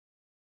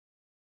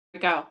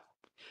go.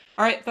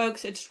 All right,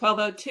 folks, it's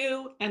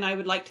 12:02, and I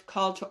would like to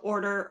call to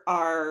order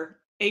our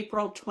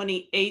April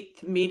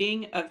 28th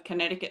meeting of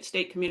Connecticut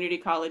State Community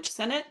College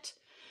Senate.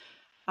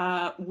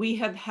 We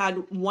have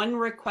had one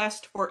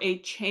request for a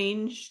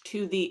change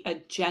to the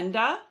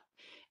agenda,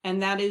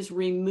 and that is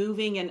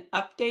removing an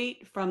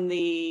update from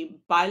the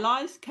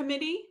Bylaws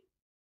Committee.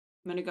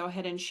 I'm going to go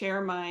ahead and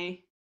share my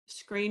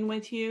screen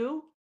with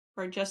you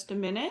for just a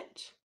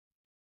minute.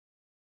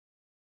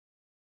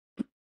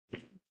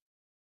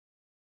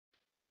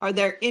 Are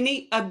there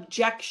any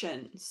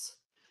objections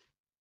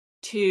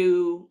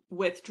to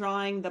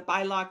withdrawing the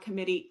bylaw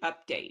committee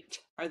update?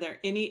 Are there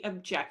any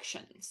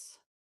objections?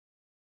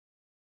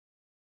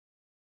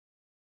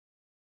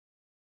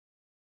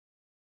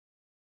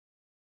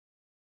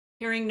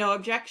 Hearing no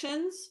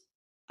objections,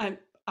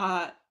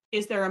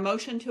 is there a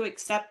motion to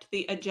accept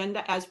the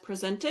agenda as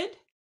presented?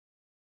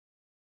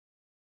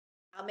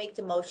 I'll make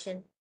the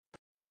motion.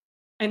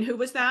 And who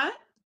was that?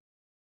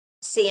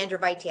 Sandra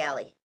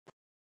Vitale.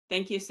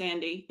 Thank you,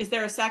 Sandy. Is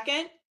there a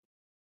second?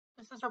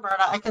 This is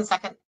Roberta. I can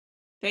second.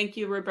 Thank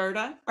you,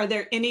 Roberta. Are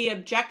there any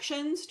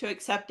objections to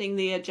accepting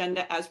the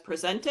agenda as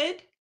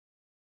presented?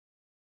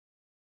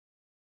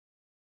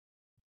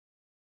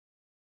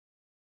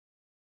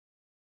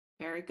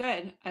 Very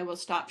good. I will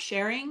stop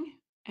sharing,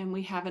 and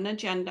we have an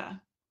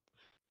agenda.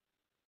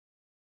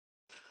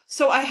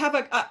 So I have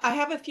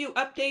a few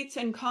updates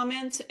and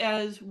comments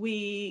as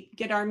we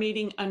get our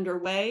meeting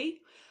underway.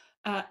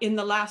 In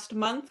the last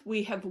month,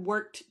 we have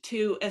worked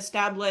to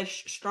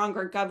establish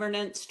stronger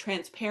governance,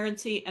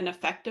 transparency, and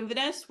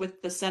effectiveness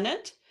with the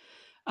Senate.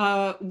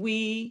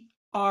 We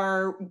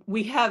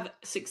have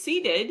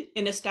succeeded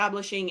in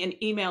establishing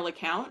an email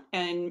account,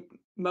 and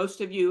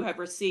most of you have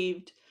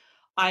received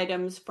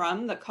items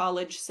from the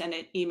College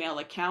Senate email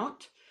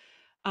account.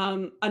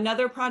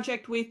 Another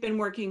project we've been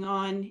working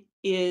on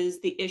is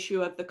the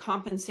issue of the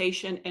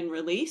compensation and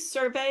release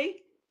survey.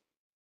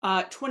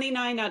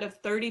 29 out of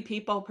 30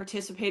 people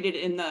participated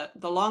in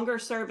the longer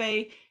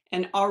survey,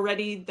 and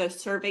already the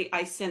survey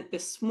I sent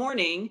this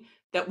morning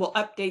that will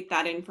update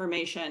that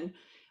information,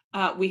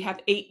 we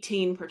have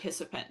 18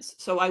 participants.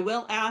 So I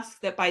will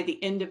ask that by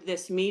the end of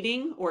this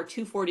meeting, or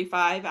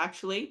 2:45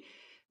 actually,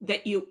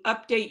 that you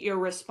update your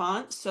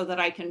response so that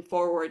I can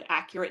forward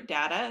accurate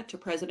data to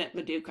President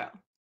Meduco.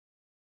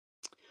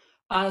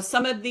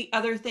 Some of the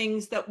other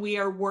things that we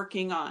are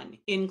working on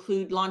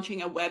include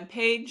launching a web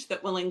page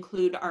that will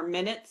include our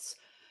minutes,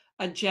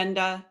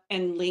 agenda,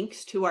 and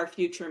links to our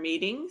future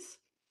meetings.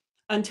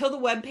 Until the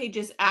web page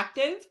is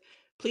active,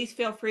 please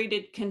feel free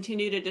to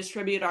continue to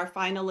distribute our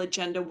final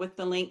agenda with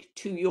the link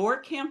to your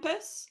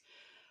campus.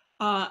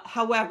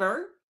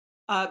 However,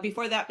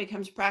 before that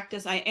becomes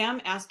practice, I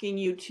am asking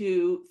you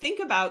to think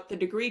about the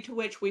degree to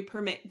which we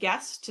permit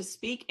guests to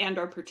speak and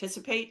or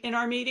participate in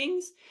our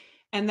meetings.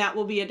 And that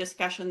will be a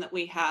discussion that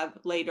we have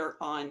later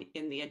on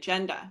in the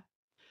agenda.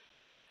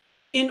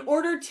 In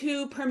order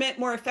to permit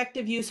more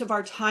effective use of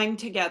our time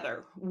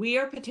together, we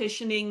are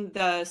petitioning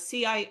the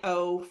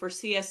CIO for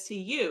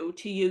CSCU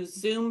to use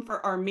Zoom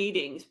for our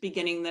meetings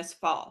beginning this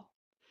fall.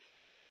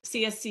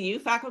 CSCU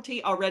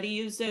faculty already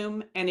use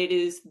Zoom, and it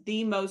is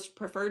the most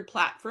preferred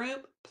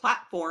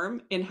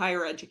platform in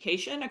higher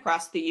education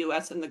across the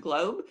US and the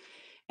globe.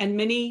 And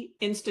many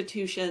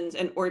institutions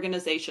and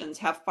organizations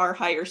have far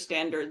higher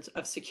standards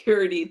of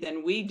security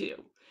than we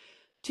do.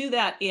 To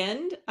that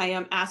end, I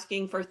am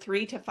asking for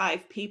 3 to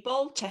 5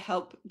 people to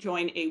help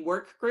join a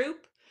work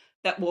group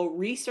that will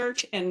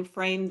research and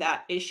frame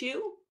that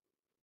issue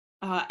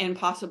and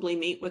possibly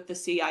meet with the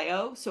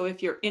CIO. So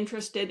if you're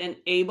interested and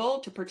able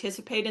to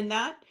participate in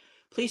that,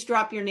 please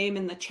drop your name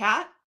in the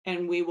chat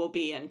and we will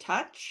be in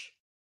touch.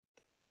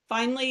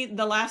 Finally,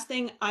 the last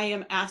thing I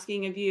am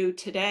asking of you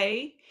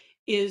today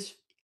is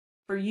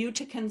for you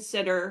to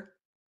consider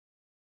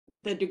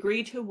the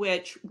degree to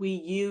which we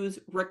use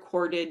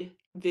recorded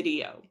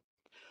video.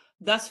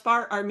 Thus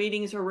far, our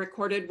meetings are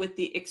recorded with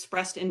the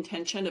expressed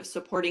intention of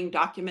supporting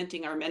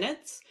documenting our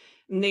minutes,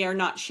 and they are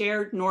not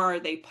shared nor are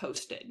they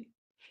posted.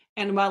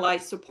 And while I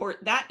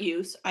support that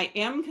use, I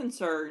am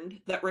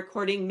concerned that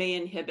recording may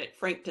inhibit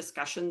frank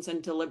discussions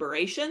and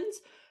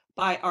deliberations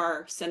by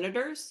our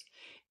senators.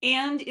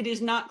 And it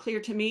is not clear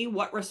to me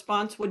what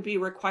response would be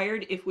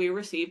required if we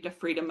received a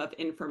Freedom of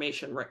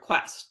Information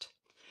request.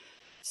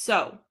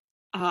 So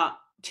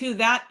to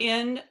that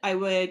end,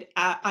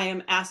 I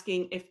am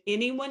asking if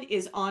anyone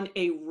is on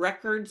a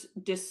records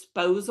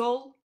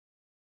disposal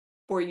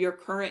for your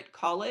current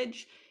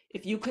college,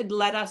 if you could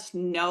let us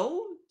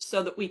know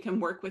so that we can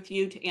work with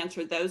you to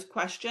answer those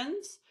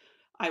questions,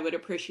 I would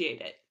appreciate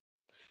it.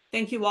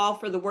 Thank you all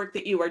for the work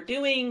that you are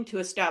doing to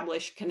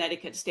establish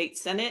Connecticut State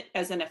Senate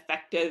as an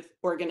effective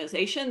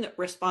organization that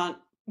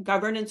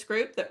governance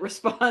group that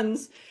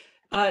responds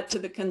to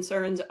the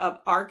concerns of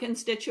our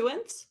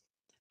constituents.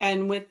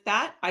 And with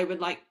that, I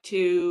would like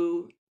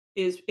to,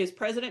 is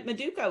President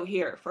Meduco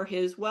here for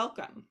his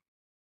welcome?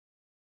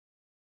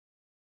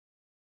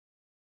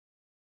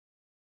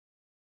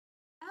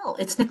 Well,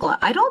 it's Nicola.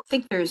 I don't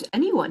think there's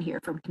anyone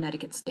here from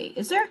Connecticut State,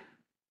 is there?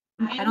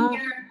 I am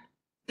here.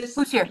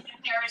 Who's here?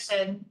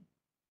 Harrison.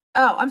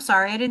 Oh, I'm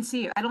sorry, I didn't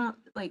see you. I don't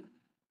like,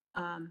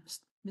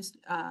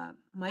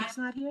 Mike's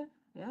not here?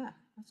 Yeah,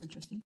 that's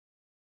interesting.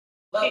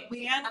 Well,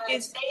 And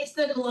is it's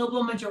the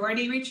Global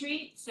Majority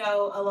Retreat,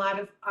 so a lot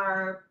of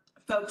our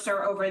folks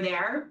are over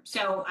there.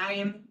 So I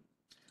am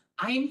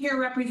here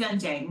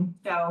representing,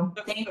 so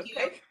thank you.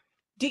 okay.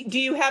 Do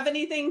you have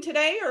anything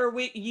today, or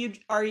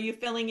are you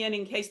filling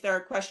in case there are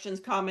questions,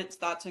 comments,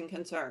 thoughts, and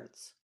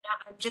concerns?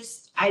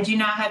 I do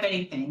not have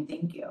anything,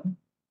 thank you.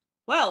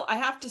 Well, I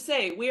have to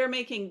say, we are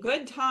making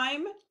good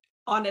time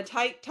on a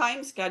tight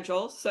time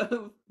schedule,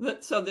 so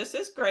this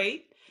is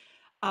great.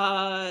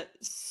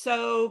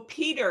 So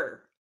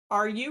Peter,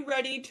 are you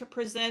ready to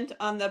present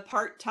on the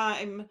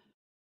part-time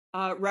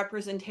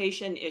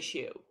representation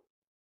issue?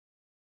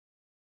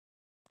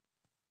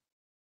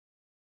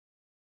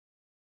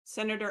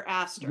 Senator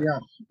Astor.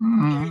 Yes. There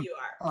Mhm. you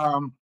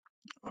are.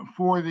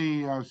 For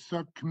the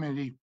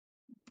subcommittee,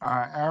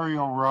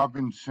 Ariel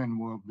Robinson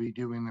will be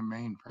doing the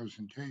main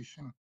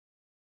presentation.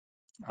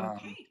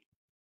 Okay.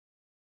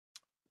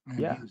 And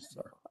Yeah, he's-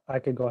 so I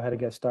could go ahead and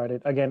get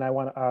started. Again, I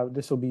want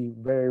this will be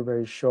very,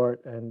 very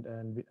short,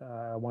 and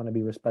I want to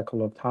be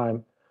respectful of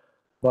time.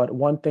 But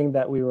one thing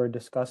that we were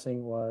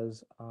discussing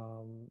was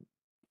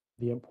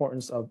the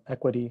importance of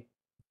equity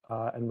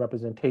and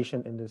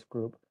representation in this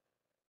group.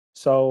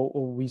 So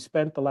we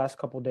spent the last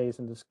couple of days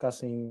in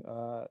discussing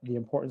the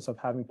importance of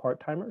having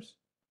part-timers,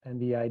 and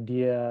the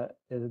idea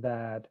is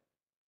that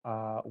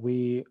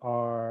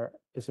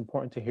it's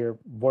important to hear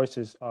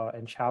voices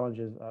and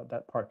challenges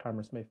that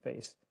part-timers may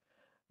face.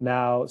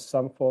 Now,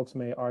 some folks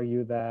may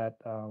argue that,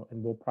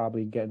 and we'll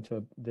probably get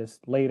into this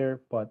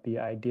later, but the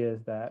idea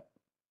is that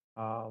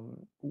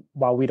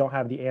while we don't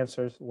have the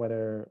answers,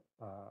 whether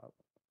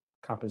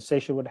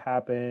compensation would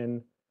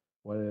happen,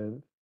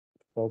 whether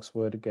folks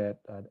would get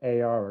an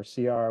AR or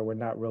CR, we're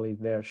not really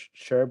there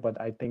sure, but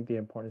I think the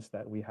importance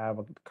that we have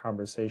a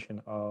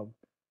conversation of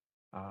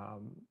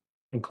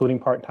including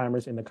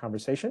part-timers in the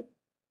conversation,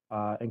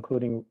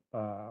 including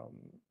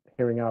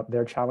hearing out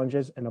their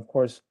challenges, and of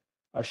course,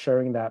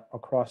 assuring that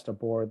across the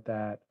board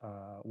that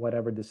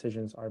whatever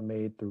decisions are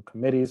made through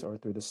committees or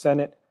through the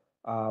Senate,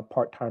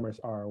 part-timers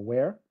are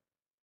aware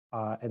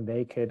and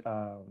they could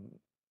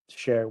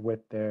share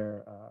with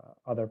their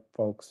other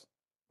folks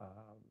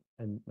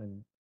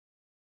and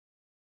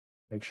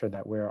make sure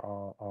that we're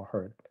all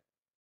heard.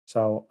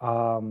 So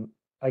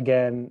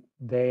again,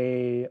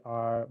 they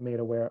are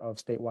made aware of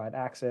statewide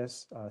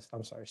access,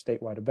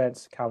 statewide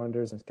events,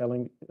 calendars, and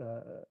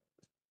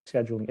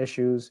scheduling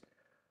issues.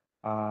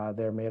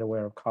 They're made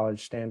aware of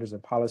college standards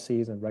and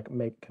policies and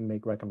can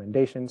make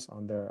recommendations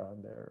on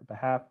their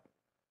behalf.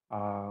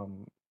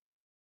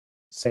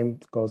 Same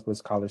goes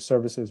with college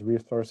services,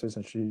 resources,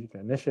 and strategic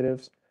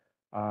initiatives,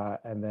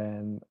 and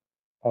then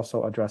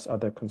also address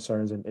other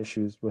concerns and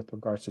issues with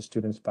regards to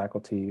students,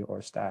 faculty,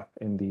 or staff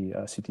in the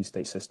CT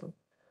state system.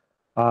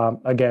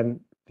 Again,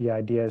 the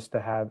idea is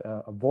to have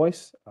a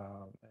voice,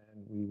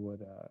 and we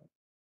would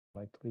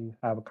likely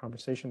have a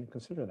conversation and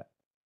consider that.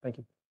 Thank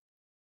you.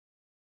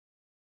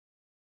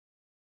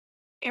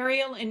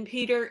 Ariel and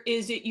Peter,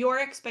 is it your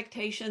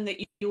expectation that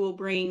you will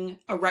bring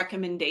a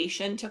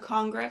recommendation to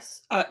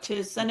Congress, to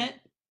the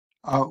Senate?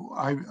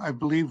 I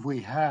believe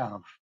we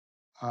have.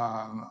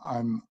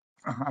 I'm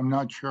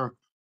not sure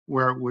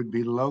where it would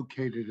be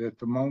located at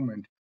the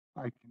moment.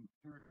 I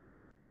can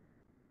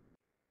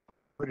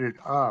put it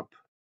up.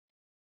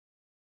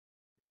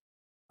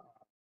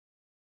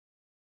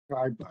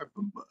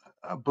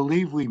 I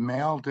believe we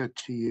mailed it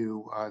to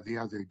you the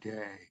other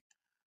day.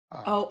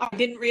 Oh, I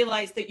didn't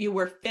realize that you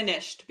were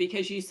finished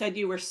because you said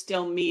you were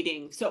still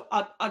meeting. So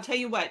I'll tell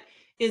you what,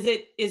 is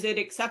it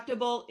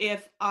acceptable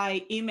if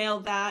I email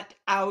that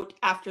out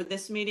after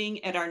this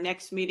meeting? At our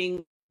next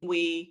meeting,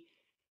 we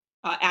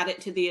add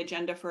it to the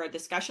agenda for a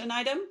discussion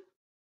item?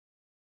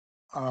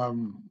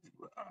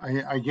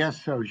 I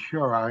guess so,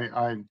 sure.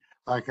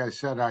 Like I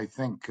said, I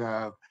think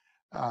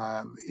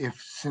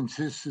since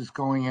this is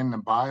going in the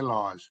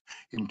bylaws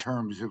in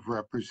terms of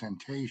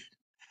representation,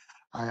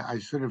 I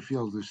sort of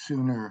feel the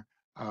sooner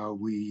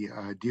we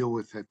deal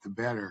with it, the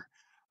better,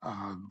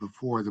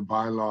 before the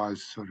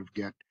bylaws sort of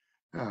get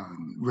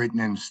written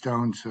in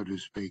stone, so to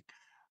speak.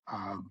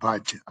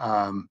 But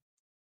I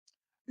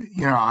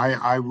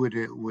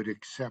would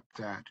accept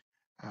that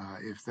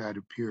if that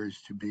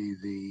appears to be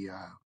the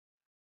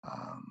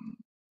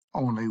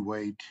only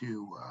way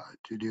to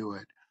do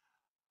it.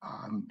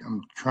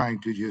 I'm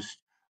trying to just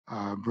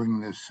bring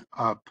this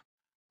up,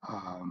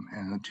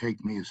 and it'll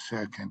take me a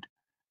second.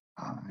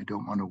 I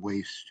don't want to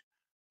waste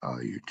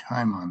your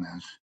time on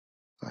this,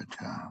 but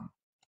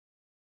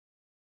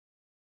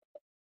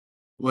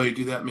While you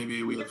do that,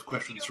 maybe we have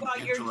questions from While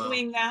you're Angelo.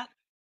 doing that,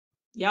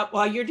 yep,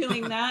 while you're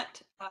doing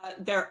that,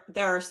 there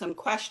are some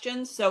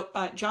questions. So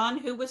John,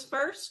 who was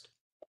first?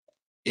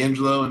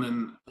 Angelo and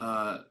then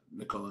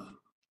Nicola.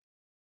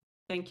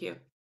 Thank you.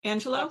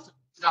 Angelo?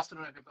 Good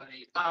afternoon,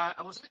 everybody.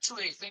 I was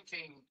actually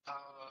thinking,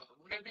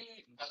 would it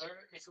be better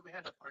if we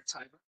had a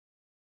part-timer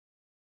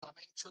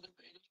coming to the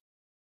meeting?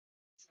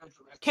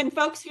 Can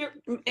folks hear?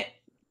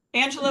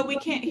 Angelo, we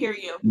can't hear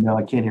you. No,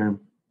 I can't hear him.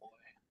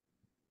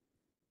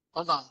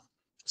 Hold on,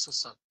 just a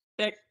sec.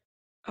 There.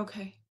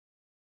 Okay.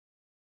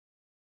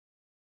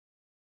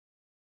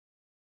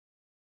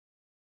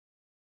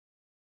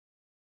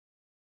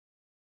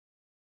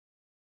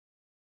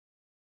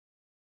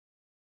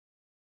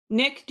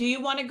 Nick, do you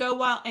want to go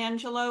while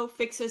Angelo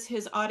fixes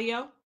his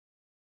audio?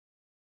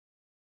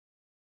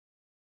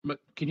 But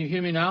can you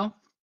hear me now?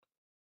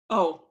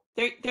 Oh,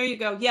 there you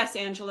go. Yes,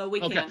 Angelo,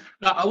 we Okay. can.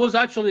 Now,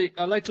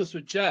 I'd like to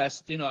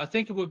suggest, I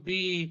think it would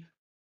be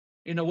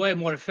in a way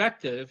more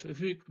effective if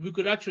we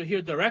could actually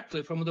hear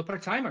directly from the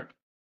part-timer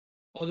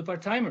or the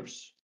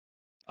part-timers.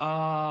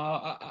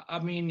 I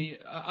mean,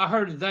 I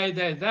heard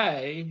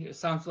they. It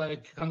sounds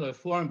like kind of a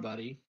foreign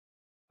body.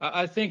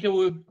 I think it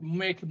would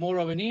make more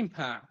of an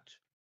impact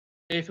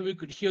if we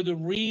could hear the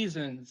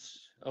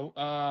reasons of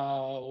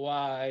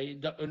why,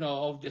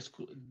 of this,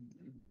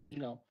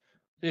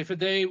 if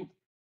they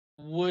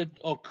would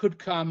or could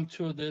come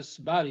to this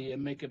body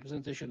and make a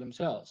presentation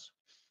themselves.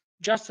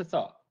 Just a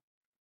thought.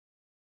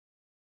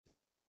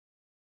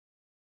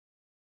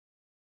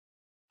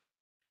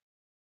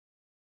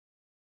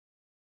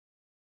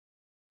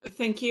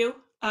 Thank you.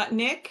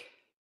 Nick?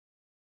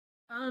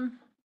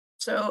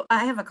 So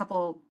I have a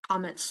couple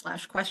comments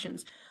 /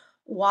 questions.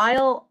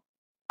 While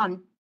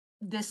on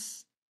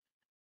this,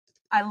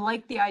 I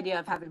like the idea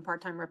of having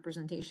part-time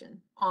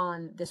representation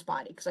on this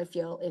body because I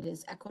feel it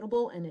is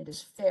equitable and it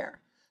is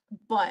fair.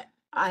 But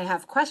I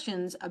have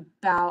questions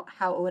about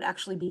how it would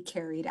actually be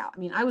carried out. I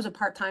mean, I was a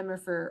part-timer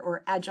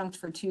or adjunct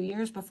for 2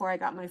 years before I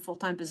got my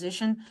full-time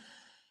position.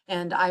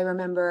 And I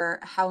remember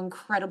how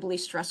incredibly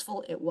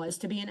stressful it was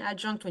to be an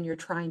adjunct when you're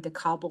trying to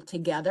cobble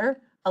together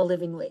a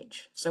living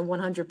wage. So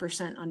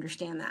 100%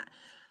 understand that.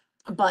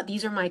 But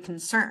these are my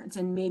concerns,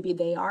 and maybe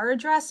they are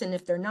addressed. And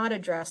if they're not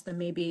addressed, then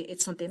maybe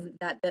it's something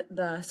that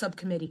the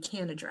subcommittee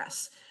can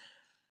address.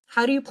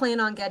 How do you plan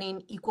on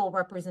getting equal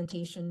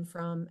representation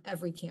from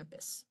every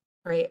campus?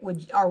 Right?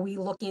 Are we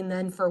looking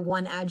then for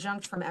one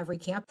adjunct from every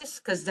campus?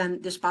 Because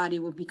then this body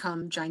would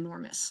become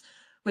ginormous.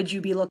 Would you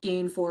be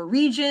looking for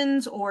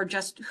regions or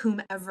just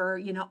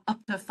whomever, up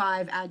to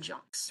 5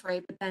 adjuncts,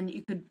 right? But then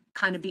you could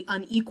kind of be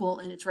unequal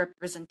in its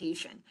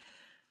representation.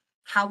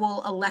 How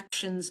will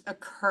elections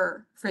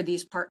occur for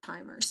these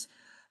part-timers?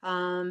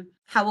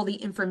 How will the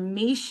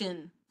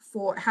information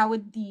how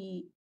would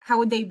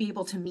they be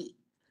able to meet,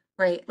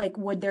 right? Like,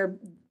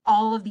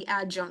 all of the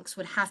adjuncts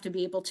would have to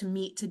be able to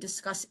meet to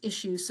discuss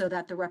issues so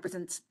that the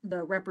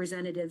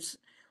representatives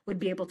would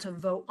be able to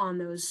vote on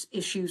those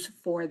issues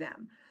for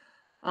them.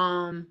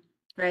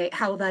 Right?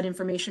 How will that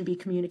information be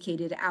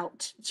communicated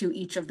out to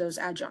each of those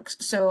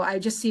adjuncts? So I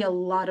just see a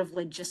lot of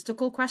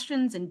logistical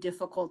questions and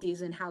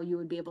difficulties in how you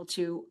would be able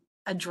to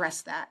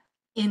address that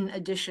in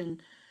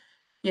addition,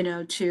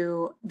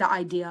 to the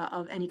idea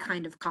of any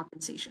kind of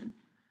compensation.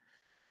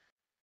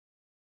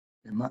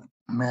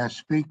 May I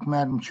speak,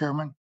 Madam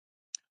Chairman?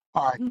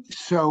 All right,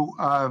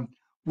 so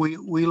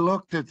we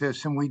looked at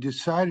this and we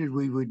decided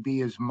we would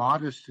be as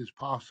modest as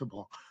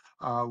possible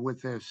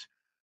with this.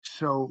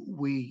 So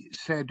we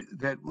said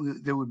that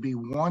there would be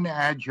one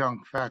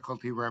adjunct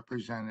faculty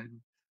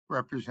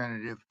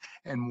representative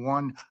and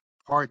one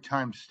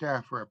part-time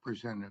staff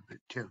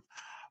representative.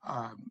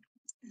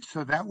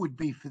 So that would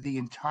be for the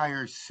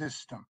entire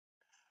system.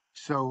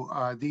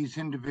 So these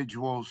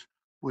individuals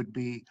would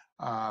be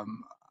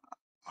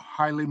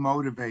highly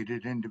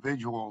motivated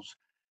individuals,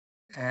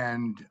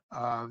 and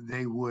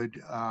they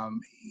would,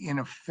 in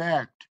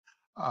effect,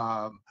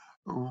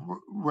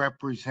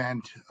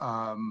 represent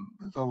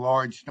the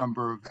large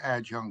number of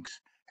adjuncts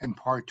and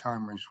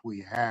part-timers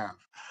we have.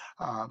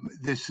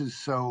 This is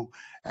so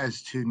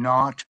as to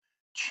not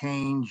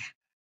change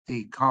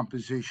the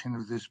composition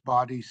of this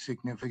body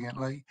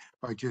significantly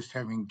by just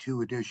having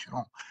 2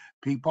 additional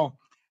people.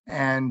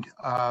 And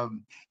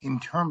in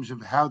terms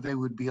of how they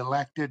would be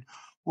elected,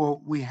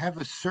 well, we have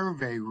a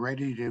survey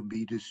ready to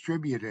be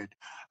distributed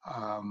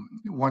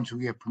once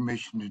we get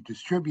permission to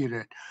distribute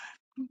it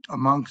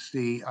amongst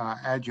the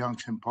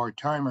adjuncts and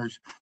part-timers,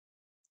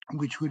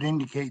 which would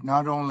indicate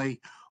not only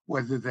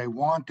whether they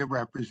want a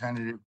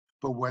representative,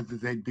 but whether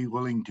they'd be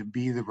willing to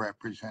be the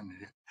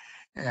representative.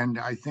 And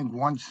I think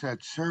once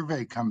that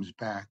survey comes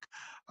back,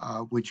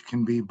 which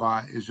can be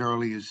by as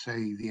early as,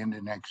 say, the end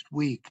of next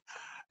week,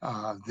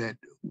 that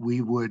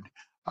we would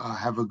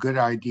have a good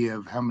idea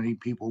of how many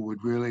people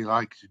would really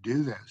like to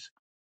do this,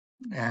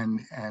 and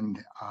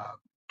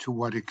to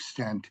what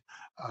extent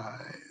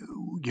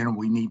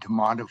we need to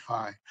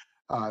modify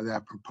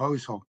that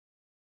proposal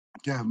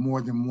to have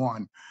more than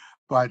one.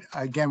 But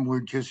again,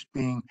 we're just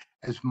being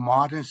as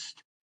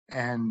modest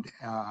and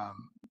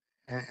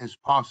as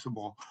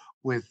possible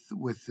with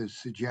the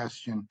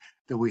suggestion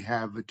that we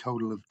have a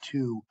total of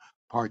 2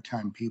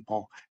 part-time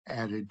people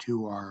added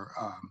to our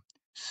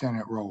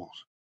Senate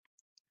rolls.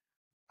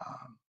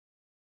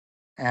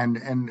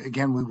 And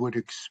again, we would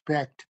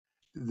expect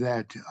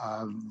that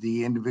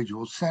the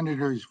individual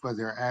senators,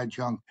 whether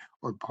adjunct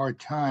or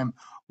part-time,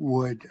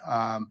 would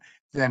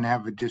then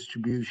have a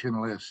distribution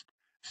list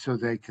so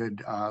they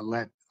could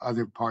let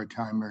other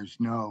part-timers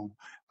know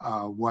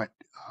what,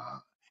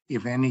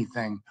 if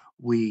anything,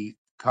 we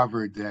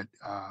covered that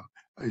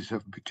is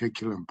of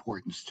particular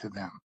importance to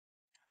them.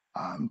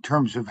 In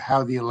terms of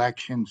how the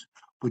elections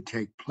would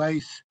take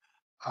place,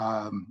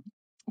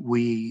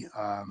 we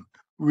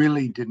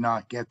really did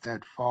not get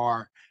that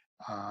far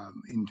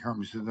in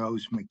terms of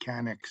those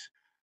mechanics,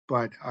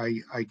 but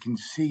I can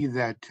see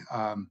that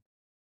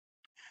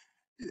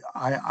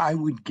I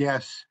would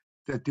guess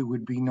that there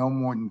would be no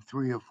more than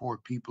 3 or 4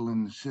 people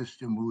in the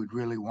system who would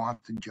really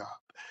want the job.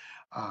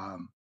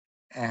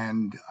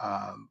 And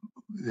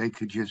they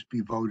could just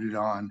be voted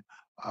on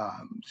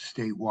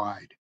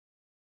statewide.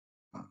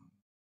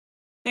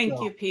 Thank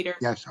So, you, Peter.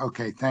 Yes,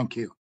 okay, thank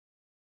you.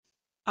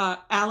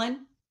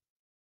 Alan?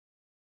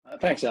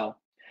 Thanks, Al.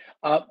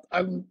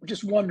 I'm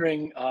just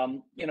wondering,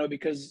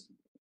 because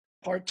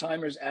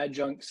part-timers,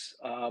 adjuncts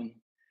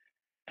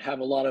have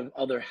a lot of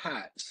other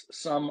hats.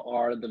 Some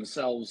are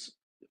themselves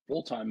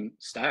full-time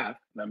staff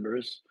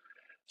members.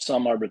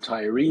 Some are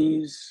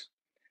retirees.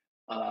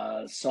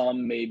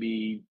 Some may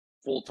be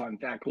full-time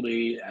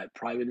faculty at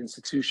private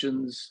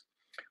institutions.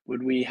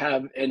 Would we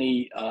have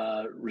any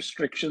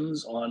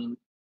restrictions on,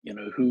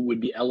 who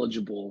would be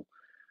eligible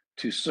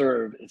to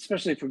serve,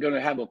 especially if we're going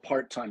to have a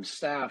part-time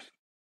staff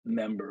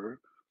member?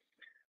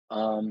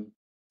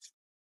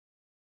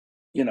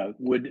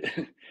 Would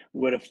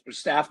a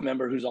staff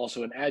member who's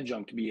also an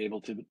adjunct be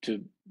able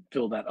to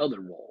fill that other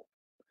role?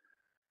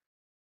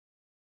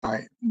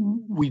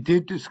 We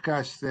did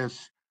discuss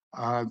this.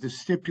 The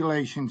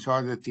stipulations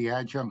are that the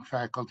adjunct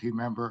faculty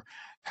member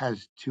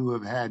has to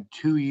have had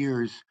 2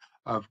 years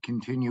of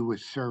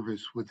continuous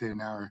service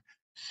within our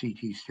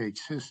CT state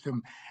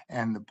system,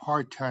 and the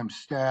part-time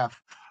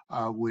staff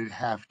would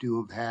have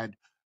to have had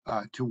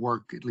to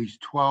work at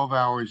least 12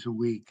 hours a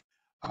week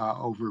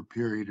over a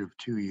period of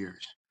 2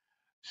 years.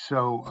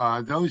 So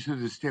those are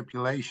the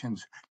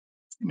stipulations.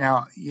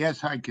 Now,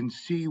 yes, I can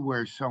see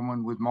where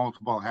someone with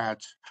multiple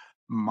hats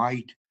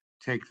might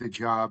take the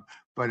job,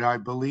 but I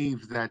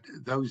believe that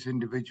those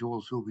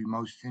individuals who will be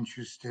most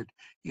interested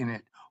in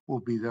it will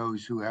be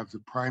those who have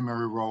the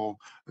primary role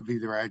of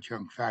either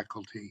adjunct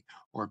faculty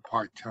or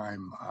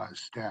part-time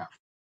staff.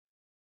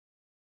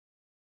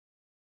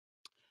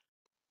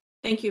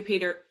 Thank you,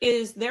 Peter.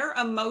 Is there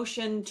a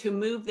motion to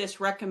move this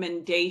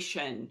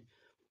recommendation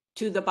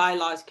to the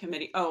bylaws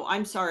committee? Oh,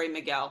 I'm sorry,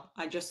 Miguel.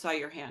 I just saw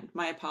your hand.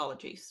 My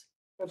apologies.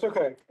 That's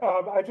okay.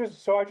 On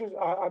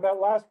that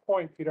last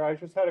point, Peter, I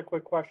just had a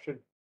quick question.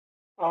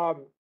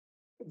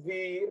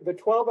 The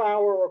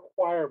 12-hour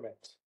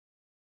requirement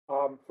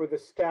for the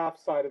staff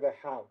side of the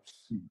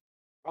house,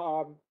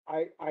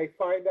 I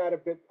find that a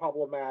bit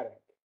problematic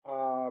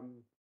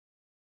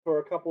for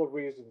a couple of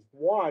reasons.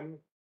 One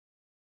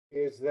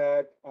is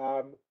that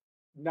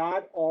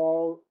not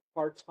all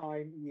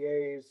part-time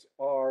EAs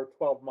are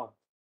 12 months.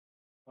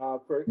 I'm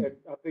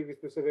thinking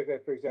specifically,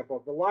 for example,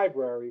 of the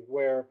library,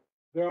 where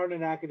they're on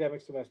an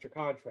academic semester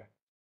contract,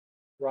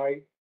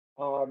 right?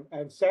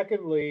 And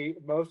secondly,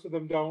 most of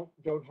them don't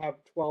have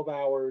 12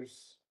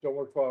 hours, don't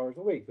work 12 hours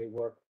a week. They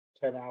work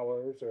 10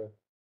 hours or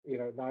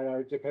 9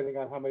 hours, depending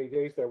on how many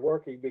days they're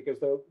working, because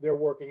they're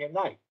working at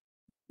night,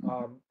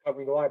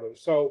 covering the library.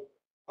 So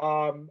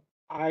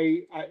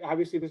I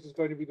obviously this is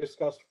going to be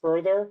discussed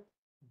further,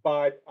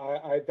 but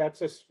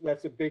that's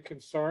a big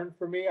concern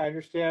for me. I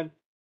understand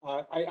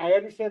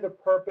the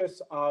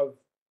purpose of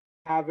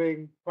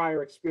having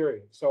prior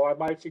experience. So I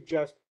might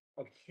suggest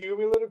a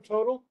cumulative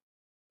total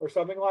or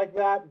something like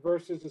that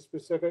versus a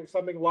specific,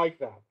 something like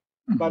that.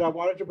 But I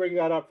wanted to bring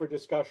that up for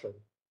discussion.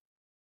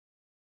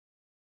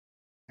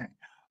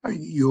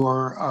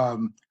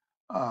 Your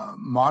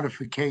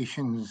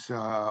modifications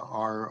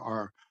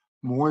are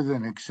more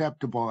than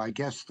acceptable. I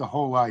guess the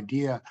whole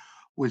idea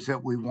was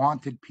that we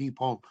wanted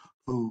people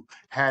who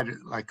had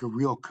like a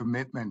real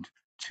commitment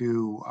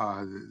to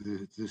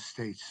the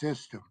state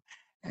system.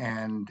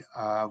 And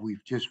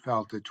we've just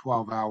felt that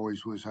 12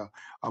 hours was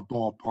a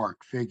ballpark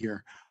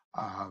figure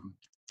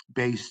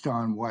based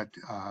on what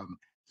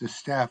the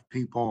staff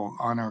people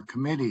on our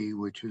committee,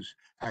 which is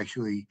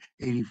actually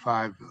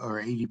 85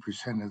 or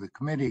 80% of the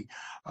committee,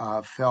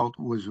 felt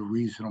was a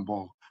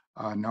reasonable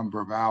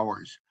number of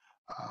hours.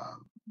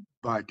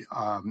 But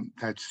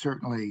that's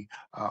certainly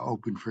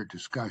open for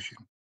discussion.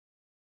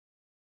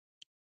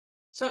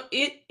 So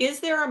is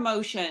there a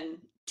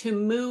motion to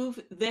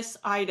move this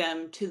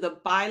item to the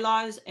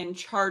bylaws and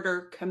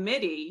charter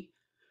committee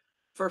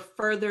for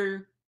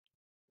further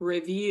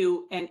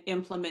review and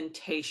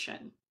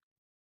implementation?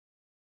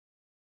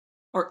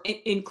 Or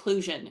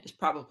inclusion is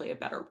probably a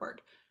better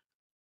word.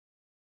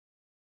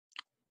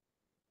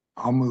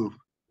 I'll move.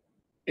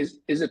 Is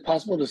it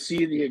possible to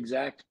see the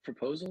exact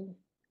proposal?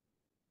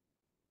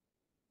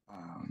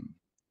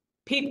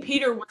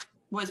 Peter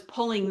was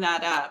pulling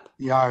that up.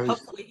 Yeah,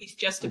 Hopefully he's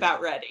just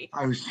about ready.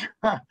 I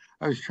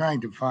was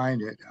trying to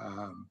find it.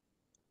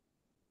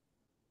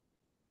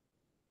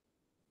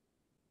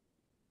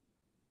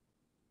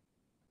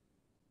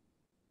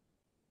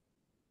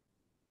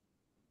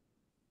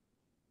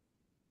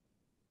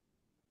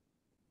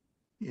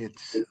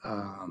 It's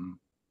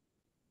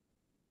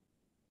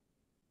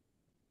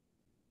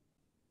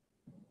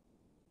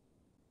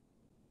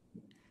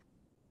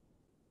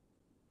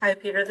Hi,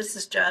 Peter, this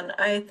is Jen.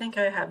 I think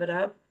I have it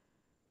up.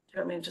 Do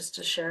you want me just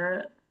to share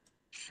it?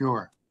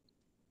 Sure.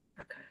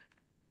 Okay.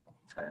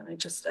 Sorry,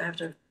 I have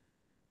to,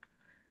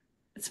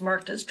 it's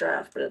marked as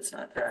draft, but it's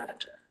not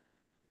draft.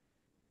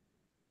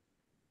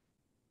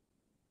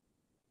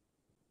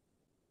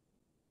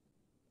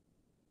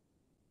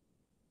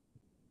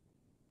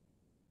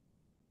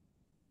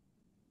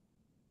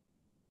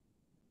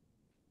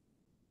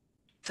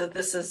 So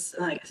this is,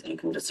 I guess you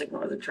can just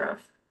ignore the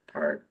draft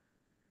part.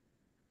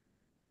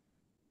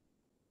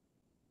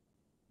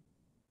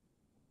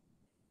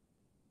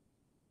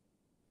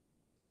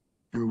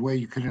 There a way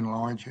you could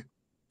enlarge it?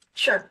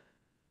 Sure.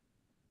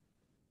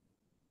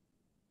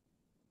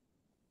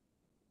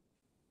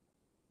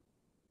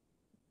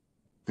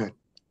 Good.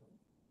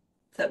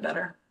 Is that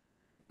better?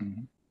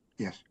 Mhm.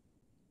 Yes.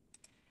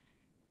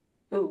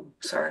 Oh,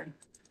 sorry.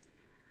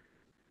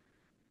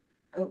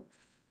 Oh, of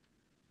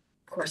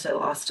course I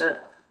lost it.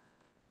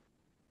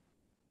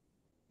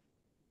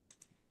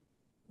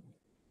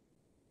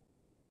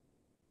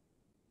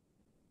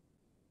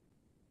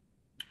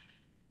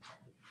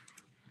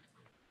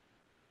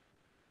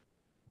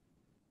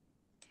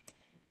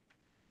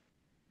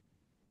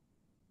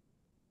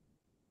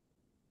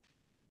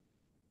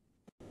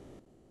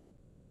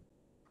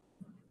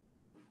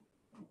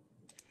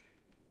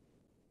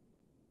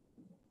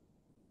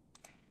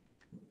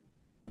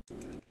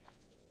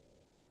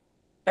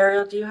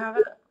 Ariel, do you have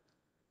it?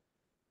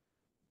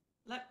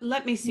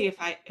 Let me see if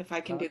I can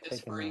Not do this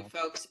taking for you notes.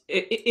 folks.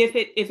 If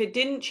it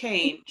didn't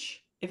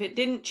change,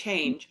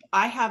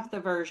 I have the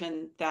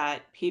version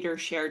that Peter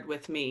shared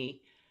with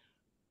me.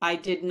 I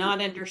did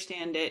not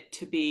understand it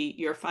to be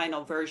your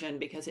final version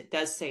because it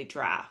does say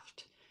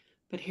draft.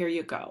 But here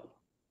you go.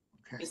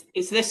 Okay.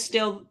 Is this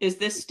still the Yes,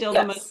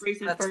 most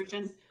recent that's-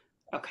 version?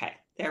 Okay,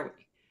 there we.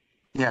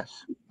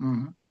 Yes.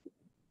 Hmm.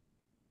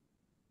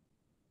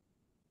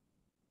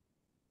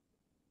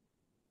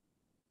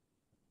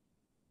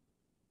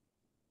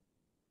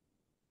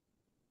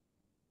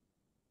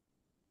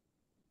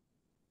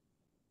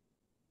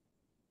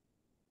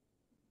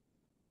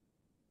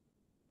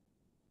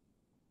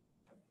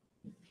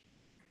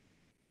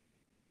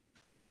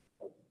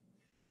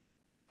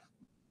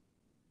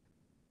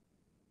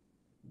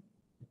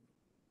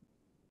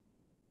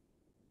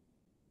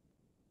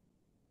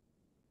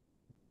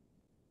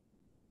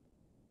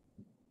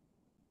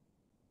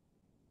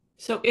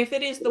 So if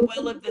it is the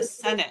will of the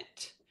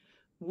Senate,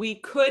 we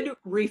could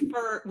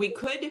refer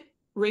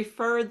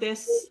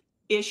this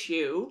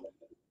issue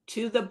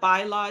to the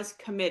bylaws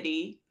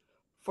committee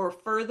for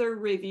further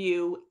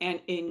review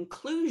and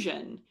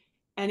inclusion,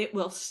 and it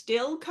will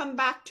still come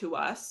back to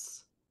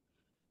us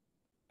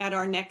at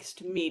our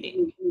next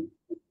meeting.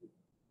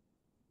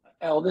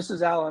 Al, this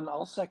is Alan.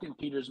 I'll second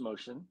Peter's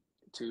motion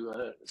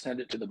to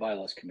send it to the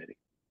bylaws committee.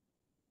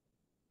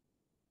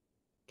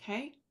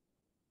 Okay.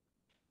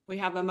 We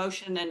have a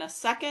motion and a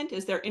second.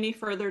 Is there any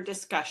further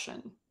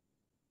discussion?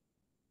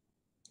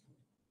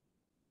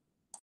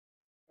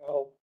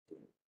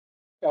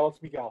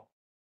 It's Miguel.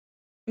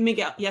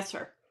 Miguel, yes,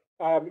 sir.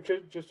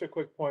 Just a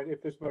quick point,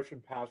 if this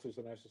motion passes,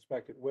 and I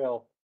suspect it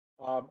will,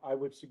 I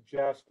would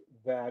suggest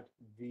that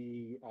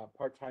the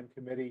part-time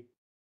committee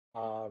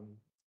that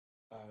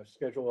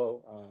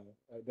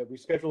we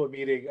schedule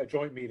a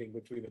joint meeting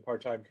between the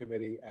part-time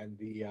committee and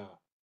the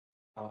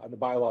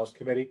bylaws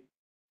committee.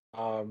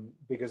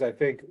 Because I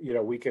think,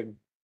 we can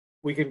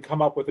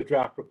come up with a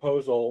draft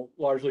proposal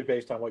largely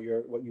based on what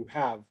you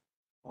have,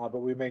 but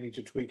we may need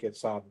to tweak it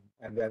some,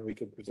 and then we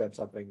can present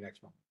something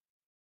next month.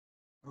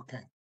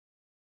 Okay.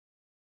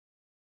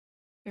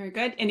 Very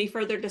good. Any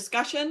further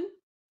discussion?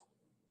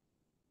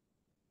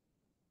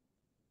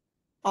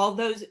 All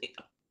those,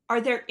 are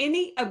there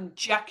any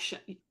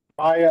objections?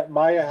 Maya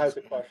has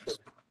a question.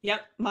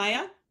 Yep,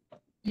 Maya?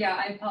 Yeah,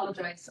 I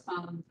apologize.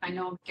 I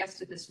know I'm a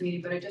guest at this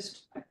meeting, but I had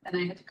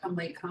to come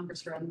late,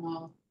 conference ran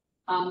long.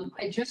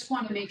 I just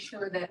want to make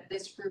sure that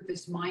this group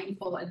is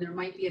mindful, and there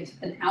might be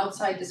an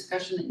outside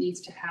discussion that needs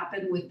to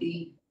happen with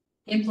the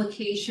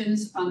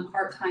implications on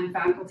part-time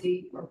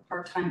faculty or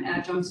part-time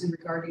adjuncts in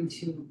regarding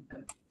to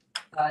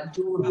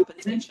dual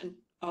Compensation.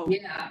 Oh,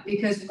 yeah,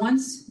 because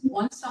once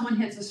someone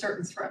hits a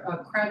certain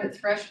credit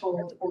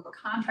threshold or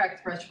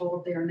contract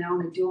threshold, they are now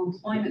in a dual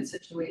employment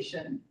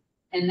situation.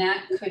 And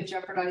that could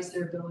jeopardize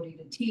their ability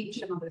to teach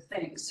and other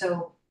things.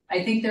 So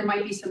I think there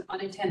might be some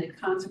unintended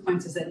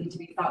consequences that need to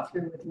be thought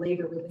through with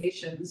labor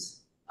relations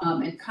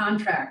and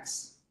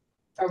contracts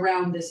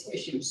around this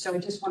issue. So I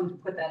just wanted to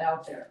put that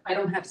out there. I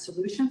don't have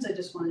solutions. I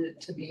just wanted it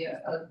to be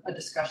a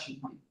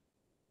discussion point.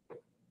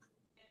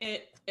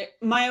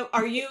 Maya,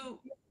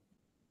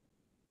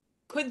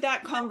 could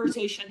that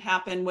conversation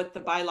happen with the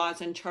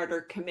bylaws and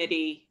charter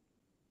committee?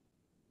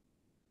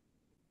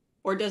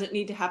 Or does it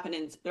need to happen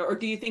or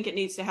do you think it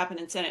needs to happen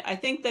in Senate? I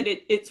think that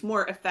it's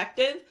more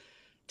effective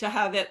to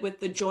have it with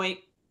the joint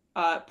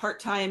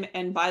part-time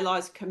and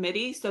bylaws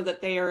committee so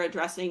that they are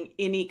addressing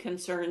any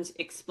concerns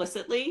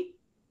explicitly.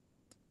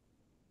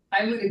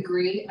 I would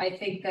agree. I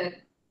think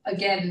that,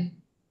 again,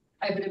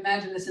 I would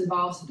imagine this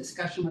involves a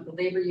discussion with the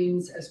labor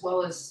unions as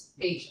well as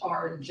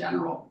HR in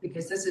general,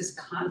 because this is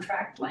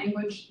contract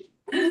language.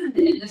 And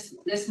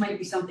this might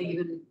be something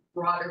even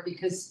broader,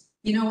 because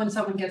when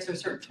someone gets to a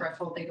certain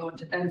threshold, they go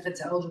into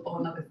benefits eligible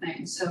and other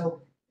things.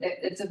 So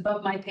it's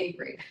above my pay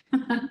grade.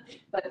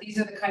 But these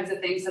are the kinds of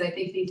things that I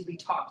think need to be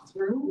talked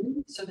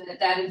through so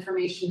that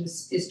information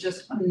is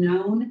just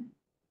known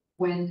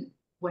when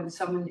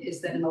someone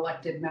is then an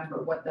elected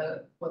member, what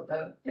the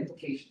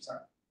implications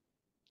are.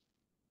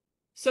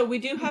 So we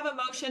do have a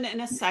motion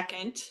and a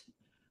second.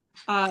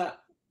 And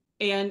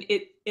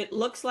it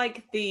looks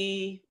like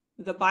the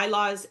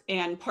bylaws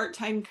and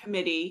part-time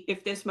committee,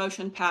 if this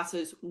motion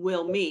passes,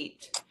 will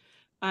meet.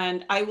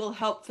 And I will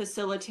help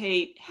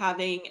facilitate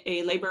having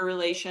a labor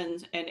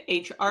relations and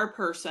HR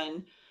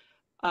person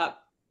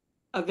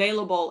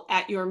available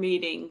at your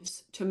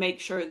meetings to make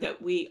sure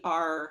that we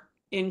are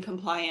in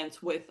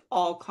compliance with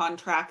all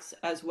contracts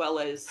as well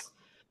as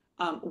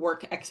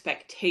work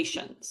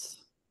expectations.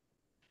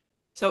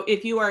 So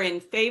if you are in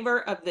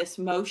favor of this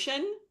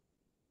motion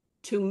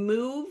to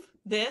move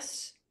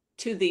this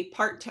to the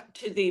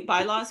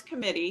bylaws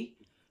committee,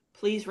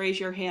 please raise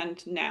your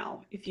hand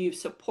now. If you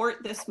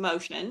support this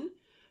motion,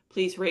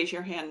 please raise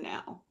your hand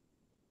now.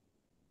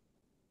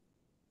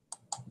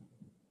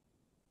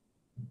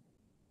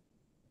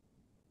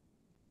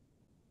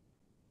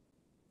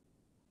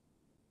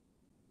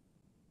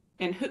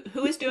 And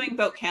who is doing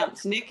vote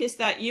counts? Nick, is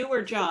that you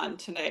or John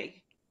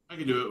today? I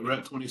can do it. We're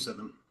at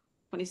 27.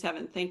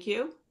 27, thank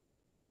you.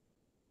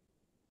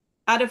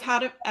 Out of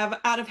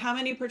how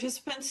many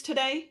participants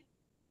today?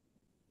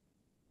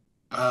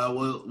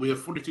 Well, we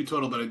have 42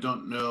 total, but I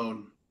don't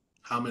know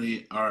how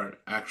many are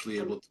actually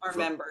able to Our vote.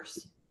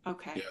 members.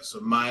 Okay. Yeah,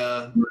 so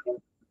Maya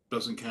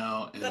doesn't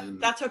count,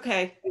 and That's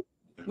okay.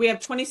 We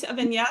have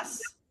 27 yes.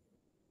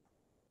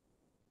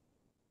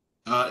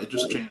 it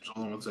just changed.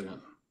 Hold on one second.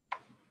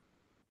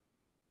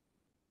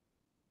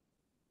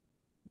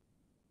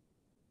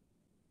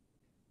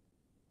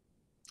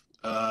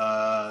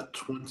 Uh,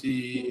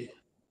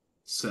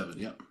 27.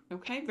 Yep.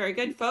 Okay, very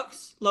good,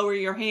 folks. Lower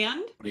your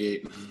hand.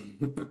 28.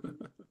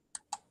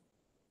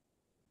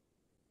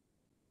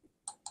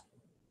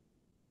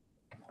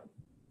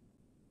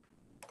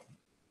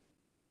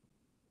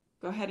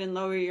 Go ahead and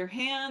lower your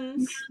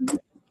hands.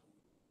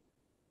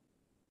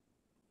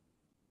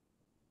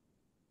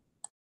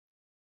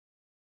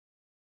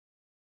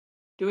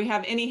 Do we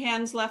have any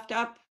hands left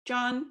up,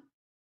 John?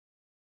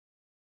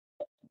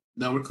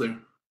 Now we're clear.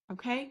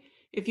 Okay.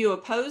 If you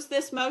oppose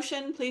this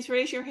motion, please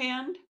raise your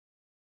hand.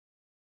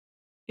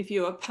 If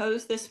you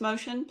oppose this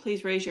motion,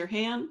 please raise your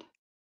hand.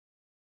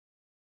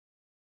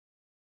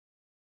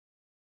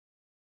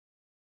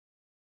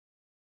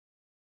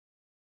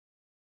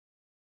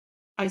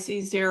 I see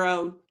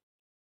 0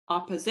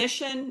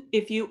 opposition.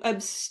 If you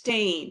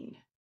abstain,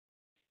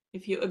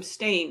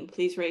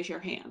 please raise your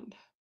hand.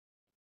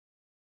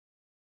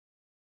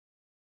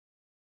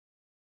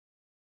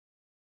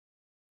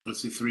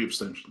 Let's see, 3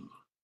 abstentions.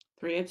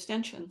 3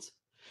 abstentions.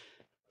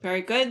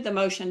 Very good. The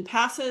motion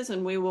passes,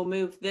 and we will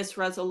move this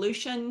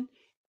resolution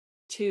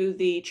to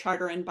the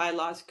Charter and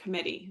Bylaws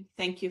Committee.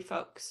 Thank you,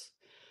 folks.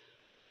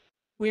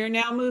 We are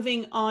now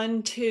moving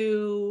on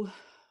to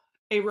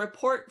a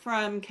report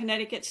from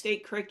Connecticut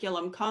State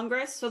Curriculum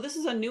Congress. So this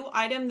is a new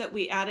item that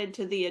we added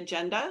to the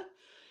agenda,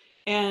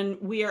 and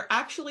we are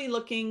actually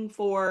looking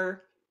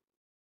for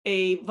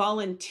a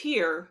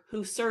volunteer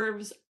who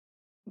serves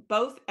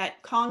both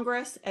at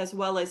Congress as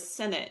well as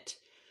Senate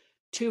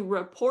to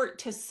report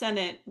to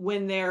Senate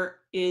when there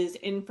is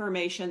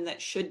information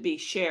that should be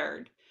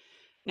shared.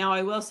 Now,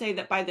 I will say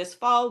that by this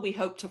fall, we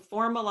hope to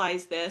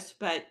formalize this,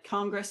 but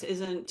Congress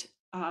isn't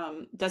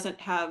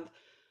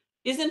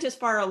as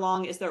far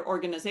along as their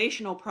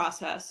organizational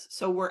process.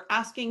 So we're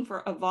asking for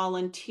a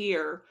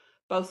volunteer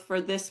both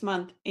for this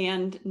month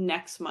and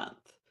next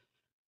month.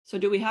 So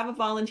do we have a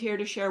volunteer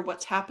to share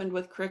what's happened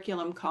with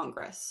Curriculum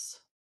Congress?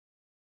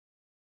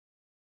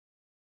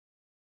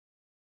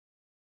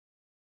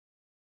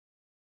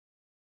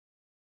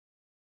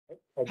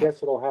 I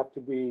guess it'll have to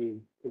be,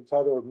 it's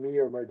either me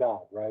or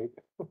Merdad, right?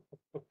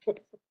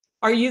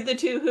 Are you the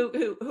two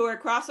who are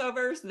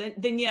crossovers?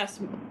 Then yes,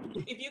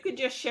 if you could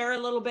just share a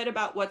little bit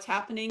about what's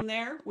happening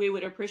there, we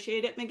would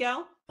appreciate it,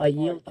 Miguel. I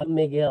yield to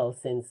Miguel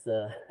since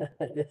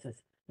this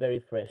is very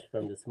fresh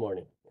from this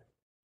morning.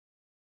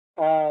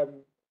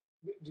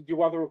 Did you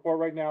want the report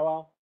right now,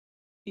 Al?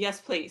 Yes,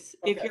 please,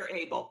 if Okay. you're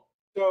able.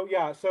 So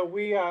yeah, so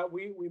we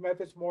met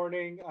this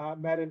morning,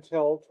 met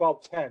until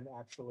 12:10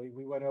 actually.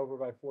 We went over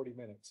by 40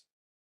 minutes.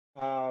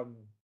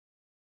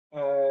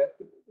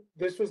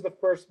 This was the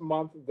first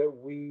month that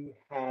we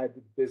had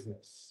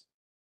business,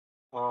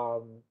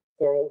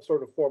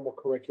 sort of formal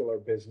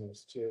curricular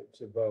business to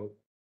vote.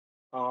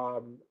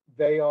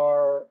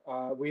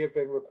 We have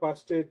been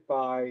requested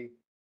by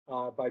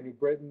New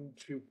Britain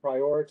to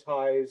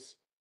prioritize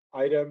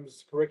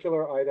items,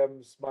 curricular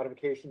items,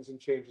 modifications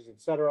and changes,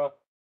 etc.,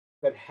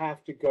 that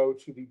have to go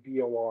to the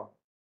BOR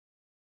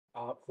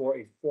for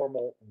a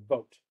formal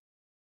vote.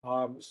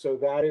 So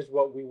that is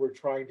what we were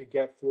trying to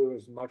get through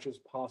as much as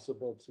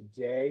possible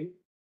today.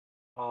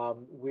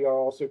 We are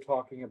also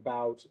talking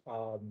about,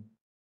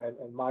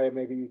 and Maya,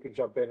 maybe you can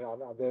jump in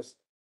on this,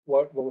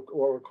 what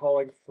we're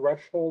calling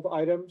threshold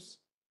items,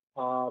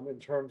 in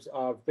terms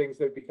of things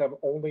that become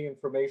only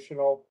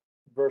informational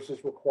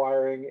versus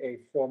requiring a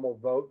formal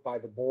vote by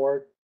the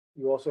board.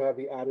 You also have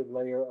the added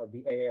layer of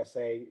the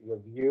ASA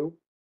review,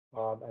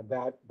 and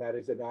that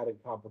is an added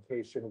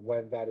complication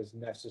when that is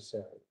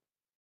necessary.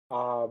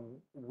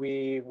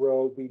 We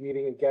will be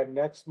meeting again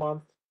next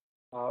month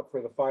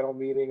for the final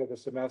meeting of the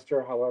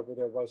semester. However,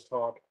 there was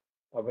talk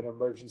of an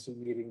emergency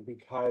meeting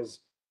because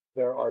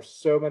there are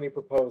so many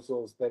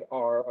proposals that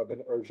are of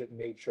an urgent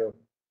nature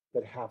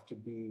that have to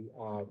be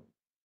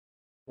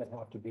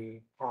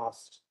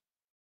passed,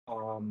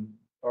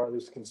 or at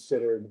least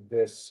considered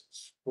this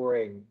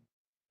spring.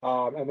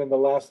 And then the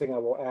last thing I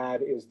will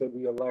add is that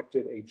we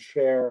elected a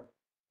chair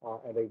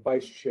and a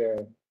vice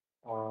chair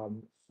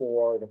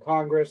for the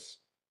Congress.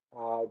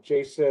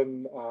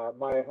 Jason,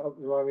 Maya,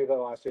 remind me the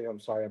last name. I'm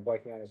sorry, I'm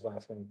blanking on his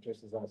last name.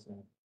 Jason's last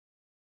name.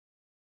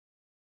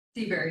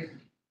 Seabury.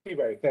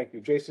 Seabury, thank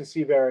you. Jason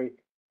Seabury,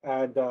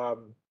 and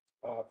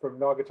from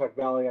Naugatuck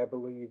Valley, I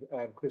believe,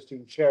 and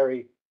Christine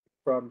Cherry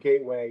from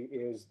Gateway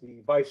is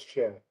the vice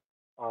chair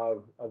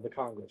of the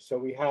Congress. So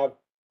we have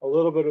a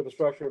little bit of the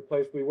structure in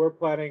place. We were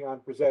planning on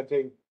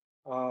presenting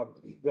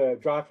the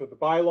draft of the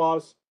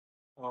bylaws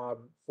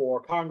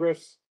for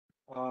Congress,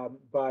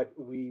 but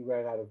we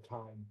ran out of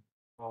time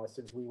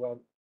since we went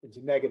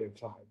into negative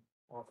time.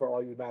 For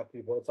all you math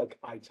people, it's like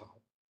high time.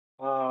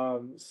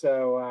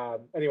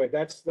 Anyway,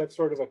 that's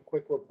sort of a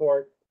quick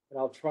report, and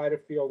I'll try to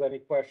field any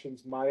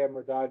questions. Maya,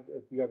 Mehrdad,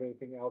 if you have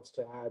anything else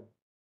to add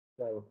to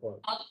that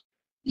report.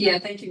 Yeah,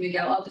 thank you,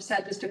 Miguel. I'll just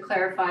add just to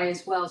clarify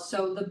as well.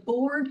 So the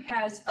board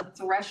has a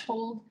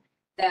threshold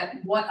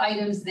that what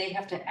items they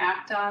have to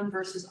act on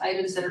versus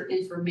items that are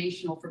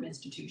informational from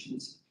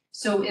institutions.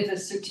 So if a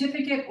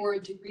certificate or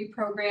a degree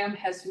program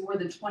has more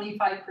than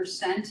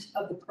 25%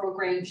 of the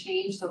program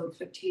change, so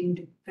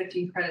 15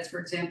 credits, for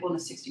example, in a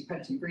 60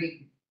 credit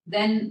degree,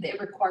 then it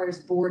requires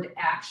board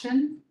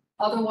action.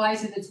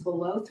 Otherwise, if it's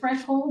below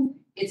threshold,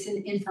 it's an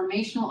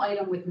informational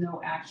item with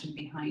no action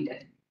behind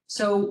it.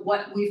 So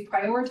what we've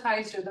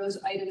prioritized are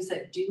those items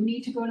that do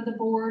need to go to the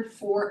board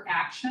for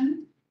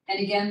action. And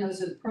again,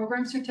 those are the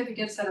program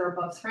certificates that are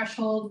above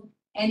threshold,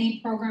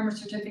 any program or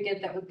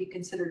certificate that would be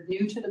considered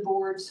new to the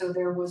board. So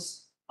there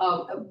was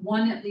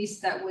one at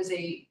least that was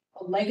a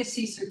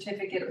legacy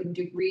certificate in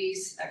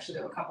degrees, actually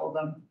there were a couple of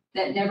them,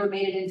 that never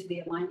made it into the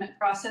alignment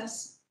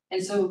process.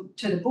 And so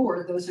to the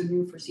board, those are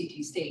new for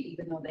CT State,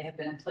 even though they have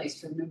been in place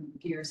for many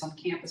years on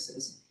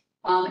campuses.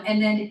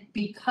 And then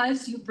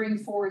because you bring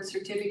forward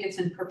certificates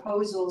and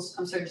proposals,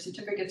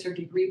 certificates or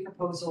degree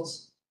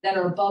proposals that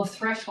are above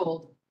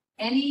threshold,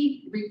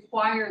 any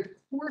required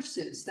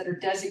courses that are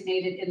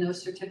designated in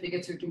those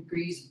certificates or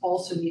degrees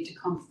also need to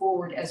come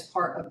forward as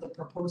part of the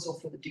proposal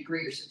for the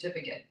degree or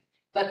certificate.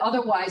 But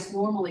otherwise,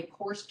 normally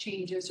course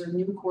changes or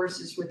new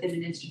courses within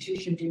an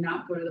institution do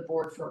not go to the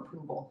board for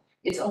approval.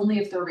 It's only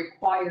if they're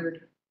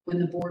required when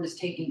the board is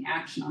taking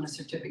action on a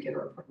certificate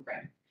or a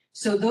program.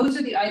 So those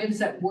are the items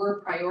that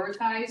were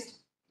prioritized.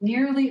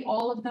 Nearly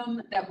all of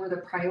them that were the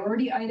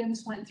priority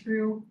items went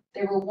through.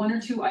 There were one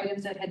or two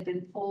items that had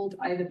been pulled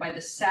either by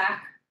the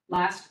SAC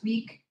last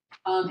week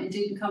and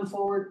didn't come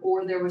forward,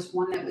 or there was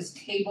one that was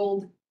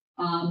tabled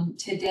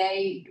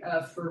today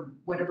for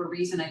whatever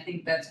reason. I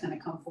think that's going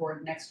to come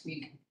forward next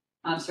week.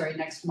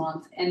 Next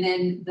month. And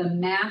then the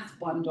math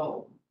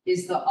bundle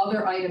is the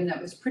other item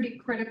that was pretty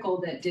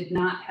critical that did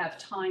not have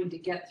time to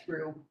get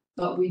through,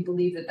 but we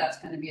believe that that's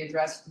going to be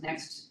addressed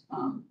next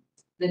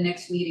the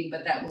next meeting,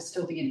 but that will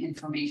still be an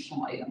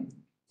informational item.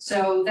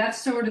 So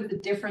that's sort of the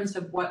difference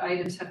of what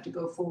items have to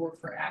go forward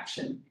for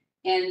action.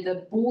 And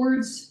the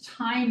board's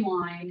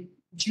timeline,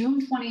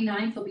 June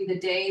 29th will be the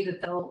day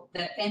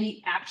that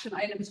any action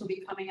items will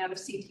be coming out of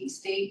CT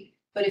State.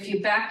 But if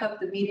you back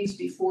up the meetings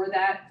before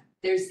that,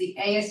 there's the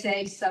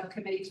ASA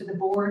subcommittee to the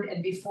board,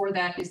 and before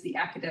that is the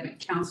Academic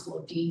Council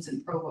of Deans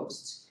and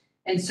Provosts.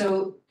 And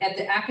so at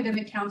the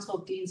Academic Council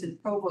of Deans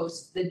and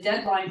Provosts, the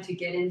deadline to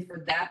get in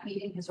for that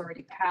meeting has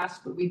already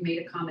passed, but we've made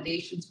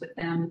accommodations with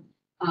them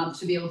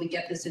to be able to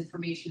get this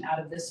information out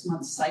of this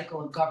month's cycle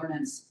of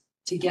governance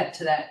to get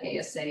to that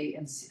ASA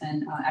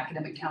and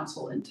Academic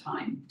Council in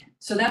time.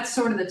 So that's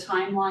sort of the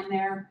timeline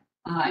there.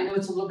 I know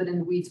it's a little bit in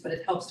the weeds, but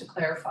it helps to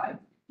clarify.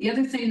 The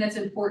other thing that's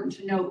important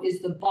to note is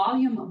the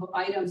volume of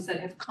items that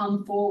have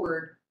come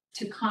forward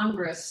to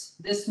Congress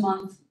this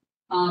month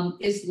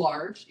is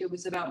large. It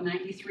was about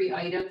 93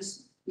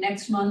 items.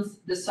 Next month,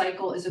 the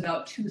cycle is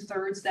about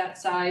 2/3 that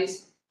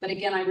size. But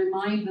again, I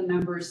remind the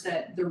members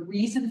that the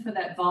reason for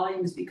that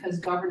volume is because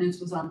governance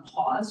was on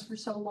pause for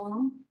so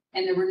long,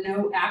 and there were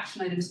no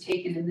action items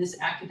taken in this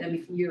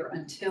academic year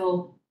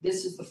until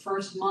this is the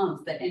first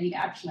month that any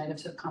action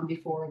items have come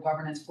before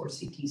governance for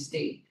CT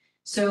State.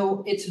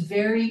 So it's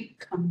very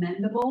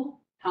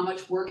commendable how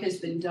much work has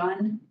been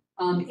done.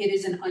 It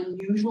is an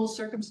unusual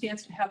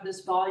circumstance to have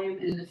this volume,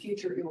 and in the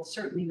future, it will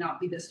certainly not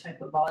be this type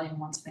of volume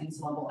once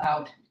things level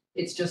out.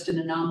 It's just an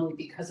anomaly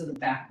because of the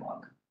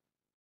backlog.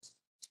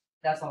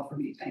 That's all for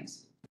me.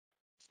 Thanks.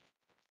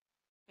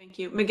 Thank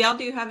you. Miguel,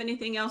 do you have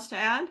anything else to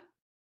add?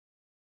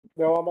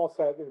 No, I'm all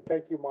set. And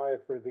thank you, Maya,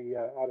 for the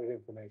added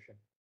information.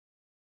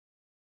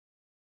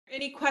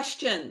 Any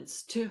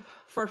questions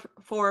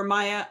for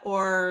Maya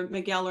or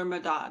Miguel or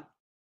Madad?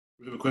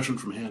 We have a question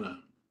from Hannah.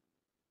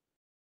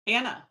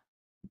 Anna.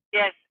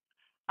 Yes,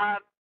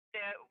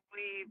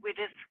 we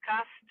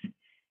discussed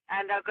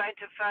and are going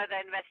to further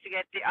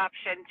investigate the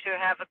option to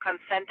have a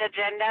consent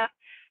agenda.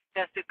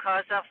 Just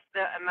because of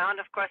the amount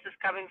of courses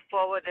coming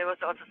forward, there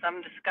was also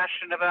some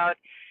discussion about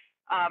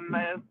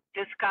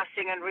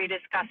discussing and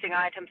rediscussing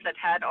items that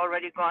had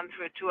already gone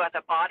through 2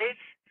 other bodies.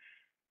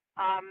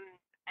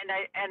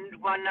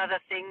 And one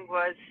other thing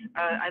was,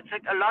 I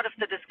think a lot of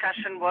the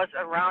discussion was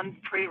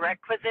around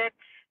prerequisites,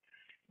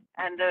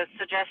 and the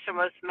suggestion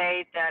was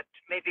made that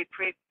maybe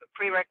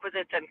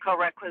prerequisites and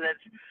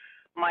co-requisites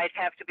might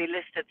have to be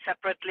listed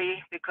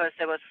separately because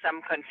there was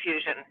some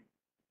confusion.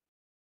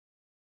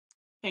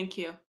 Thank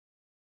you.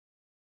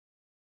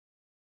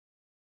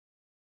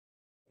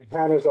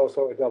 Hannah's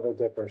also a double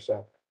dipper,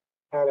 so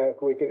Hannah,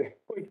 we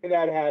can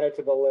add Hannah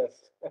to the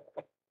list.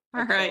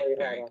 All right. Sorry,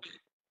 Very Hannah. good.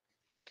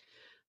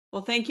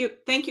 Well, thank you.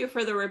 Thank you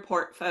for the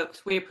report,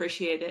 folks. We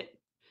appreciate it.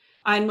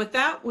 And with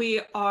that,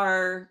 we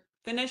are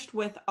finished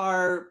with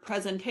our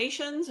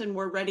presentations and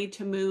we're ready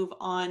to move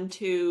on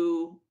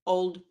to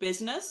old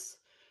business.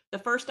 The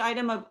first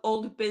item of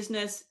old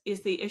business is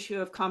the issue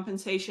of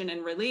compensation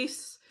and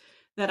release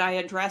that I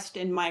addressed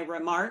in my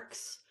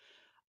remarks.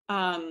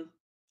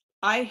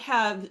 I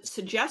have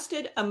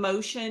suggested a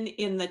motion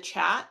in the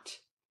chat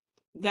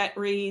that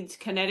reads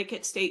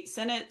Connecticut State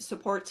Senate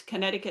supports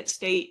Connecticut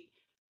State,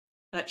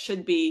 that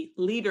should be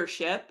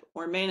leadership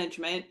or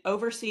management,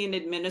 oversee and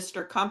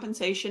administer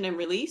compensation and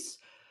release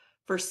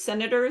for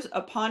senators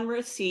upon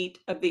receipt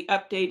of the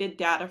updated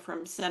data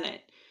from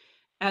Senate.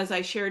 As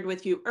I shared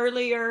with you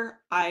earlier,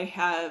 I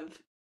have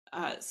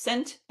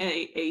sent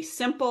a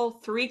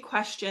simple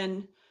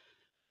 3-question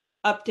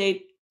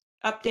update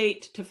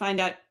to find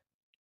out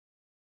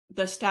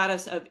the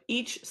status of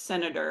each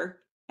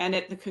senator. And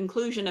at the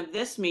conclusion of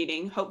this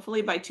meeting,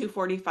 hopefully by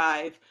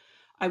 2:45,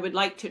 I would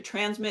like to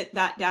transmit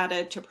that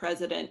data to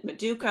President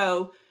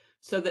Maduco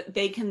so that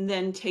they can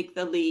then take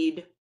the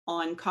lead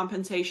on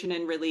compensation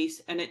and release,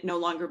 and it no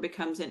longer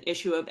becomes an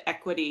issue of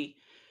equity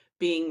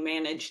being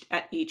managed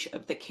at each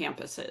of the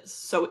campuses.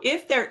 So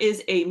if there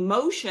is a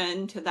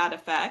motion to that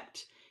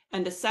effect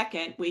and a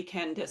second, we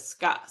can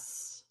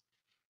discuss.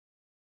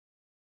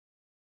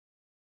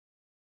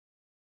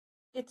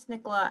 It's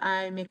Nicola.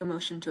 I make a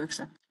motion to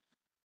accept.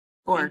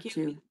 Or Thank you.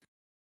 to.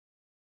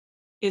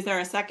 Is there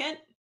a second?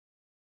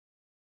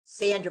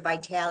 Sandra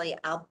Vitale,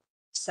 I'll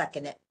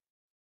second it.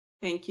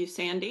 Thank you,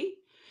 Sandy.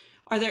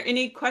 Are there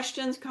any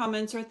questions,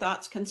 comments, or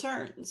thoughts,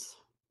 concerns?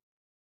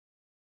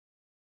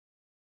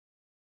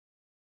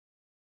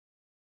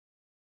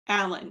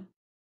 Alan.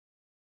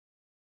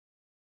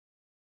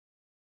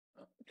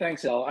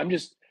 Thanks, Elle. I'm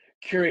just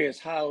curious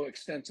how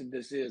extensive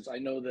this is. I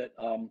know that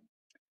on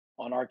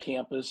our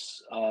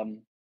campus,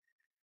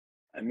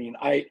 I mean,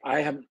 I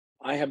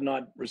have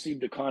not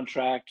received a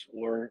contract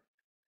or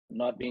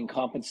not being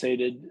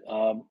compensated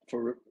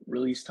for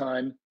release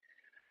time.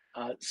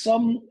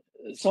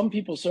 Some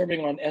people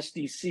serving on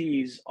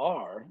SDCs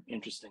are,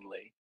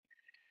 interestingly,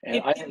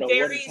 and I don't know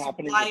what is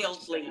happening with the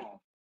staff.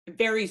 It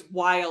varies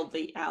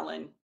wildly,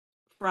 Alan.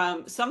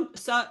 From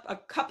a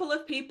couple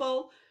of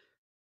people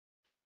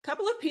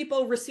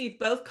receive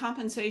both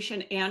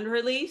compensation and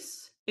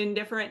release in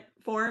different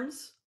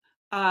forms,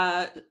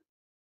 but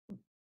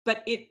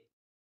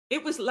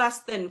it was less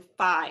than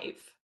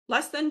 5.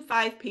 Less than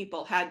 5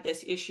 people had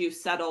this issue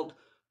settled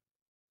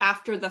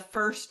after the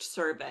first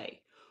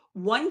survey.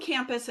 One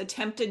campus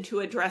attempted to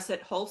address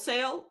it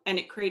wholesale, and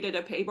it created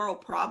a payroll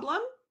problem.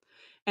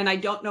 And I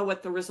don't know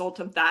what the result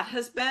of that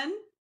has been.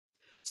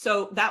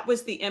 So that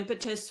was the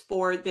impetus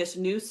for this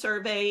new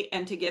survey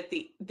and to get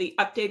the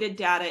updated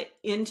data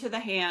into the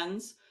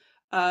hands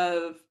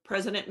of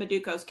President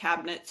Maduco's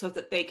cabinet so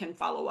that they can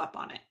follow up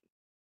on it.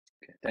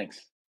 Okay,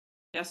 thanks.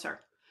 Yes, sir.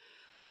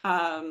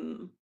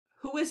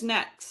 Who is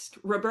next?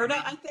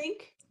 Roberta, I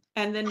think,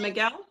 and then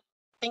Miguel.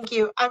 Thank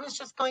you. I was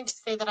just going to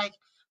say that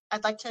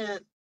I'd like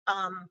to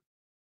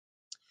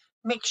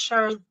make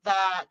sure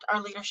that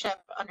our leadership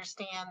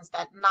understands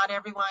that not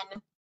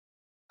everyone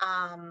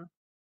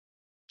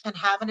can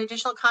have an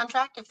additional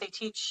contract if they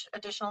teach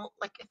additional,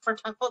 like for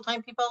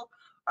full-time people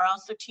are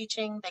also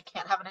teaching, they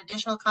can't have an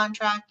additional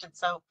contract, and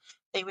so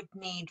they would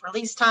need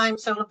release time.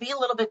 So it'll be a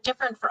little bit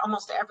different for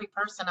almost every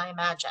person, I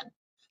imagine.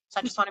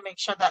 So I just want to make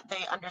sure that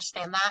they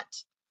understand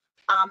that.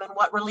 And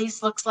what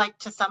release looks like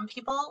to some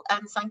people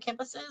and some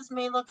campuses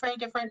may look very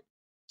different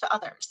to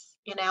others.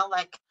 You know,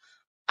 like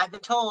I've been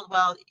told,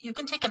 well, you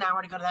can take an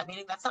hour to go to that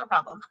meeting. That's not a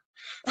problem.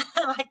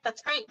 Like,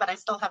 that's great, but I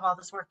still have all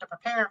this work to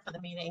prepare for the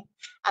meeting.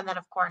 And then,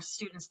 of course,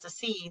 students to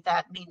see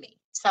that need me.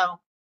 So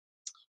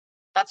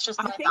That's just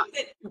I my think thought.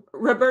 that,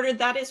 Roberta,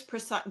 that is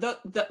precise.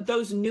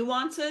 Those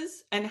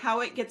nuances and how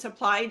it gets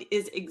applied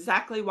is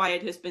exactly why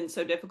it has been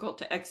so difficult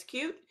to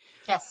execute.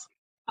 Yes.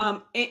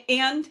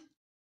 And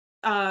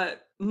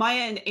Maya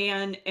and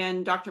Anne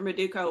and Dr.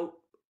 Meduco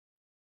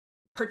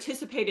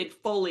participated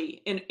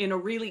fully in a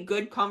really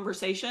good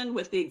conversation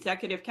with the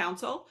executive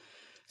council.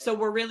 So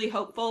we're really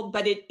hopeful,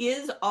 but it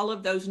is all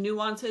of those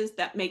nuances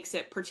that makes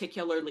it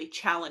particularly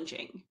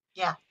challenging.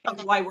 Yeah. And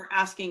why we're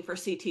asking for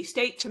CT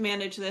State to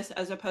manage this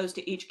as opposed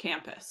to each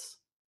campus.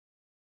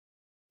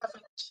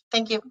 Perfect.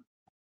 Thank you.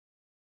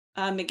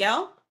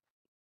 Miguel?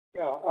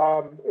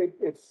 Yeah,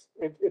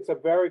 it's a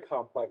very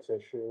complex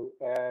issue,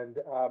 and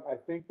I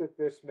think that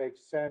this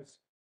makes sense.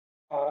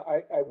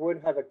 I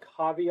would have a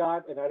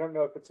caveat, and I don't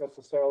know if it's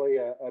necessarily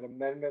an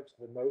amendment to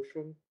the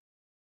motion,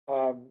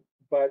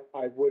 but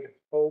I would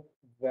hope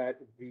that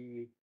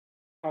the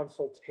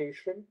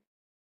consultation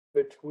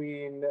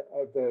between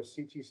the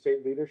CT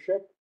State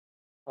leadership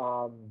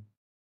and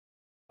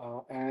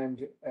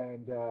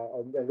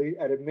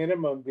at a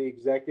minimum, the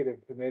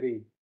executive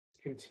committee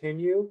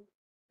continue,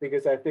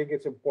 because I think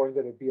it's important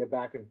that it be a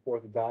back and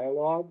forth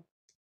dialogue.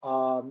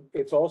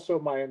 It's also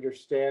my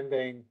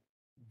understanding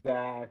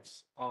that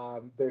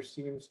there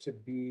seems to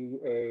be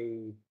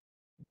a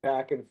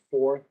back and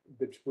forth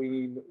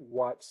between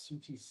what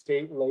CT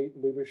State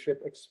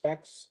leadership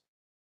expects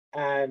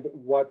and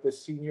what the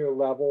senior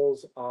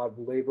levels of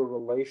labor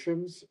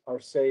relations are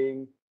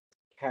saying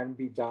can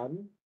be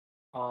done.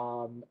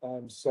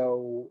 And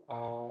so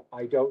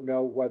I don't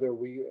know whether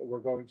we're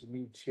going to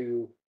need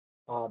to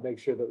make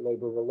sure that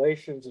labor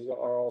relations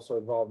are also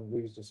involved in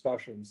these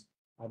discussions.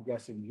 I'm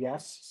guessing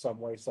yes, some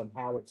way,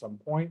 somehow, at some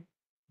point.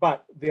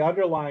 But the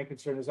underlying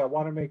concern is I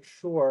want to make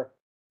sure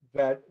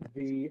that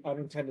the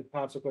unintended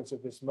consequence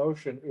of this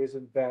motion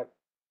isn't that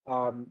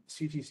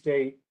CT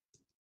State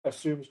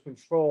assumes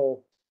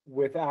control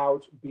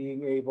without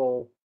being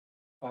able,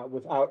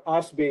 without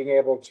us being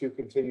able to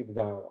continue the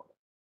dialogue.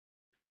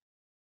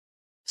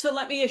 So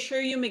let me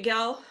assure you,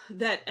 Miguel,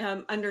 that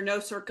under no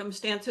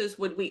circumstances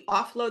would we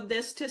offload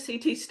this to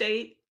CT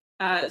State.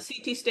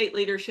 CT State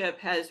leadership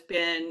has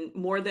been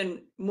more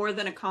than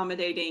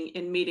accommodating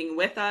in meeting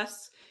with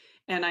us,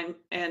 and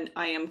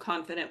I am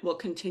confident will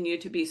continue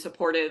to be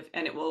supportive,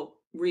 and it will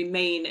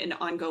remain an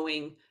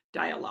ongoing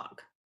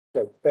dialogue.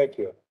 Good, thank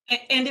you.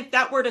 And if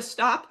that were to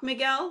stop,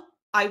 Miguel,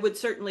 I would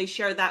certainly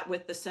share that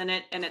with the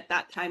Senate, and at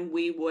that time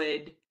we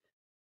would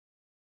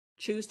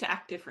choose to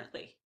act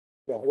differently.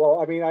 Yeah, well,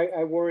 I mean,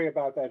 I worry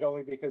about that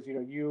only because, you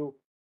know, you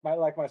might,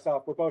 like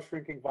myself, we're both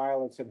shrinking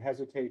violets and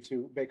hesitate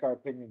to make our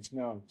opinions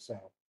known. So,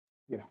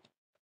 you know.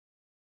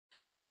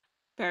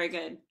 Very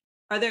good.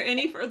 Are there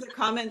any further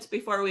comments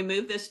before we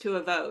move this to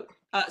a vote?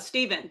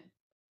 Stephen?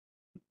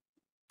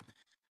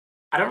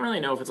 I don't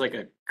really know if it's like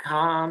a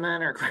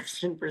comment or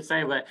question per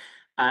se, but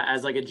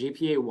as like a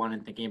GPA 1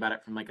 and thinking about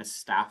it from like a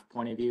staff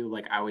point of view,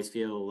 like I always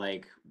feel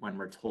like when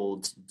we're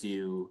told to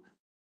do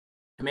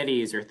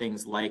committees or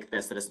things like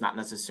this, that it's not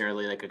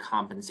necessarily like a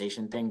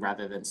compensation thing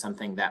rather than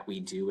something that we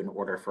do in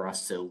order for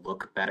us to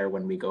look better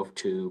when we go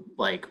to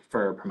like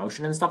for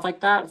promotion and stuff like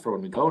that, for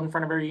when we go in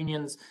front of our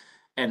unions.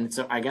 And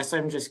so I guess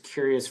I'm just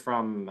curious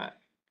from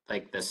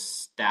like the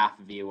staff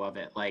view of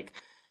it, like,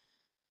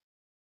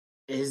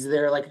 is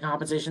there like a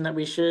compensation that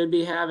we should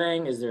be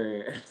having? Is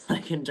there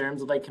like in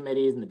terms of like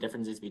committees and the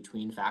differences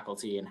between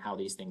faculty and how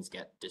these things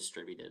get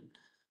distributed?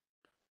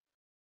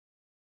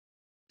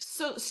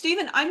 So,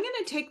 Stephen, I'm going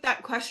to take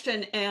that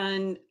question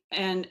and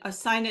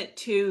assign it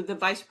to the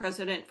Vice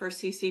President for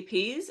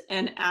CCPs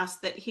and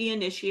ask that he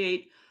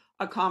initiate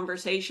a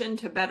conversation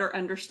to better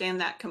understand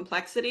that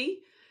complexity.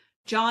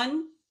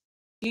 John,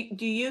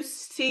 do you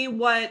see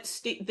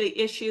what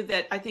the issue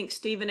that I think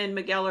Stephen and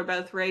Miguel are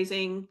both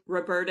raising,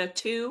 Roberta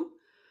too?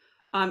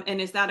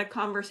 And is that a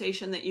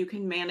conversation that you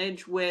can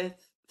manage with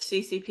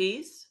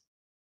CCPs?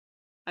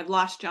 I've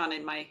lost John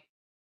in my,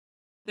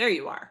 there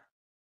you are.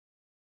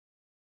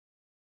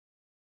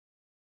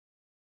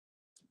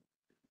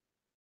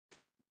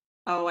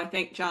 Oh, I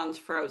think John's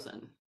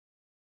frozen.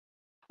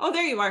 Oh,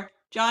 there you are,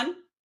 John.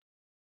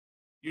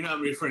 You're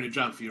not referring to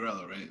John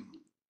Fiorello, right?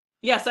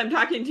 Yes, I'm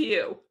talking to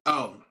you.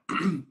 Oh,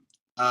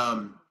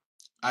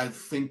 I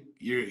think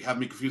you have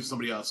me confused with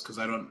somebody else because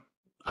I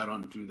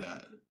don't do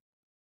that.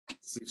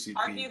 CCP.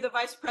 Aren't you the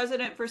Vice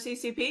President for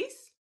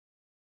CCPs?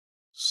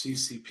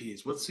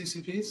 CCPs. What's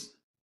CCPs?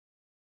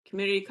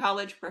 Community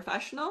College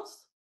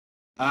Professionals.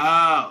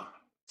 Oh.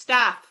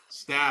 Staff.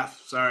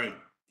 Staff. Sorry.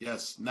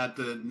 Yes, not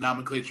the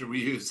nomenclature we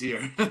use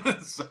here.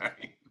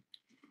 Sorry.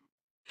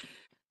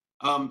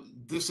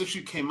 This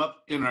issue came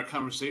up in our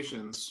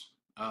conversations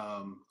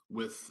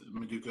with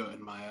Meduco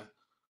and Maya.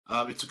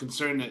 It's a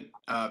concern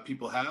that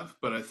people have,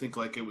 but I think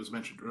like it was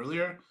mentioned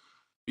earlier,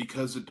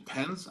 because it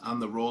depends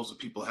on the roles that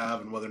people have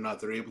and whether or not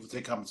they're able to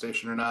take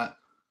compensation or not.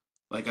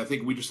 Like, I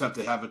think we just have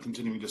to have a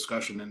continuing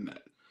discussion. And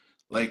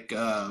like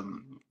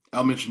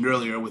Al mentioned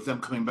earlier, with them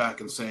coming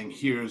back and saying,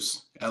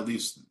 here's at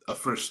least a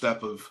first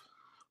step of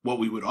what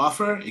we would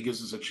offer, it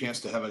gives us a chance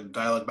to have a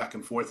dialogue back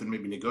and forth and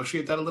maybe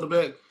negotiate that a little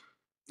bit.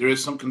 There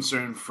is some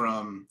concern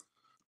from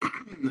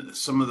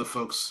some of the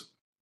folks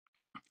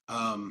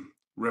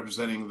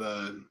representing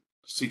the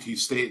CT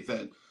state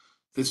that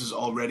this is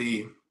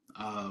already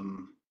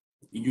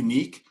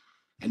unique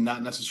and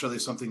not necessarily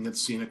something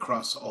that's seen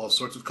across all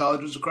sorts of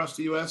colleges across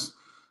the US.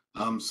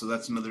 So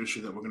that's another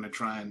issue that we're going to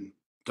try and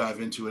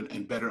dive into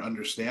and better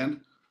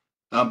understand.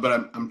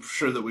 But I'm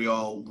sure that we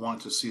all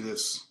want to see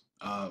this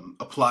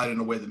applied in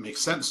a way that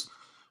makes sense,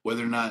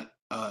 whether or not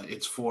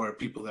it's for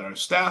people that are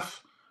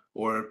staff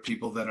or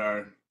people that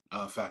are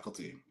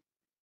faculty.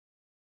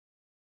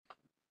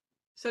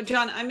 So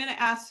John, I'm going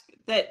to ask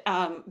that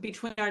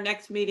between our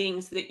next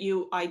meetings that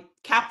you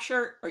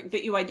capture or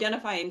that you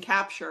identify and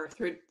capture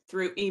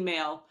through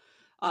email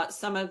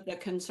some of the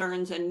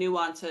concerns and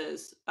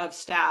nuances of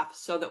staff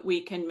so that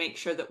we can make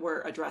sure that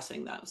we're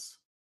addressing those.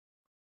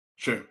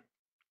 Sure.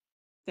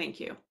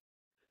 Thank you.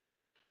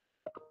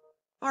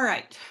 All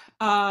right.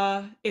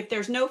 If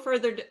there's no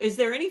further, is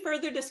there any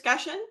further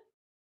discussion?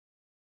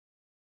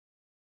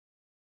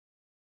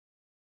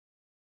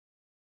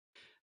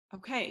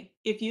 Okay,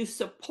 if you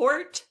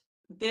support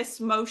this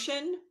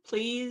motion,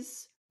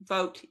 please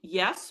vote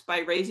yes by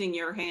raising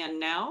your hand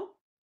now.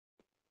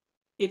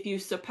 If you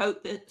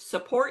support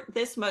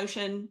this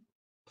motion,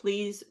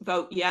 please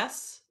vote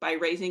yes by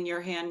raising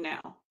your hand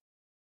now.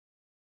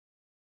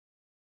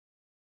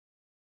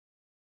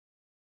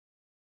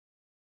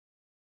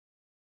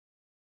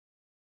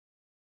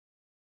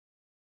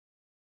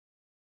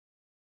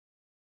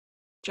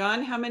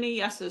 John, how many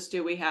yeses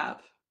do we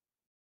have?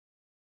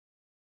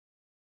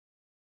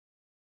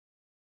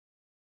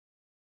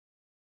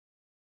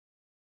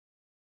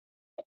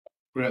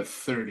 We're at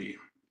 30.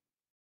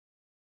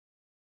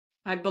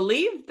 I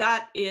believe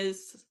that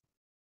is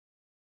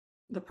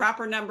the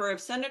proper number of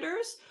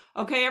senators.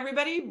 Okay,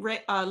 everybody,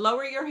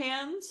 lower your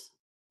hands.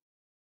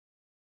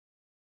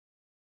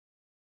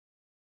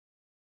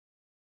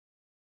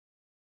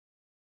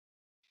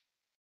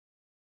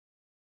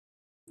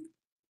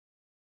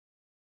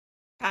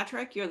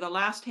 Patrick, you're the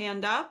last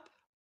hand up.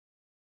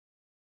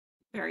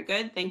 Very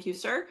good. Thank you,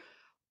 sir.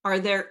 Are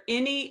there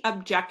any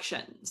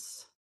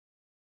objections?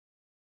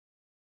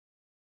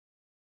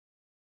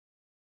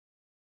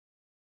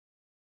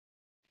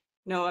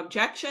 No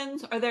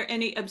objections. Are there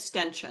any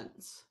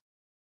abstentions?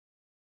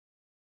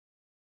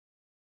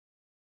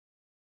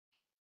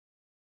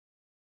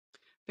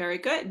 Very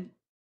good.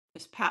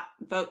 This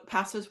vote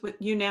passes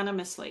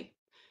unanimously.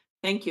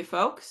 Thank you,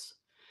 folks.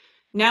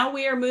 Now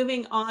we are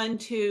moving on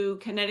to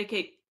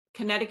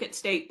Connecticut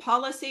state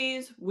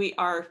policies. We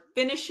are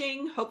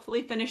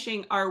hopefully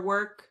finishing our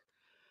work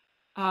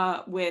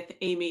with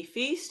Amy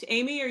Feast.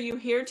 Amy, are you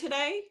here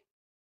today?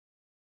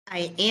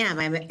 I am.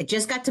 I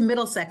just got to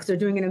Middlesex. They're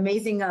doing an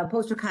amazing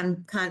poster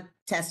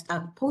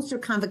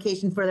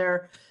convocation for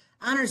their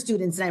honor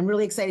students, and I'm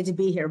really excited to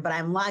be here. But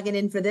I'm logging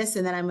in for this,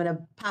 and then I'm going to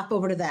pop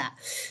over to that.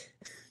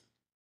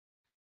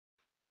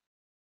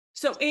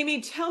 So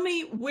Amy, tell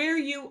me where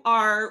you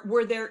are.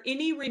 Were there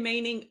any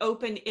remaining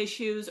open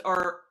issues,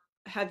 or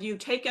have you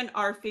taken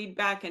our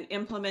feedback and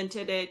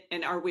implemented it?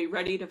 And are we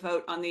ready to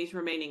vote on these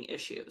remaining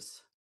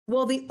issues?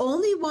 Well, the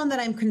only one that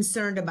I'm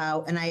concerned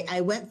about, and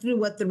I went through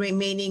what the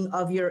remaining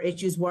of your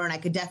issues were, and I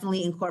could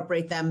definitely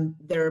incorporate them.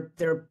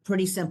 They're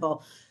pretty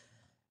simple.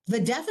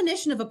 The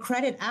definition of a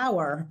credit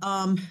hour,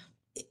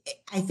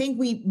 I think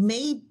we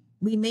may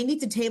need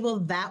to table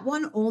that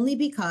one only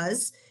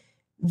because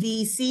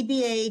the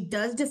CBA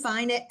does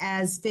define it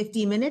as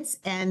 50 minutes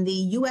and the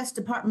U.S.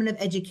 Department of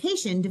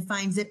Education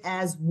defines it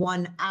as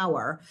 1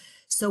 hour.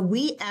 So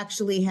we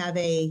actually have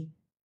a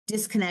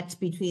disconnect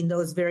between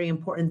those very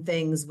important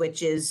things,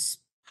 which is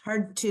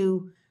hard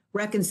to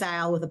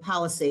reconcile with a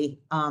policy,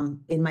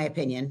 in my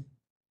opinion.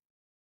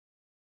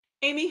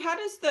 Amy, how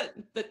does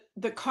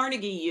the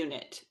Carnegie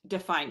unit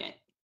define it?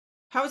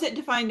 How is it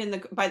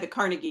defined by the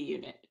Carnegie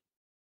unit?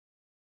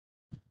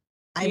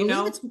 I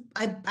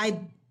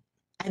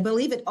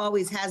believe it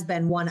always has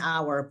been 1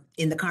 hour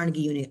in the Carnegie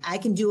unit. I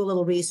can do a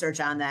little research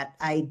on that.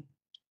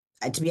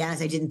 To be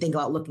honest, I didn't think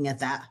about looking at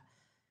that.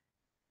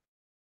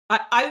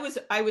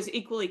 I was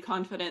equally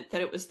confident that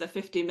it was the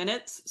 50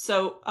 minutes.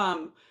 So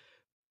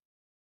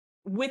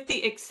with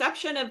the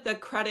exception of the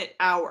credit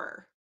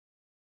hour,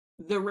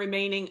 the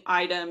remaining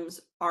items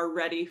are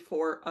ready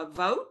for a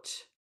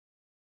vote.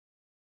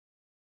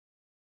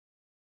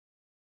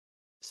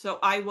 So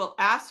I will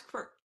ask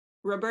for,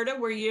 Roberta,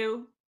 were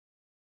you?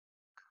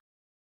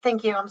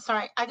 Thank you. I'm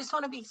sorry. I just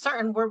want to be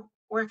certain we're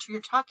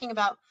you're talking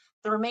about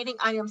the remaining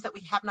items that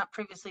we have not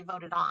previously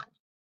voted on.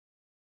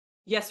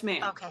 Yes,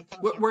 ma'am. Okay,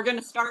 thank you. We're going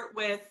to start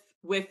with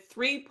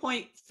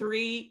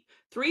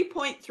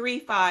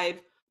 3.35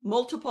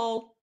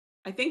 multiple.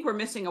 I think we're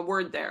missing a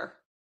word there.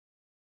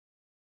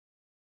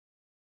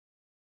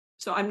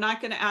 So I'm not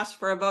going to ask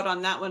for a vote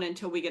on that one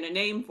until we get a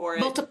name for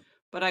it.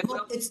 But I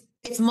will.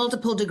 It's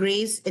multiple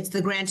degrees. It's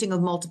the granting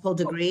of multiple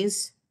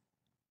degrees.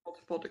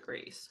 Multiple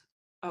degrees.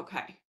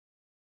 Okay.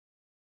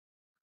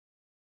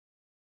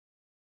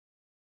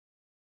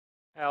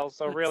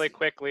 So really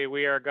quickly,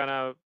 we're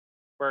gonna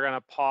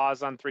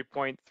pause on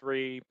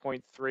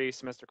 3.3.3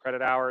 semester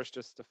credit hours,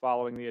 just to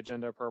following the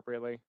agenda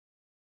appropriately.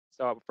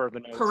 So for the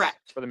notes.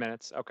 Correct. For the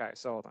minutes. Okay,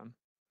 so hold on.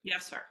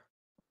 Yes, sir.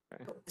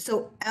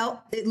 So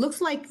Al, it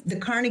looks like the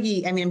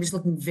Carnegie, I mean, I'm just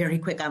looking very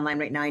quick online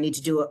right now. I need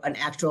to do an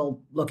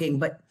actual looking,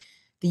 but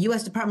the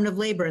US Department of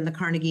Labor and the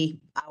Carnegie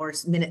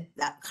hours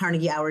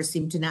Carnegie hours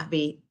seem to not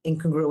be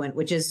incongruent,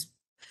 which is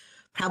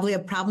probably a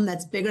problem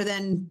that's bigger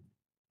than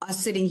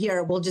us sitting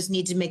here. We'll just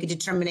need to make a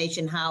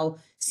determination how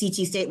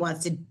CT State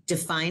wants to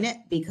define it,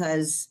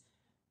 because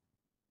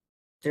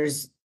do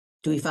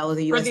we follow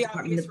the For US the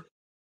Department obvious,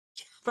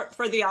 of?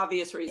 for the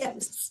obvious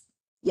reasons.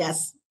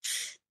 Yes.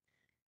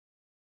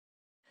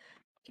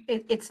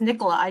 It's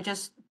Nicola. I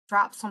just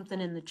dropped something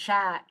in the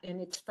chat,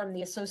 and it's from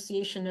the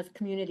Association of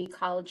Community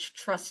College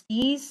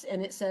Trustees,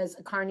 and it says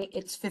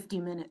it's 50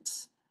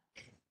 minutes.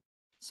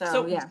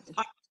 So yeah.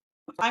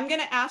 I'm going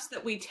to ask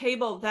that we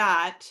table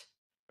that.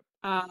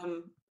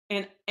 And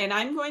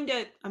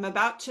I'm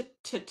about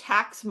to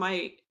tax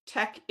my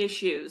tech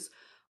issues.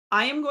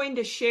 I am going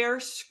to share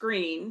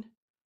screen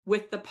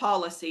with the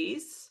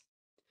policies,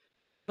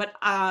 but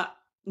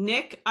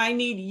Nick, I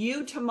need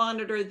you to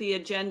monitor the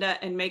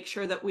agenda and make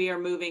sure that we are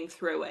moving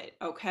through it.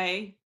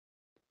 Okay.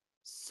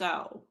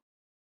 So.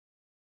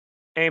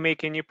 Amy,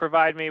 can you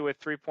provide me with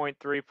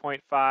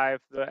 3.3.5,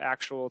 the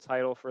actual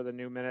title for the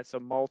new minutes? So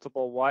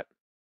multiple what?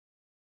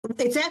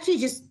 It's actually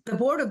just the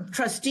Board of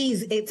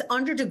Trustees. It's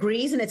under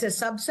degrees and it's a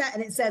subset,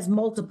 and it says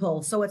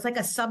multiple. So it's like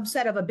a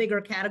subset of a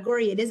bigger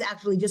category. It is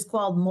actually just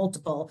called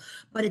multiple,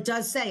 but it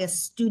does say a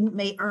student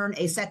may earn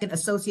a second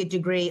associate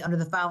degree under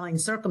the following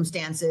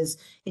circumstances.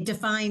 It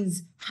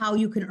defines how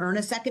you can earn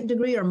a second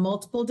degree or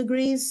multiple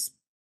degrees.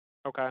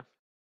 Okay.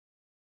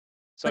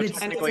 So But it's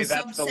technically a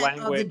that's the subset of the-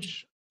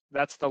 language,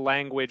 that's the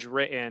language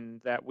written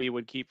that we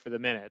would keep for the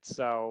minutes.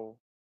 So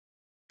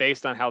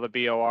based on how the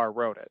BOR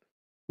wrote it.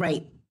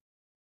 Right.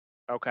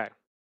 Okay.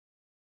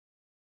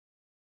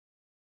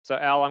 So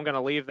Al, I'm going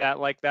to leave that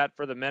like that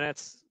for the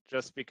minutes,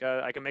 just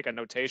because I can make a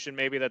notation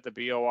maybe that the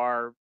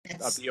BOR,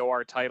 a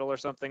BOR title or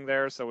something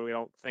there, so we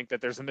don't think that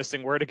there's a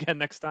missing word again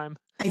next time.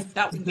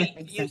 That would be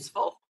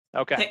useful.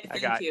 Okay,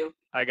 Thank you.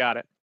 I got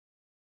it.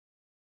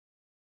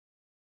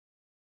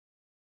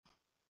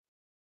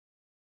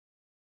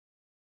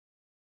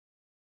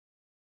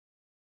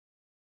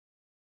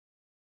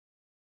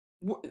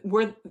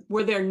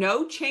 Were there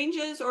no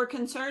changes or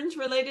concerns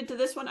related to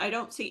this one? I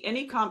don't see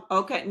any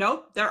okay,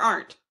 nope, there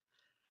aren't.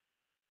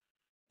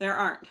 There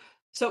aren't.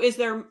 So is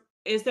there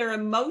a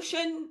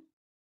motion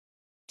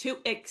to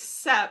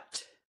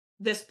accept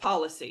this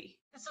policy?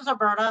 This is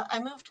Roberta. I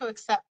move to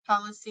accept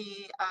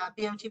policy,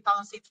 BOT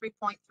policy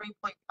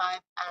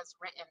 3.3.5 as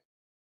written.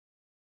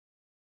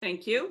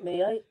 Thank you.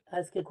 May I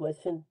ask a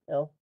question,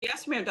 El?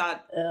 Yes, Mayor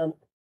Dodd.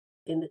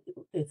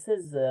 It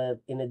says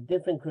in a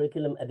different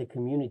curriculum at the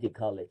community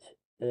college,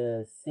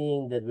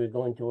 seeing that we're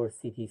going towards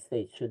CT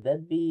State, should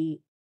that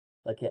be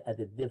like at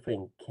a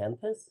different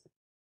campus?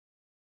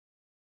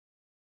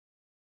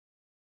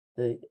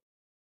 The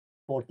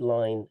fourth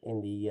line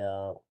in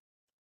the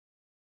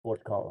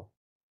fourth column.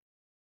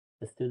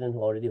 The student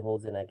who already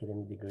holds an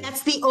academic degree.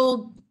 That's the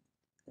old.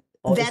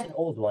 Oh, it's an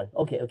old one.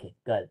 Okay,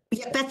 got it.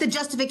 Yeah, that's the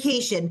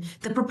justification.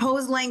 The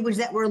proposed language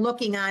that we're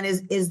looking on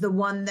is the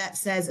one that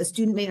says a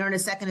student may earn a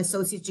second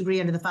associate's degree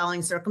under the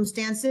following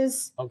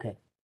circumstances. Okay.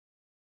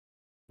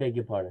 Beg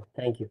your pardon.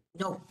 Thank you.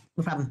 No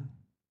problem.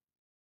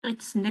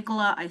 It's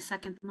Nicola. I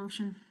second the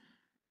motion.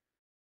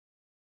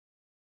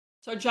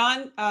 So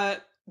John,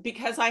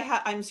 because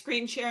I'm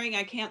screen sharing,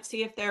 I can't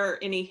see if there are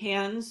any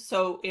hands.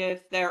 So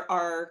if there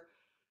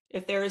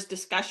is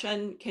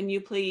discussion, can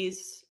you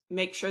please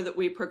make sure that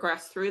we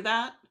progress through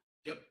that?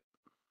 Yep.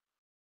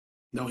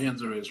 No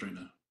hands are raised right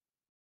now.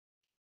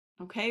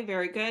 Okay,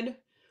 very good.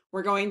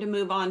 We're going to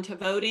move on to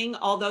voting.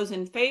 All those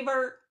in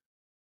favor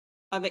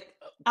of it.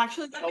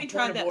 Actually, let me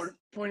try this.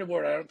 Point of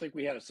order. I don't think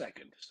we had a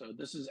second. So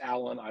this is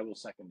Alan. I will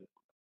second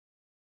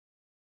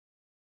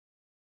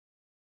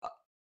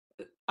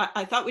it.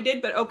 I thought we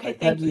did, but okay, I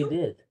thank thought you. we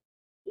did.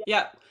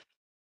 Yeah.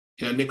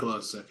 Yeah,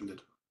 Nicola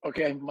seconded.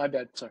 Okay, my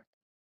bad. Sorry.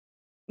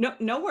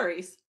 No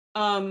worries.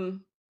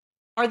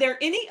 Are there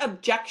any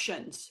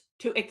objections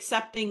to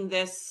accepting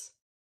this?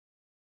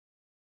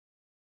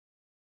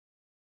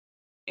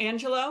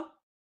 Angelo?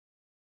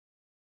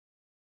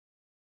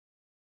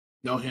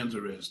 No hands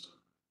are raised.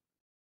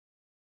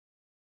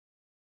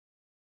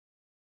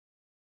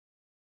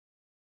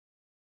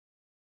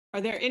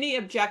 Are there any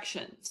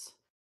objections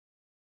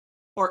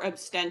or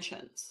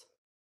abstentions?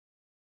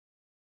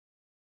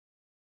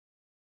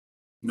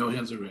 No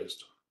hands are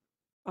raised.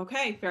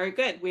 Okay, very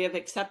good. We have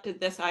accepted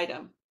this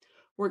item.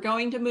 We're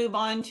going to move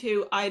on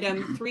to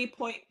item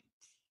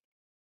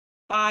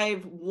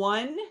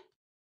 3.51.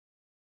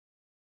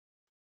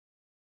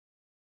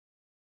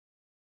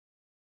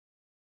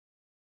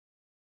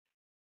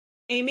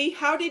 Amy,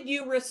 how did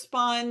you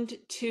respond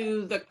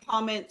to the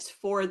comments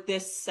for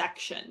this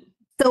section?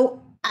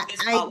 So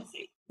This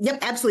policy? Yep,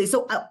 absolutely.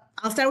 So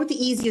I'll start with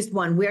the easiest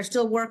one. We're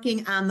still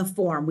working on the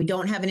form. We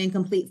don't have an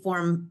incomplete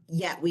form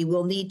yet. We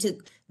will need to,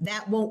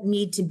 that won't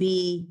need to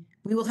be,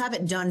 we will have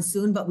it done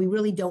soon, but we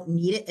really don't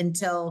need it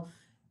until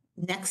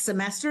next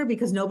semester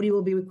because nobody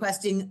will be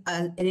requesting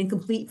an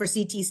incomplete for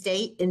CT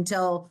State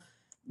until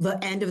the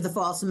end of the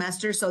fall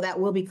semester. So that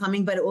will be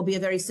coming, but it will be a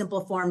very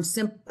simple form,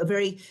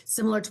 very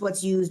similar to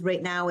what's used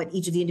right now at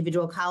each of the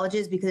individual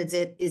colleges because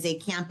it is a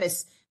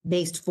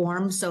campus-based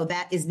form. So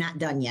that is not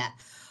done yet.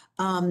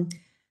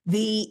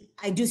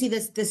 I do see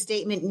this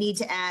statement need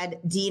to add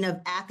Dean of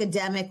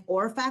Academic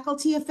or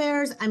Faculty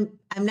Affairs.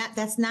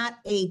 That's not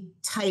a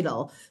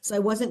title. So I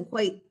wasn't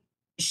quite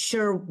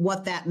sure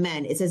what that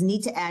meant. It says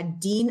need to add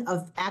Dean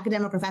of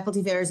Academic or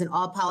Faculty Affairs in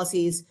all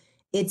policies.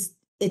 It's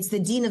the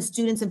Dean of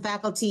Students and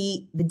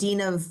Faculty, the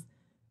Dean of,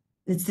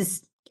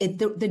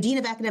 the Dean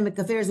of Academic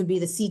Affairs would be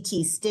the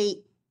CT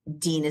State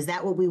Dean. Is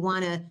that what we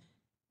want to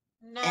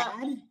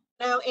add?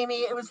 No,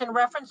 Amy, it was in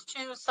reference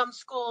to some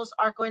schools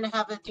are going to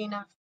have a Dean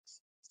of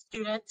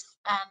Students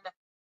and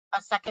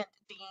a second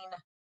Dean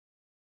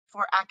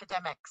for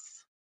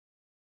academics.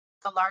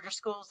 The larger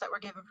schools that were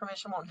given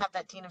permission won't have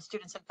that Dean of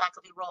Students and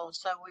Faculty role.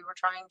 So we were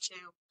trying to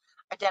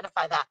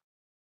identify that.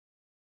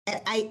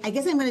 I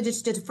guess I'm going to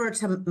just defer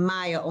to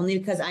Maya only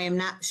because I am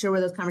not sure where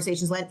those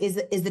conversations led. Is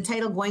the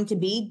title going to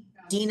be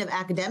Dean of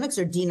Academics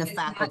or Dean of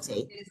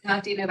Faculty? It's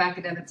not Dean of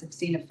Academics, it's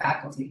Dean of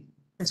Faculty.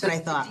 That's what I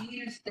thought.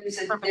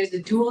 There's a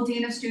dual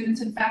Dean of Students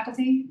and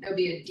Faculty. There'll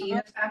be a Dean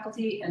of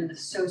Faculty and an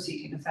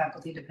Associate Dean of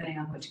Faculty, depending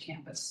on which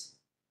campus.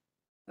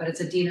 But it's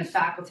a Dean of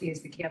Faculty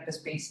as the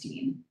campus-based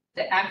dean.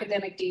 The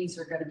academic deans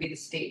are going to be the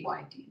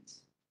statewide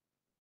deans.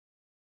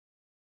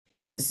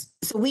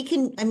 So I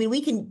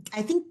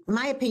think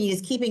my opinion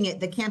is keeping it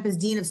the campus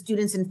Dean of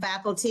Students and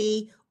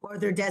Faculty or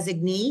their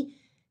designee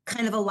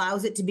kind of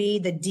allows it to be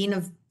the Dean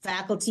of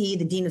Faculty,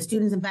 the Dean of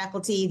Students and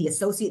Faculty, the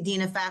Associate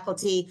Dean of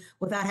Faculty,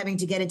 without having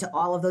to get into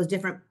all of those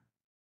different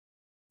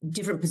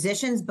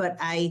positions, but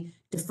I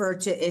defer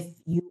to if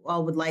you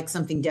all would like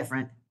something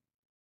different.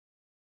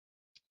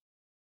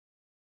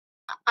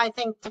 I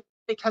think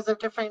because of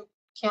different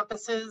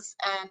campuses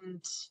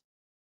and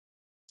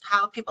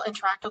how people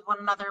interact with one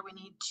another, we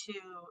need to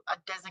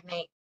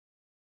designate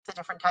the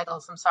different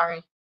titles. I'm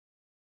sorry.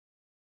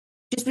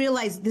 Just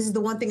realize this is the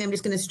one thing I'm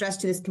just going to stress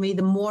to this committee.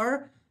 The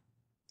more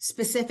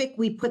specific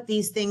we put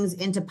these things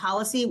into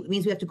policy, it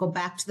means we have to go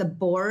back to the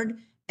board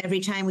every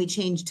time we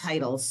change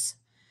titles.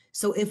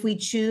 So if we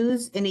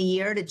choose in a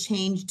year to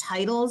change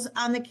titles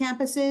on the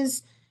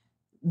campuses,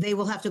 they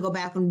will have to go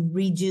back and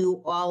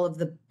redo all of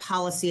the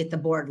policy at the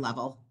board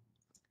level.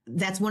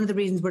 That's one of the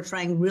reasons we're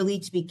trying really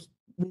to be,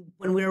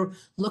 when we're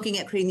looking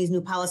at creating these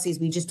new policies,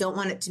 we just don't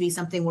want it to be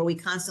something where we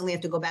constantly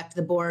have to go back to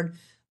the board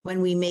when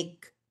we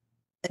make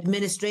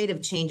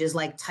administrative changes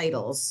like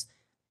titles.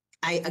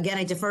 I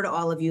defer to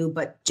all of you,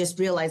 but just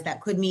realize that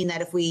could mean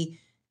that if we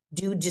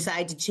do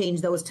decide to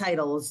change those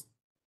titles,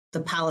 the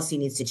policy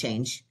needs to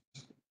change.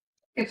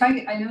 If I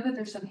know that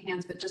there's some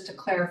hands, but just to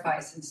clarify,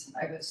 since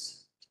I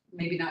was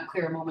maybe not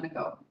clear a moment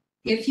ago,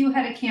 if you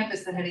had a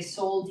campus that had a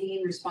sole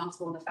dean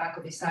responsible on the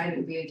faculty side, it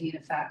would be a dean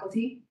of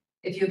faculty.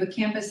 If you have a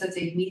campus that's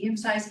a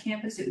medium-sized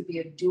campus, it would be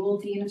a dual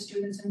dean of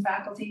students and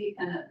faculty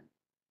and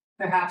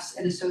perhaps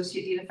an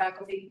associate dean of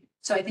faculty.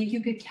 So I think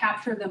you could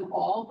capture them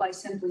all by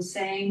simply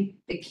saying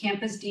the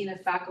campus dean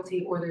of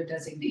faculty or their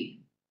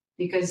designee,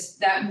 because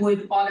that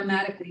would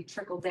automatically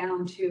trickle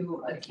down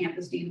to a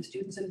campus dean of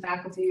students and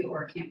faculty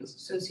or a campus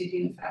associate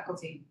dean of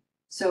faculty.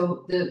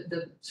 So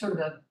the sort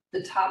of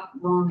the top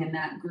rung in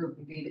that group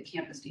would be the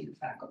campus dean of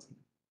faculty.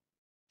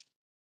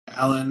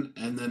 Alan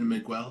and then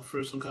Miguel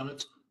for some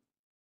comments.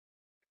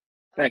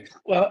 Thanks.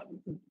 Well,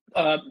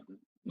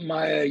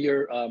 Maya,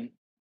 your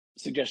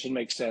suggestion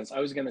makes sense. I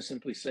was going to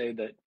simply say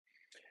that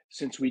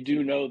since we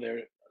do know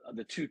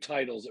the two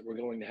titles that we're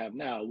going to have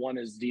now, one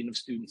is Dean of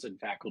Students and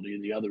Faculty,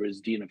 and the other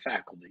is Dean of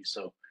Faculty.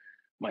 So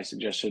my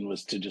suggestion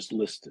was to just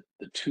list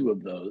the two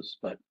of those.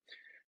 But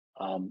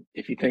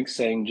if you think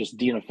saying just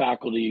Dean of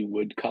Faculty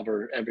would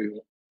cover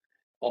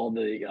all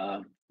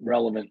the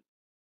relevant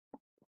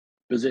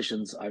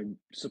positions, I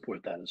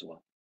support that as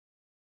well.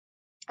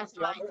 I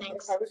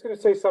was going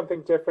to say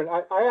something different.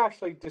 I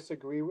actually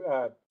disagree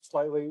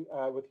slightly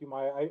with you,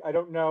 Maya. I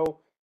don't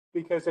know,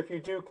 because if you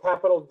do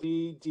capital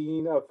D,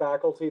 Dean of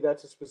Faculty,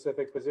 that's a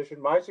specific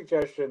position. My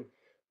suggestion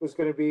was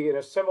going to be in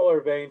a similar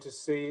vein to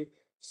say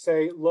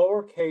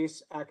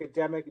lowercase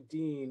academic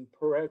dean,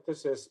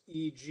 parenthesis,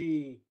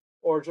 EG,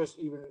 or just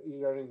even,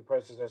 you don't need the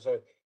parenthesis, so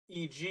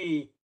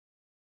EG,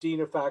 Dean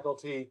of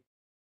Faculty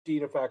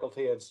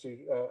and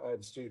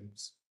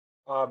students.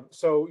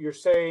 So you're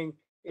saying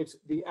it's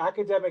the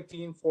academic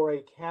dean for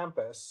a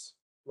campus,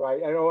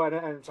 right? And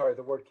I'm sorry,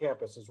 the word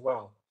campus as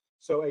well.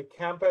 So a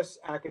campus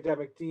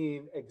academic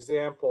dean,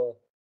 example,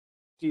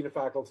 Dean of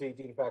Faculty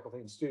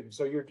and students.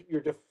 So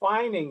you're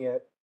defining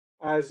it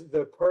as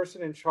the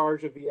person in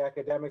charge of the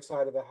academic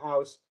side of the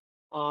house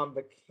on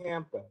the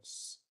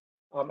campus.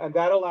 And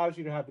that allows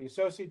you to have the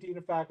associate dean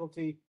of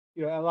faculty,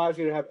 allows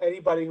you to have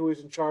anybody who is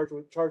in charge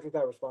with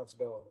that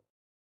responsibility.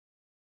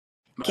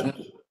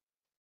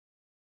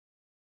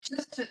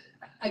 Just to,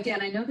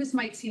 again, I know this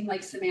might seem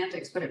like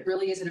semantics, but it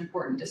really is an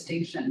important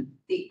distinction.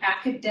 The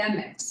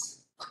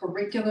academics,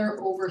 curricular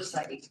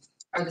oversight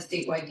are the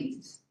statewide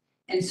deans.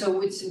 And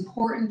so it's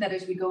important that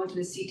as we go into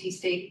the CT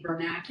state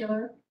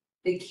vernacular,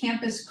 the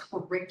campus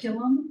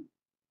curriculum,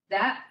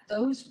 that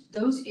those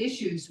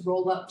issues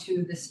roll up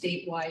to the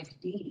statewide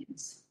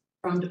deans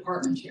from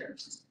department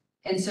chairs.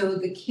 And so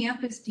the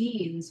campus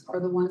deans are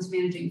the ones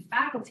managing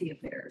faculty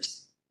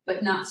affairs,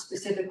 but not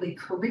specifically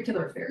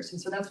curricular affairs. And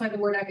so that's why the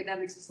word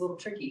academics is a little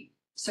tricky.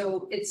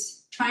 So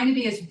it's trying to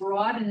be as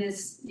broad and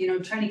as,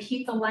 trying to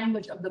keep the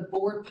language of the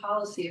board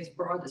policy as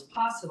broad as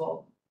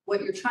possible.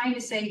 What you're trying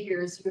to say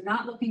here is you're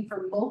not looking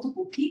for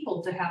multiple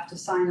people to have to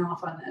sign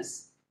off on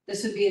this.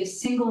 This would be a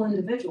single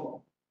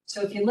individual.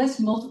 So if you list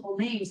multiple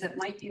names, that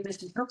might be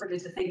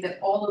misinterpreted to think that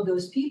all of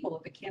those people,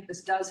 if the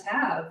campus does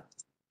have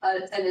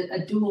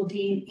a dual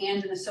dean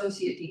and an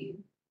associate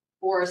dean,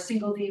 or a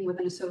single dean with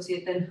an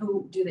associate, then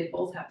who do they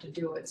both have to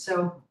do it?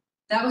 So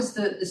that was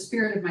the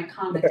spirit of my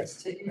comment,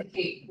 is to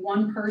indicate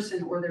one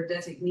person or their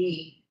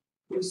designee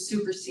who's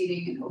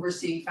superseding and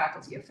overseeing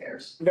faculty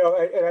affairs. No,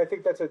 and I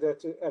think that's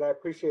and I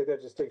appreciate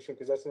that distinction,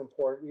 because that's an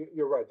important,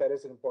 you're right, that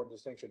is an important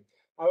distinction.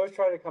 I was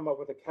trying to come up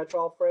with a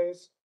catch-all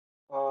phrase,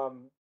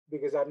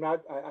 because I'm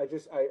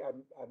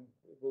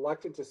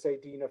reluctant to say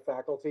dean of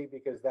faculty,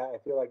 because that, I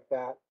feel like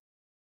that,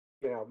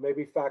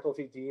 maybe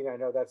faculty dean, I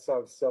know that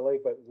sounds silly,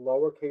 but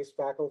lowercase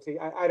faculty,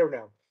 I don't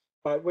know.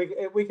 But we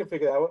can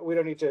figure that out. We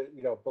don't need to,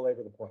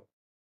 belabor the point.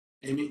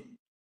 Amy?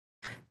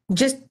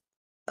 Just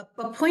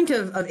a point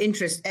of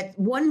interest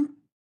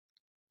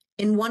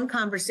in one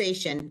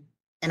conversation,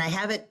 and I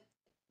have it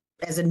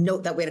as a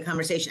note that we had a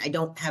conversation. I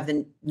don't have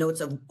the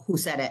notes of who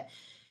said it.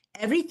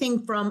 Everything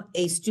from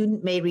a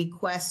student may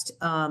request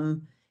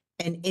an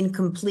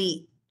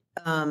incomplete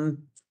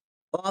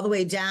all the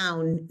way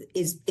down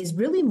is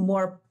really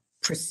more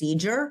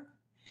procedure.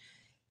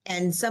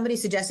 And somebody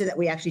suggested that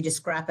we actually just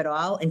scrap it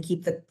all and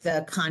keep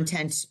the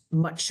content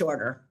much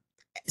shorter.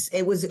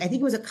 I think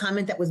it was a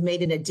comment that was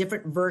made in a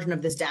different version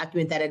of this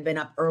document that had been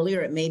up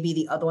earlier. It may be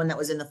the other one that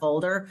was in the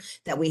folder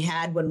that we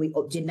had when we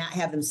did not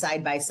have them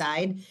side by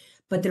side.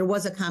 But there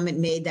was a comment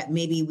made that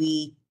maybe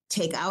we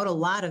take out a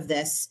lot of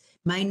this.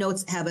 My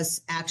notes have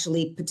us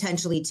actually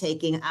potentially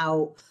taking it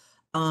out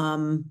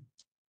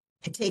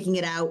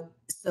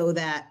so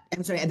that,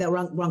 I'm sorry, the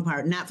wrong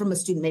part, not from a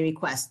student may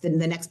request, then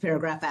the next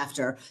paragraph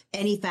after.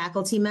 Any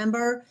faculty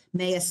member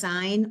may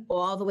assign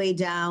all the way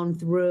down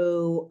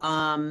through,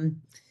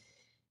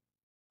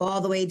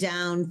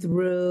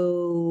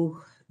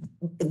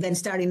 then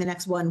starting the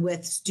next one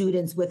with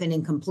students with an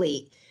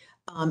incomplete.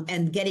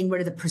 And getting rid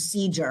of the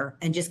procedure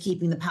and just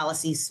keeping the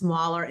policy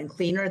smaller and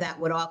cleaner. That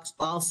would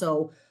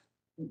also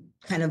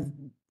kind of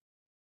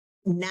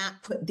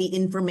not put the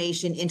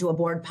information into a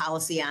board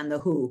policy on the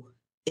who.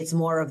 It's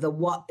more of the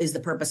what is the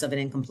purpose of an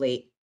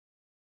incomplete.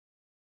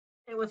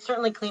 It would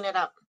certainly clean it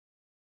up.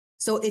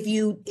 So if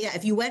you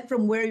went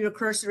from where your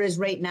cursor is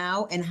right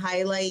now and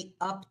highlight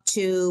up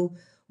to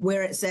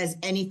where it says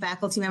any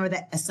faculty member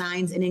that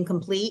assigns an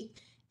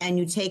incomplete, and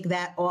you take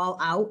that all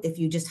out, if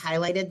you just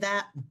highlighted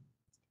that,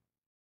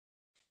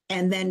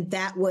 and then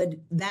that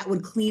would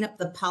clean up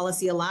the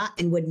policy a lot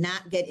and would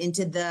not get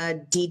into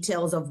the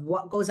details of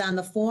what goes on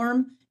the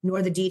form,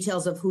 nor the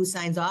details of who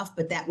signs off,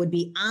 but that would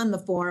be on the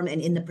form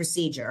and in the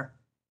procedure.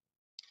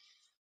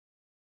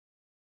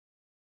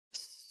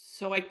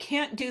 So I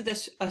can't do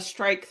this a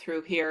strike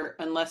through here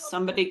unless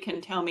somebody can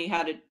tell me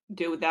how to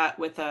do that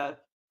with a.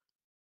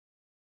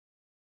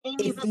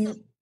 Amy,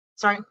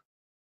 sorry.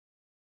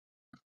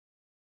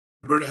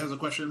 Roberta has a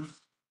question. Go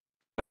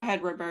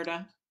ahead,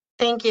 Roberta.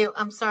 Thank you.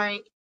 I'm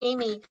sorry.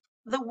 Amy,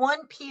 the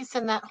one piece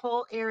in that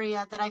whole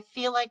area that I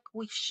feel like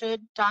we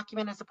should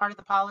document as a part of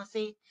the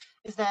policy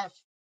is that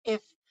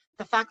if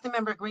the faculty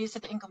member agrees to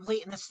the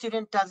incomplete and the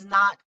student does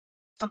not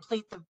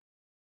complete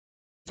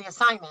the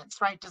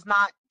assignments, right, does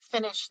not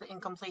finish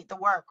the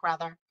work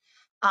rather,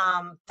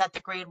 that the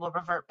grade will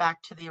revert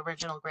back to the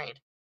original grade.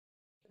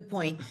 Good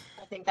point.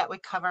 I think that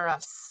would cover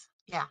us.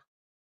 Yeah.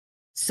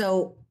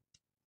 So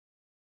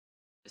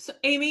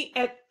Amy,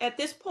 at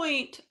this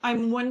point,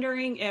 I'm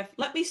wondering if,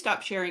 let me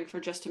stop sharing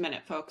for just a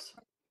minute, folks.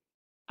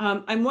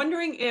 I'm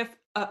wondering if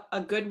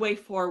a good way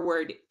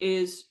forward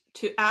is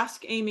to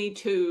ask Amy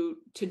to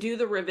do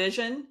the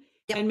revision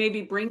and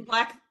maybe bring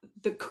back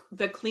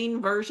the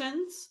clean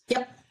versions.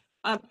 Yep.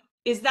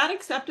 Is that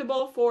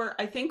acceptable for,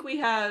 I think we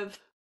have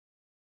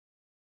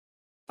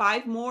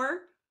 5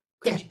 more?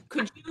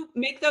 Could you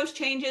make those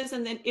changes?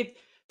 And then if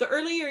the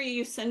earlier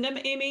you send them,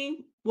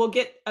 Amy, we'll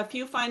get a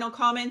few final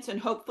comments and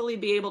hopefully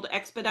be able to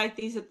expedite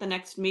these at the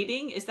next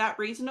meeting. Is that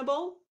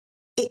reasonable?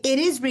 It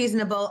is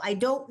reasonable. I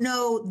don't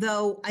know,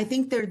 though. I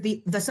think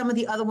some of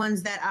the other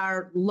ones that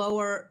are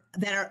lower,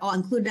 that are all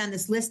included on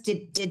this list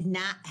did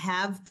not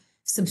have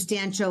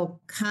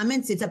substantial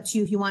comments. It's up to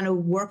you if you want to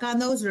work on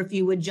those, or if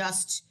you would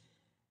just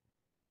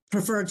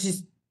prefer to,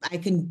 I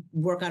can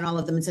work on all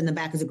of them and send them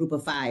back as a group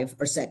of 5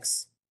 or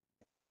 6.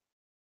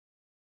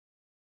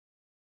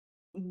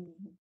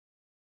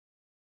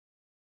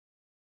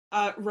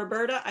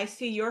 Roberta, I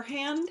see your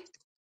hand.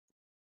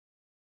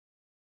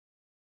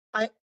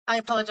 I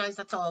apologize.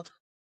 That's old.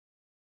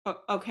 Oh,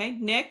 okay,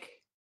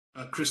 Nick.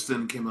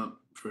 Kristen came up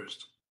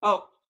first.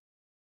 Oh,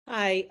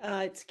 Hi,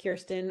 it's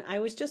Kirsten. I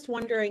was just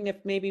wondering if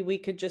maybe we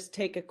could just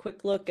take a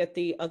quick look at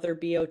the other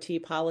BOT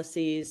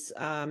policies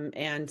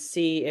and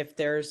see if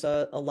there's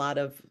a lot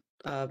of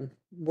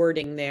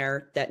wording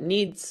there that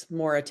needs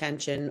more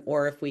attention,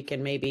 or if we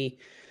can maybe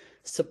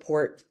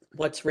support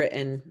what's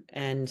written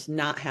and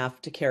not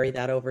have to carry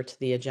that over to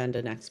the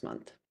agenda next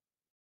month.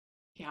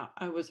 Yeah,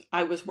 I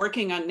was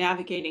working on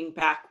navigating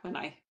back when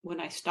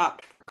I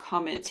stopped for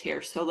comments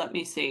here. So let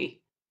me see.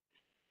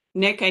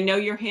 Nick, I know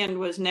your hand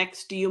was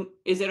next.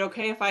 Is it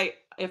okay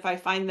if I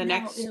find the No,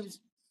 next?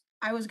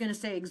 I was gonna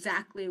say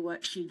exactly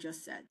what she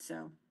just said,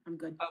 so I'm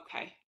good.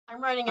 Okay.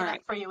 I'm writing it All up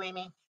right. for you,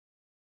 Amy.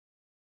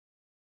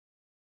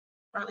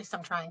 Or at least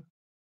I'm trying.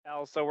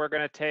 So we're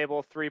going to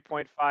table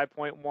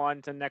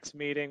 3.5.1 to next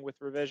meeting with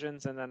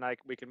revisions, and then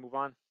we can move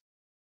on.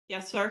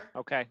 Yes, sir.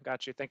 Okay,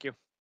 got you. Thank you.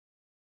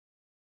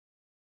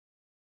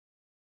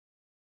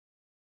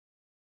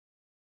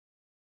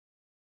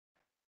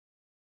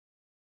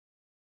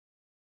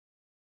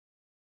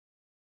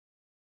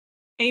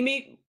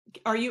 Amy,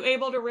 are you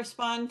able to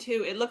respond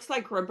to, it looks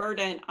like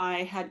Roberta and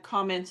I had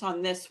comments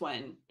on this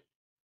one.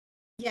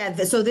 Yeah,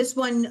 so this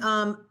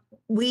one,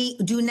 we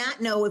do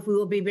not know if we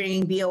will be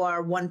bringing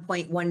BOR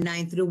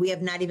 1.19 through. We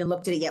have not even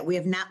looked at it yet. We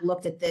have not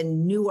looked at the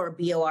newer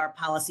BOR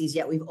policies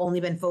yet. We've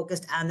only been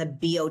focused on the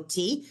BOT.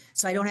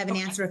 So I don't have an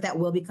answer if that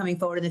will be coming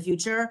forward in the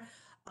future.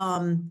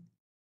 And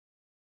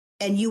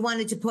you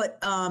wanted to put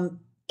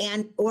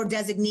and or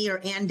designee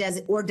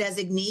or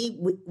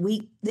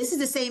designee. This is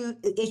the same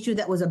issue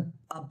that was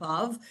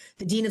above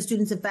the dean of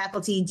students and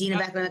faculty, dean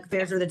of academic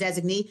affairs, or the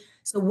designee.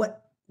 So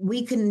what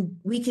we can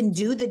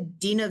do the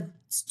dean of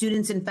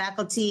students and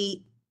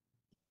faculty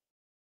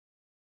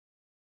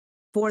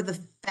for the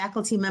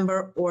faculty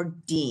member or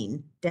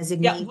dean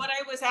designee. Yeah, what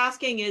I was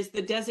asking is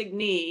the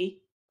designee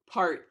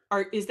part,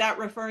 is that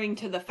referring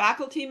to the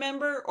faculty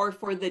member or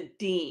for the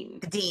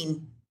dean? The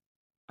dean.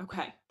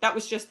 Okay, that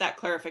was just that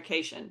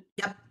clarification.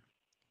 Yep.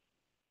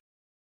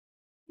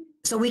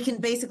 So we can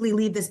basically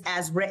leave this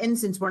as written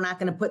since we're not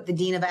going to put the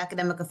dean of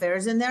academic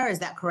affairs in there. Is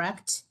that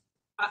correct?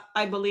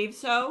 I believe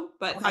so,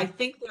 but Okay. I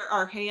think there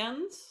are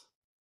hands.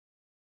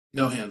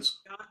 No hands.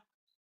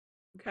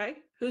 Okay,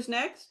 who's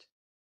next?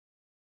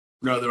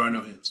 No, there are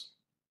no hands.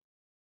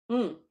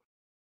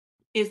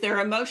 Is there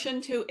a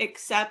motion to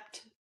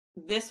accept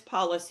this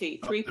policy,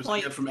 There's a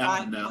hand from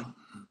Alan 3.5? now.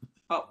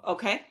 Oh,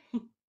 okay.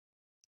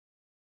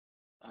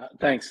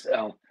 Thanks,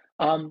 Al.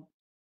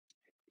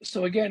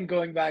 So again,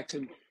 going back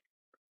to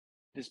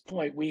this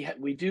point,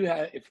 we do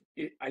have,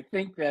 I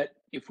think that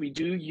if we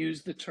do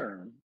use the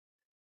term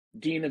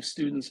dean of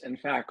students and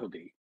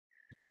faculty,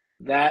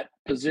 that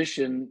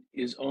position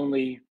is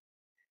only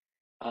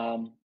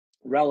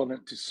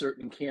relevant to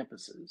certain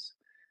campuses.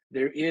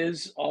 There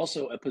is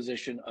also a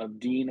position of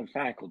dean of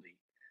faculty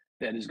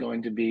that is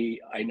going to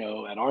be, I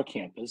know, at our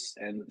campus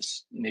and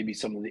maybe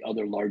some of the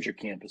other larger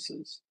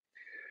campuses.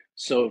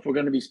 So if we're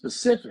going to be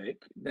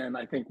specific, then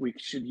I think we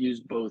should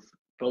use both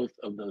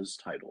of those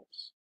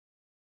titles.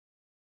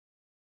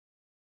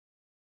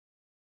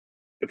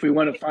 If we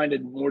want to find a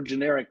more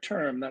generic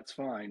term, that's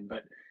fine.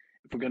 But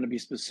if we're going to be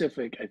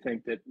specific, I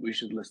think that we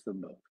should list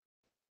them both.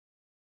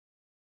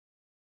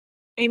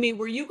 Amy,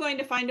 were you going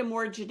to find a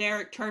more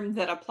generic term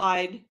that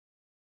applied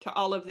to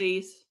all of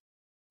these?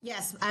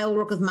 Yes, I will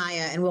work with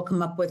Maya and we'll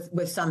come up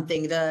with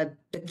something.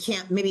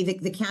 Maybe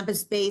the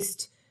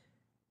campus-based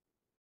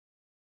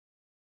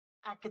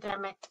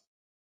Academic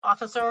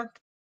officer.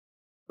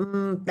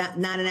 Not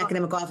an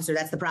academic officer.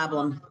 That's the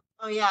problem.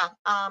 Oh, yeah.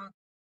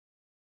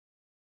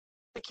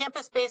 The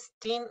campus-based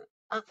dean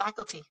of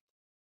faculty.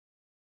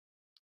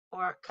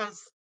 Or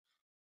because,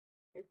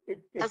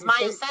 as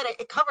Maya said,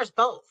 it covers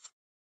both.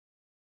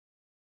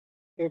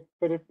 If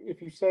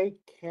you say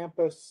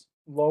campus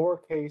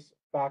lowercase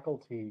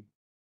faculty,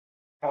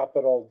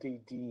 capital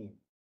D dean,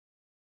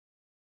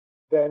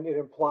 then it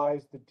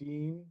implies the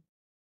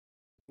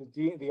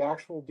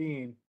actual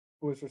dean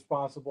who is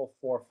responsible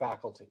for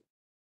faculty,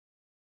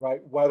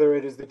 right? Whether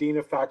it is the dean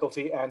of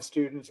faculty and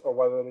students, or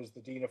whether it is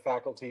the dean of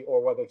faculty,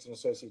 or whether it's an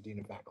associate dean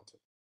of faculty.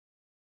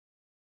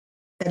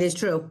 That is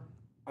true.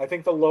 I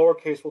think the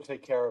lowercase will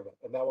take care of it,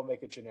 and that will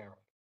make it generic.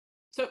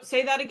 So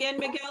say that again,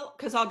 Miguel,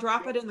 because I'll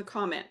drop it in the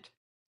comment.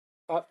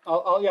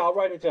 I'll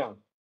write it down.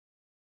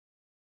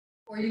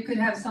 Or you could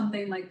have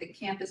something like the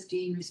campus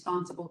dean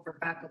responsible for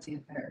faculty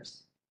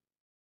affairs.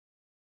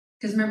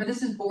 Because remember,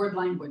 this is board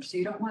language, so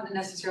you don't want to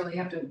necessarily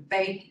have to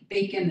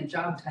bake in the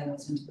job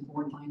titles into the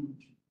board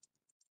language.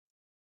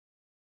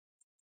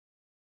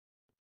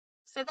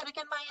 Say that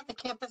again, Maya, the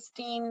campus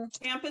dean.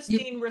 Campus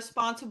dean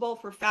responsible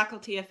for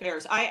faculty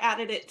affairs. I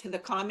added it to the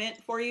comment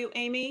for you,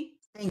 Amy.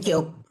 Thank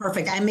you.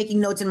 Perfect. I'm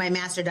making notes in my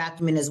master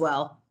document as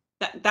well.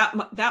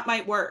 That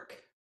might work.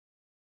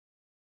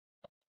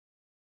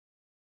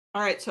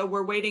 All right, so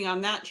we're waiting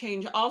on that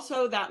change.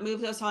 Also, that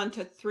moves us on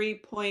to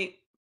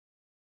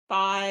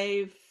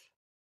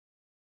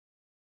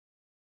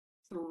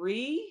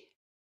 3.53.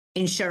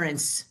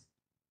 Insurance.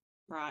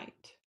 Right.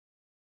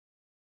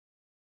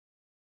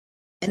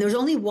 And there's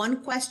only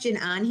one question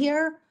on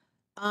here.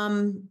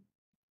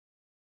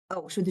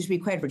 Oh, should this be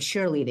required for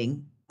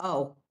cheerleading?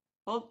 Oh,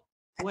 Well,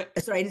 what,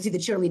 sorry, I didn't see the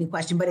cheerleading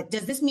question, but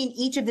does this mean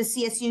each of the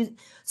CSUs?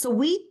 So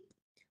we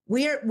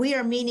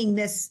are meaning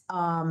this,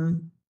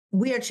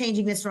 we are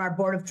changing this from our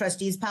Board of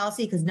Trustees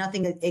policy because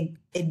nothing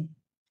it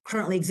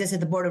currently exists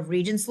at the Board of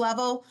Regents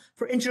level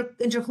for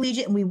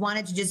intercollegiate, and we want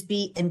it to just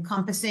be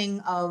encompassing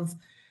of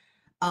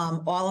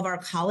all of our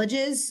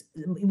colleges.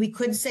 We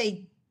could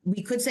say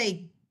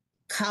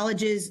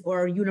colleges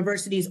or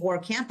universities or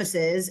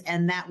campuses,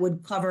 and that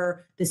would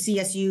cover the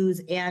CSUs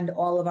and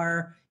all of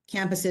our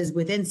campuses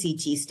within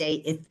CT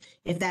State.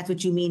 If that's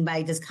what you mean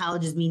by, does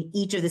colleges mean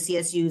each of the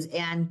CSUs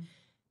and,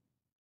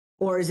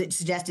 or is it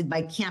suggested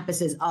by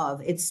campuses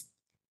of? It's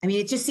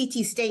just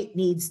CT State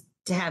needs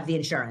to have the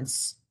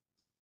insurance.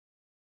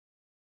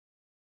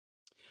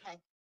 Okay.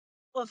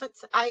 Well, if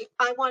it's, I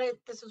wanted,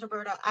 this is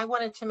Roberta, I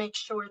wanted to make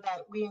sure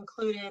that we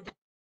included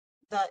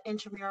the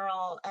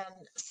intramural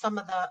and some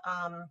of the,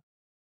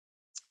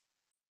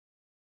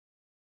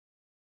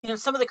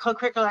 some of the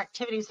co-curricular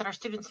activities that our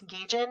students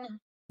engage in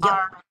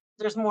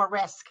there's more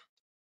risk.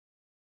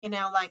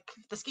 Like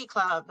the ski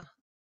club,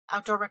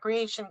 outdoor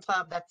recreation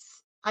club,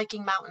 that's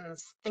hiking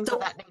mountains, things of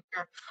that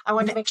nature. I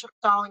wanted to make sure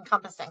it's all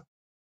encompassing.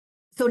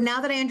 So now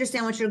that I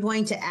understand what you're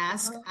going to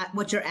ask,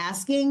 what you're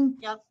asking,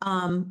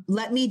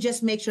 let me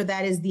just make sure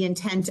that is the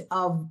intent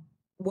of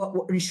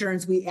what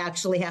insurance we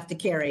actually have to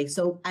carry.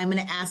 So I'm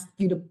going to ask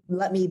you to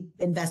let me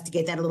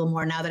investigate that a little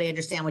more now that I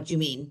understand what you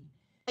mean.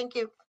 Thank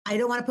you. I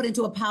don't want to put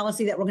into a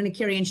policy that we're going to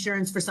carry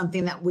insurance for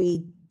something that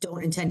we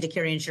don't intend to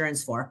carry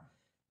insurance for.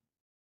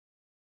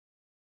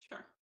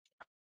 Sure.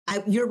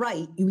 You're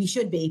right. We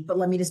should be, but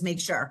let me just make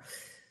sure.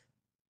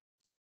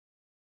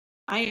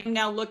 I am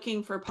now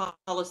looking for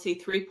policy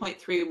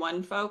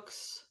 3.31,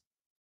 folks.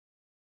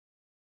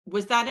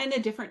 Was that in a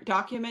different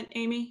document,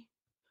 Amy?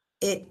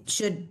 It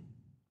should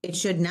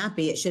not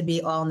be. It should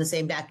be all in the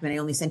same document. I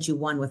only sent you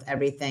one with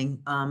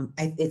everything.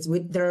 It's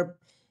with there.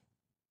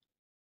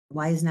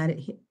 Why is not it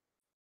here?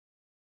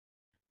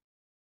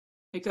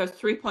 It goes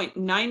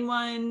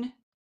 3.91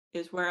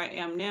 is where I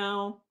am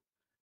now.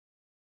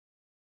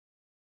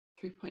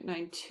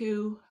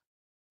 3.92.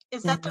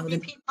 Is that the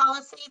repeat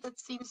policy that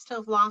seems to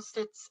have lost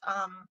its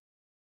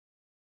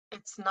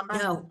number?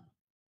 No.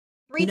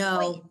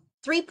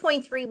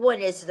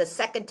 3.31 is the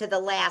second to the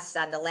last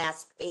on the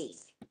last page.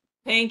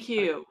 Thank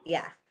you.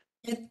 Yeah.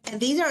 And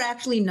these are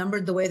actually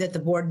numbered the way that the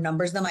board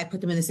numbers them. I put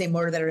them in the same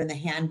order that are in the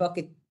handbook.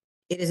 It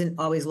isn't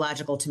always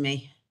logical to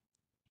me.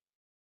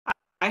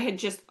 I had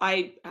just,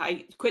 I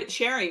quit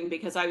sharing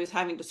because I was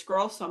having to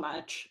scroll so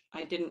much.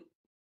 I didn't.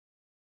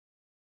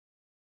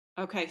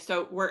 Okay,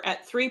 so we're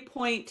at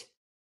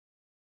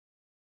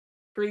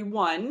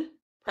 3.31,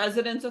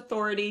 President's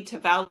authority to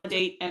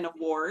validate an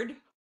award.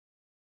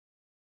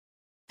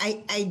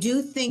 I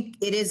do think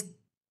it is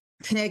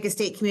Connecticut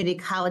State Community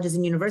Colleges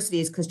and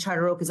Universities because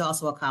Charter Oak is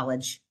also a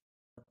college.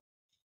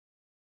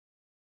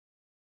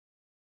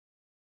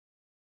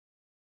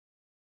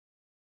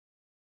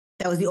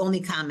 That was the only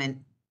comment.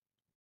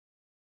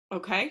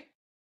 Okay.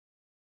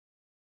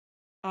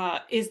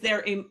 Is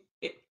there a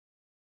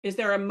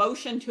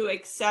motion to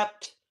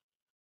accept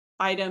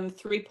item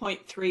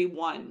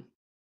 3.31?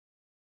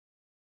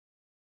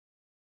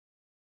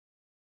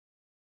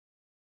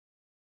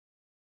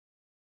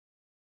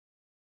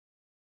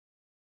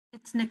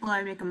 It's Nicola.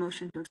 I make a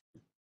motion to.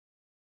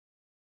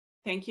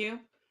 Thank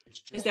you.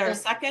 Is there a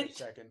second?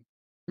 Second.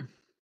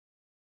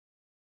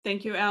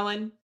 Thank you,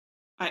 Alan.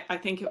 I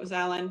think it was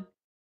Alan.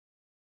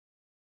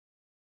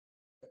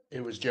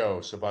 It was Joe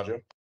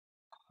Sabaggio.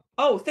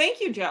 Oh, thank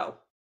you, Joe.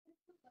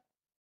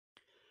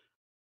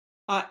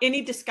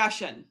 Any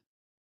discussion?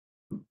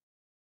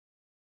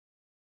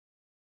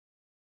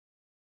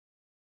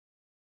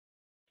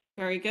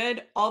 Very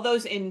good. All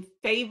those in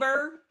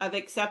favor of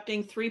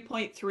accepting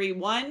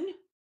 3.31,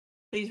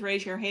 please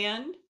raise your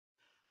hand.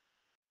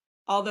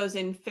 All those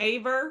in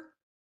favor,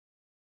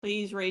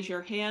 please raise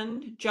your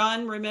hand.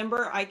 John,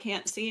 remember, I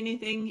can't see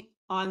anything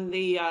on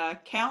the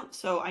count,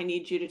 so I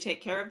need you to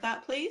take care of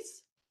that,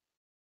 please.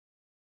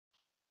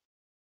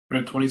 We're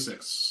at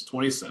 26,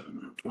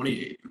 27,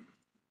 28.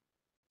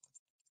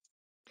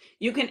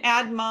 You can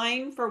add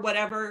mine for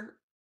whatever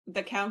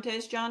the count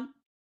is, John.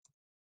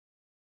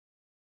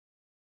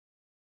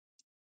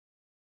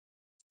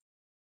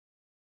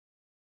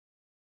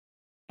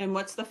 And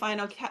what's the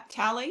final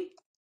tally?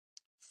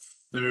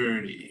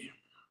 30.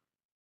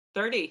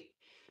 30.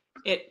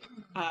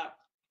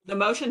 The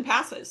motion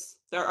passes.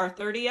 There are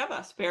 30 of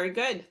us. Very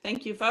good.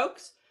 Thank you,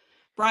 folks.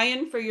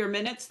 Brian, for your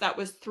minutes, that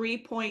was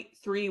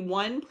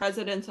 3.31,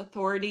 President's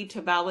authority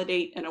to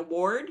validate an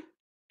award.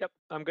 Yep,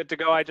 I'm good to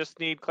go. I just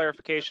need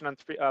clarification on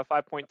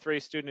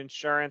 5.3 student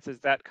insurance. Is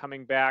that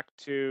coming back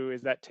to,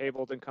 is that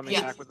tabled and coming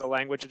back with the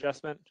language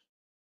adjustment?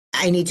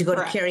 I need to go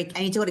to Carrie.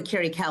 I need to go to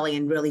Carrie Kelly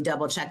and really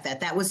double check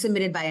that. That was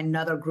submitted by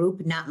another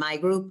group, not my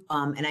group.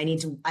 And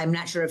I'm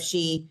not sure if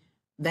she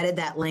vetted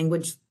that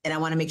language and I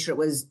want to make sure it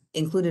was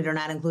included or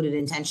not included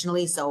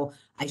intentionally. So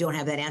I don't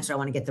have that answer. I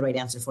want to get the right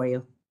answer for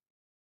you.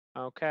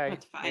 Okay,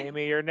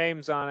 Amy, your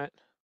name's on it.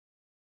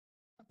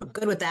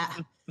 Good with that.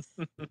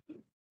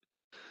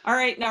 All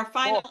right, and our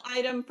final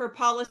item for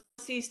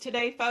policies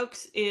today,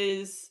 folks,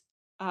 is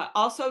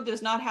also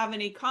does not have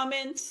any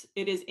comments.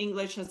 It is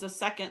English as a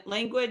second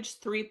language,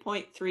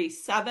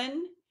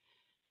 3.37.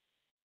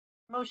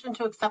 Motion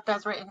to accept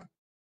as written,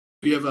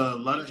 We have a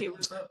lot of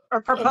hands up.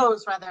 or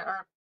propose rather,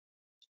 or,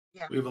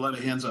 yeah. We have a lot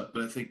of hands up,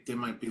 but I think they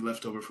might be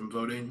left over from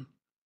voting.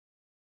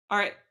 All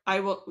right,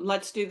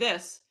 let's do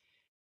this.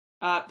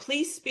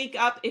 Please speak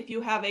up if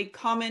you have a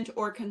comment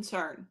or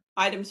concern.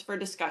 Items for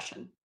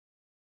discussion.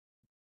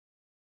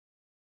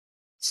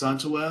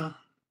 Santawa?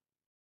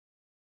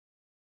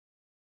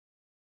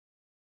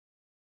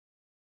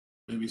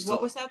 Maybe still.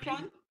 What was that,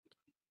 John?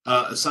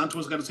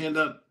 Santawa's got his hand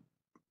up.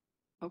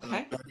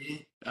 Okay.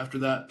 Betty, after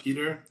that,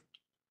 Peter.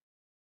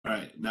 All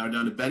right, now we're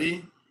down to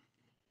Betty.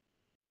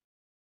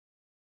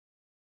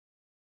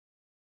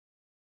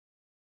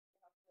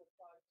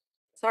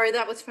 Sorry,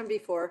 that was from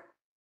before.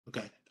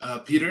 Okay,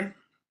 Peter.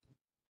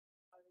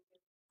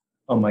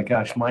 Oh my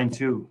gosh, mine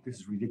too. This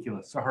is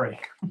ridiculous. Sorry.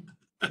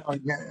 Oh,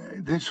 yeah,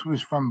 this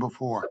was from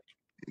before.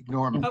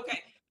 Ignore me. Okay.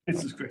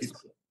 This is crazy.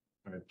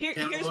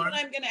 Here's what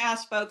I'm going to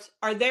ask, folks.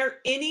 Are there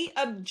any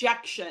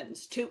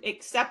objections to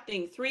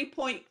accepting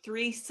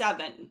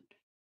 3.37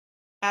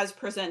 as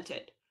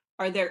presented?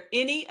 Are there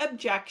any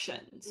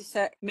objections?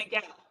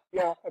 Miguel.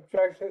 Yeah,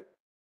 objection.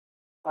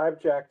 I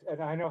object,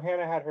 and I know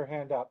Hannah had her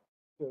hand up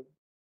to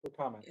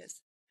comment.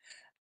 Yes.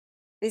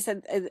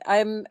 Listen,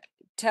 I'm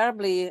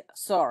terribly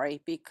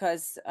sorry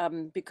because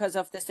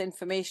of this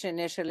information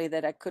initially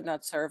that I could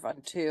not serve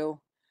on two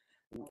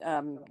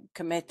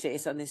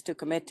committees, on these two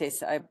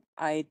committees.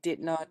 I did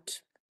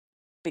not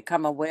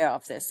become aware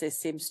of this. This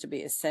seems to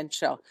be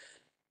essential.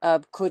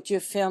 Could you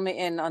fill me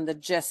in on the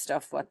gist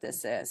of what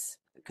this is?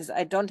 Because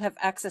I don't have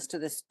access to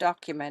this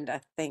document,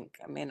 I think.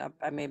 I mean,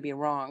 I may be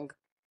wrong.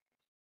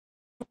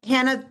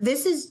 Hannah,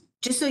 this is,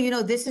 just so you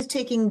know, this is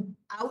taking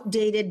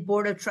outdated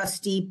Board of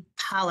Trustee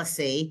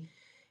policy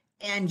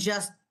and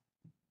just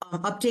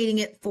updating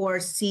it for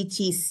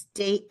CT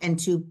state and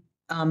to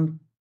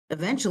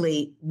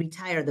eventually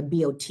retire the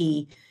BOT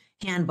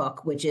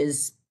handbook, which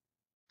is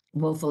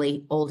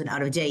woefully old and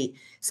out of date.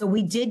 So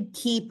we did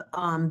keep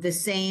the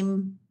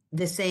same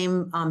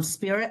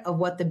spirit of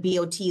what the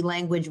BOT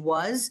language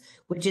was,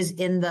 which is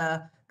in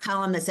the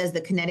column that says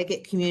the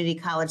Connecticut Community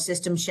College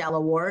System shall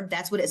award.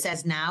 That's what it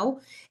says now.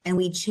 And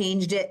we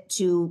changed it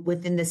to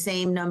within the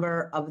same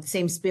number of the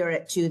same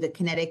spirit to the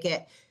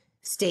Connecticut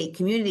State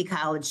Community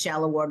College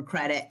shall award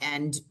credit.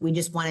 And we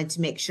just wanted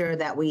to make sure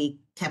that we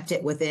kept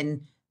it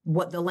within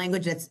what the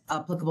language that's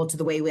applicable to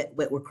the way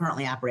we're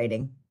currently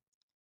operating.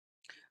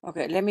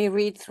 Okay, let me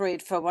read through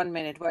it for 1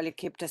 minute while you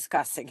keep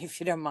discussing, if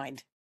you don't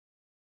mind.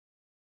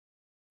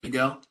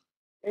 Miguel?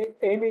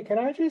 Amy, can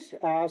I just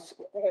ask,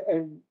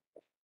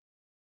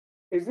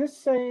 is this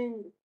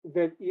saying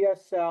that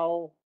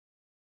ESL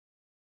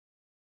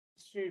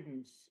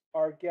students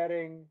are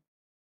getting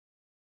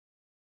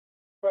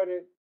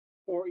credit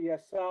for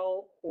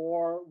ESL,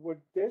 or would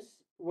an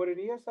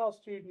ESL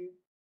student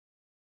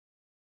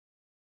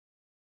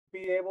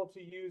be able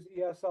to use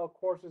ESL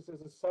courses as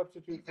a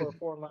substitute for a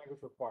foreign language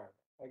requirement?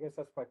 I guess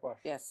that's my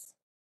question. Yes.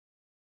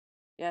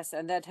 Yes,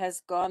 and that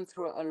has gone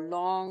through a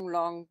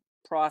long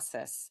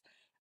process.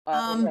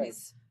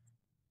 Always.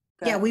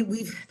 Yeah,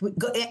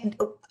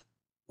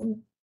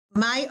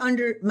 my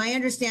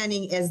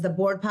understanding is the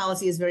board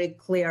policy is very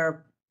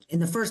clear in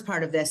the first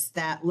part of this,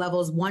 that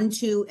levels 1,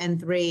 2, and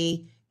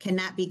 3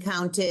 cannot be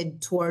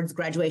counted towards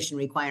graduation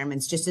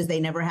requirements, just as they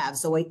never have.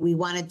 So we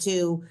wanted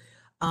to,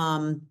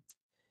 the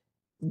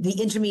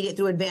intermediate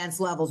through advanced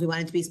levels, we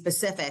wanted to be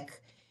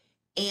specific.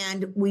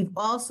 And we've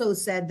also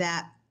said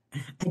that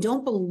I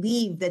don't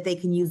believe that they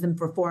can use them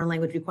for foreign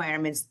language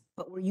requirements,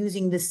 but we're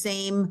using the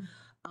same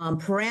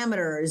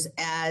parameters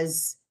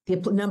as the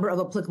number of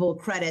applicable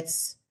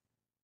credits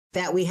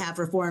that we have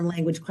for foreign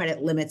language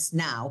credit limits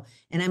now.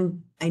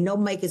 And I know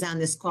Mike is on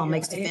this call,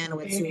 Mike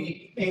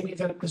Stefanowicz. Amy,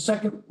 the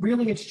second,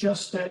 really, it's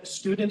just that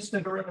students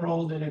that are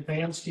enrolled in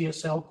advanced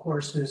ESL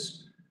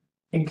courses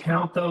can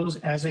count those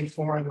as a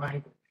foreign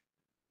language.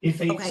 If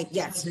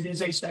it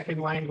is a second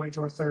language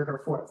or third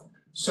or fourth.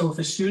 So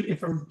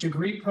if a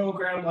degree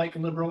program like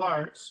liberal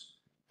arts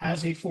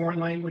has a foreign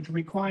language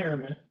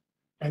requirement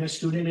and a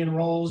student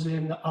enrolls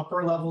in the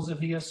upper levels of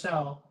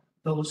ESL,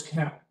 those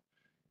count.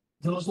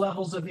 Those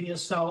levels of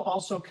ESL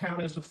also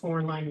count as a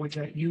foreign language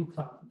at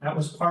UConn. That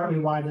was partly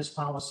why this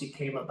policy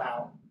came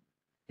about.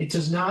 It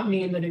does not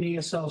mean that an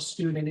ESL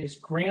student is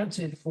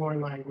granted foreign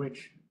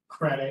language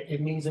credit.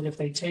 It means that if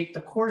they take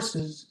the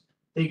courses,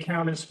 they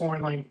count as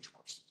foreign language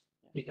courses.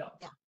 Miguel.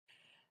 Yeah.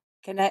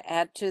 Can I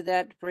add to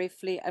that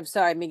briefly? I'm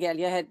sorry, Miguel,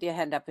 you had your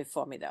hand up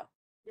before me though.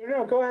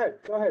 No, go ahead,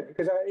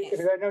 because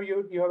I know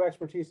you have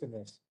expertise in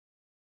this.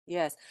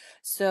 Yes.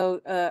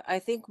 So I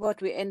think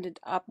what we ended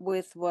up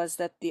with was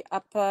that the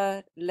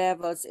upper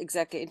levels,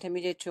 exactly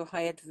intermediate to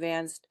high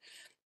advanced,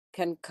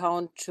 can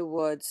count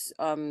towards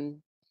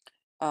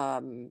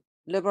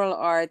liberal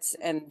arts,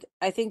 and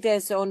I think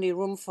there's only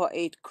room for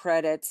 8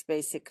 credits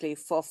basically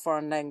for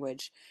foreign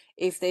language.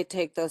 If they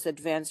take those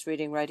advanced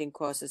reading writing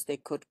courses, they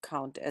could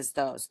count as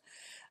those.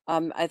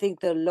 I think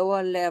the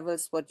lower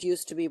levels, what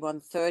used to be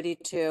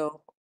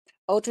 132,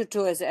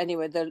 022 is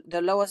anyway,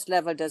 the lowest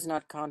level does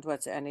not count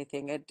towards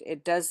anything.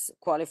 It does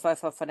qualify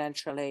for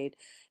financial aid,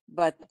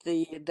 but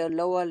the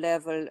lower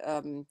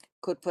level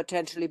could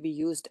potentially be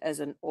used as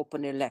an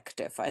open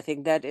elective. I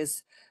think that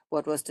is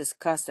what was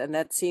discussed, and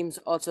that seems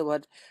also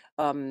what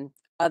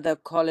other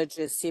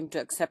colleges seem to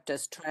accept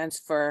as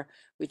transfer.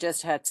 We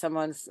just had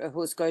someone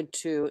who's going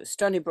to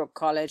Stony Brook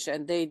College,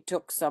 and they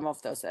took some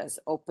of those as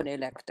open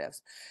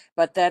electives.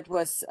 But that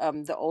was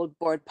the old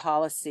board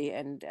policy,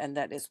 and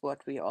that is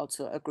what we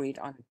also agreed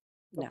on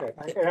now.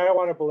 Okay, and I don't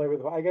want to belabor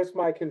the, I guess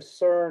my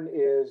concern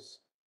is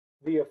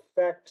the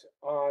effect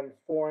on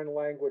foreign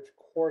language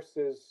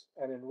courses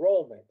and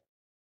enrollment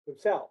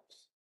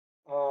themselves.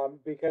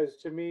 Because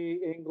to me,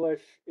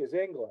 English is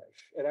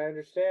English, and I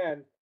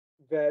understand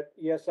that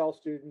ESL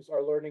students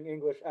are learning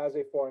English as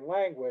a foreign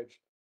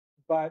language,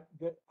 but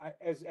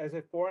as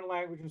a foreign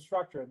language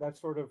instructor, that's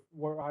sort of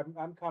where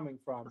I'm coming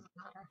from.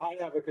 I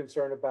have a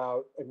concern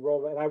about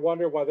enrollment, and I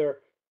wonder whether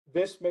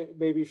this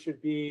maybe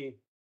should be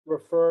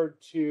referred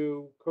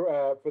to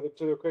to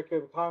the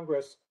Curriculum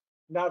Congress,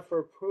 not for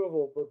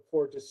approval, but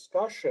for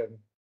discussion.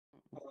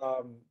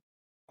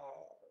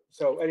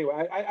 So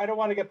anyway, I don't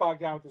want to get bogged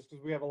down with this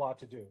because we have a lot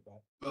to do.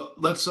 But Well,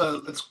 let's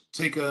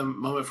take a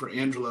moment for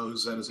Angelo,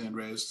 who's had his hand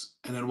raised,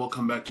 and then we'll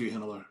come back to you,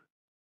 Hannelore.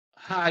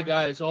 Hi,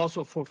 guys.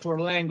 Also for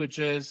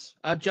languages,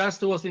 I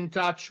just was in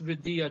touch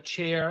with the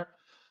chair,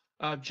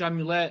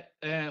 Jamilet,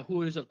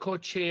 who is a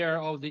co-chair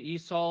of the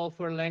ESOL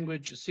for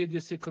Language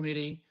CDC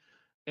committee,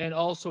 and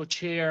also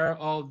chair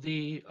of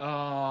the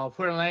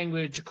Foreign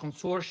Language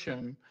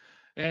Consortium.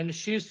 And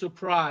she's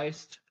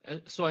surprised,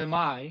 so am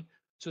I,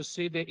 to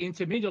see the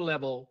intermediate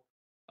level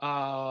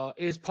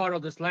is part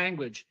of this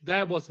language.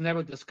 That was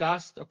never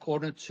discussed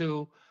according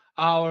to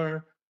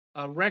our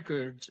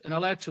records. And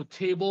I'd like to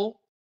table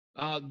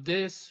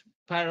this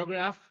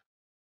paragraph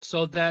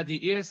so that the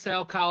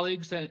ESL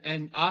colleagues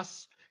and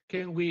us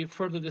we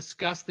further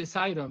discuss this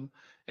item,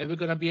 and we're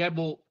going to be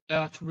able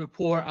to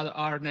report at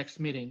our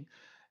next meeting.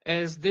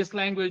 As this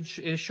language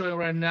is showing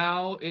right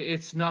now,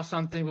 it's not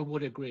something we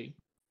would agree.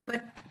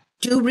 But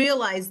do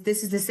realize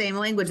this is the same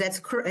language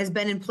that's has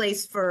been in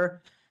place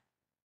for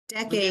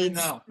decades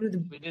through the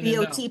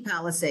BOT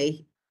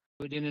policy.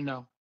 We didn't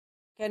know.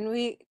 Can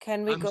we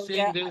I'm go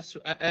saying there? this,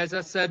 as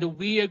I said,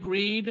 we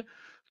agreed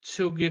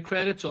to give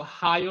credit to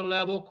higher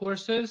level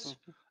courses,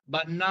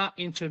 but not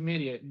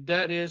intermediate.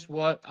 That is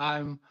what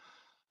I'm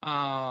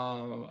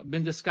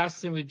been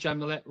discussing with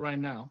Jamilet right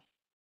now.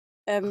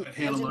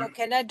 Angelo,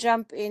 can I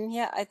jump in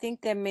here? I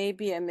think there may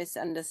be a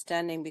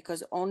misunderstanding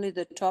because only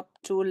the top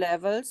 2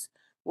 levels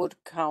would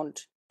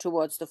count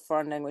towards the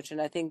foreign language,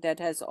 and I think that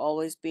has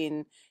always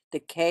been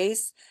the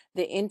case.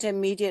 The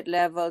intermediate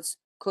levels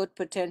could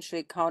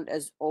potentially count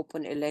as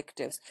open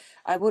electives.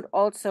 I would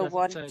also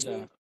want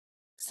to.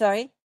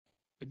 Sorry?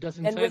 It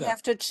doesn't and say we that.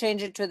 have to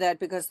change it to that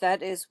because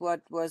that is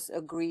what was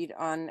agreed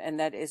on, and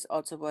that is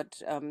also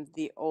what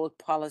the old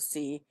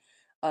policy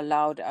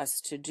allowed us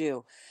to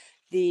do.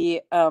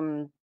 The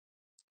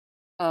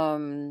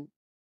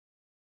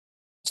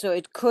so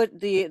it could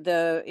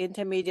the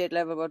intermediate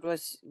level, what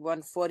was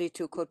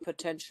 142, could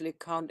potentially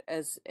count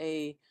as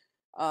a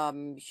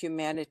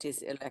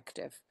humanities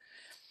elective.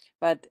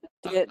 But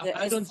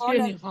I don't see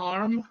any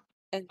harm.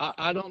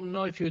 I don't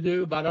know if you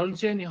do, but I don't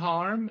see any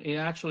harm in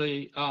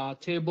actually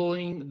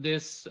tabling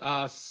this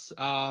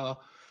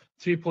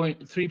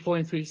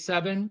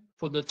 3.37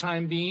 for the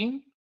time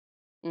being.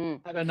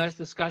 Have a nice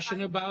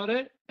discussion about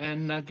it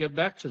and get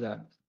back to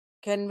that.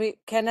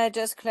 Can I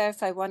just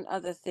clarify one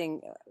other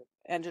thing,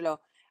 Angelo?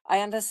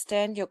 I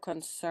understand your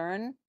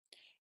concern,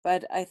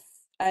 but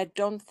I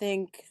don't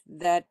think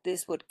that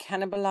this would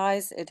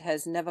cannibalize. It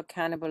has never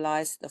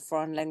cannibalized the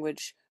foreign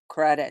language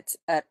credits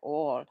at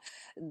all.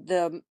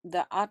 The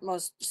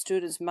utmost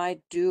students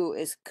might do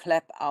is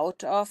clap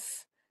out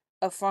of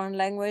a foreign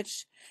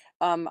language.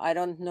 I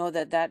don't know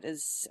that that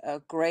is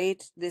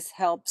great. This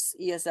helps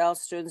ESL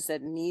students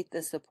that need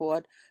the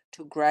support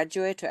to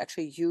graduate, to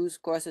actually use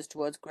courses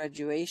towards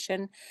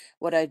graduation.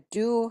 What I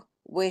do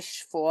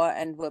wish for,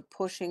 and we're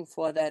pushing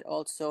for that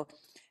also,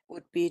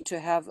 would be to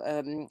have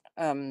a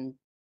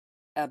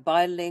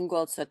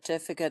bilingual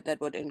certificate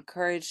that would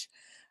encourage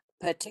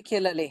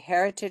particularly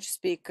heritage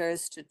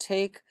speakers to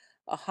take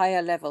a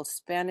higher level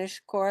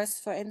Spanish course,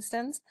 for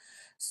instance.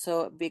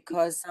 So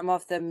because some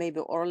of them may be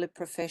orally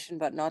proficient,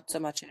 but not so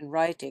much in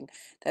writing,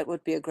 that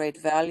would be a great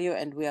value,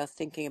 and we are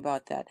thinking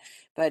about that.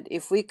 But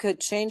if we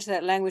could change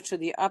that language to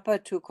the upper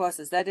 2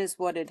 courses, that is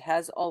what it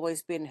has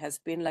always been, has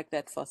been like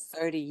that for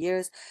 30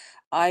 years.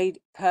 I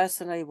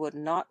personally would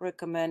not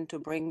recommend to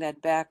bring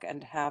that back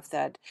and have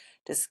that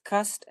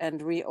discussed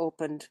and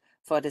reopened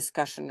for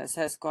discussion. This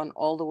has gone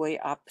all the way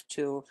up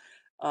to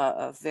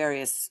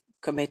various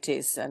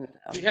committees and.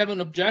 We have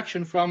an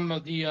objection from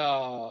the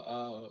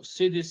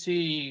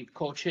CDC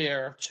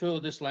co-chair to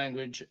this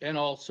language and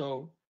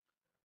also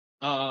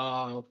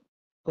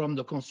from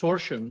the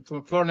consortium,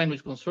 from foreign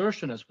language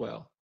consortium as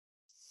well.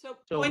 So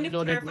So point we of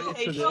don't agree to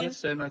clarification.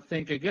 this, and I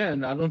think,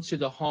 again, I don't see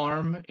the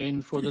harm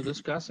in further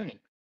discussing it.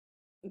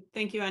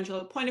 Thank you,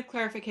 Angela. Point of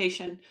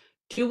clarification.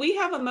 Do we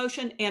have a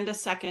motion and a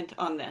second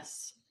on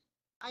this?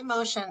 I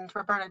motioned,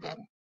 Roberta did.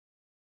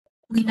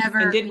 We never.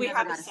 And did we never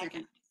have a got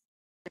second?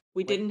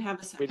 We didn't have a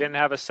We second. didn't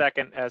have a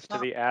second as to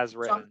No, the as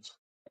written. Jumped.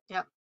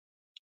 Yep.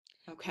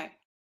 Okay.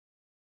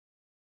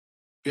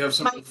 We have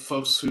some Mike.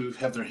 folks who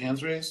have their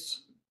hands raised,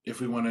 if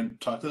we want to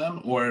talk to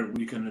them, or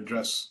we can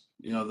address,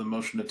 the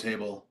motion to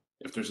table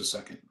if there's a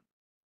second.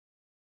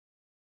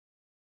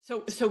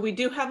 So we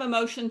do have a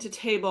motion to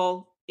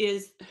table.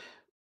 Is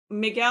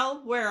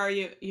Miguel, where are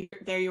you?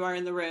 There you are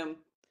in the room.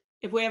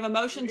 If we have a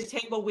motion to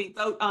table, we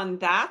vote on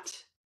that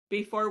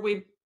before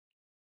we.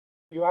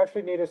 You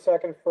actually need a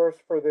second first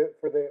for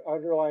the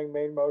underlying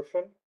main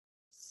motion,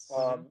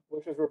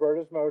 which is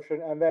Roberta's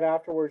motion, and then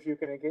afterwards you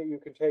can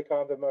take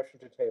on the motion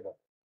to table.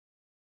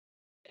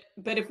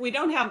 But if we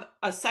don't have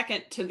a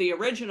second to the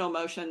original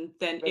motion,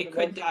 then Then it the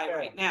could motion die fails.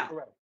 right now.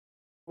 Correct.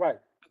 Right.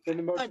 Then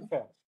the motion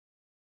fails.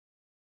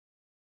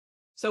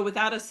 So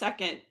without a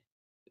second,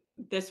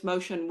 this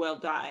motion will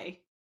die.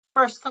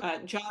 First,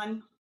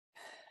 John,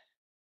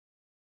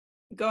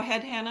 go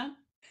ahead, Hannah.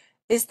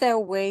 Is there a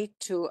way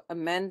to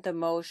amend the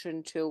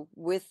motion to,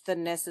 with the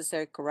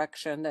necessary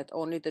correction, that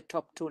only the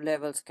top 2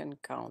 levels can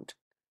count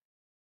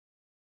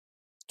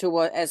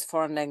toward as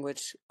foreign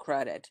language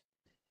credit?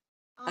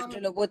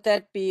 Angela, would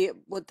that be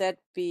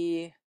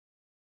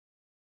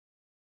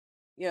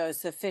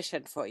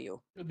sufficient for you?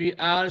 To be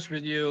honest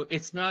with you,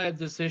 it's not a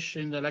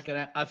decision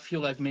that I feel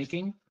like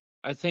making.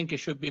 I think it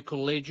should be a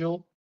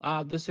collegial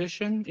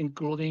decision,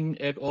 including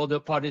all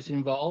the parties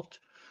involved.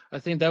 I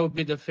think that would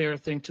be the fair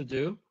thing to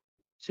do,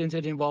 since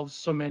it involves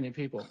so many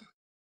people.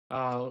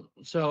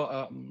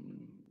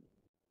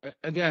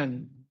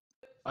 Again,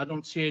 I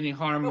don't see any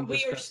harm in But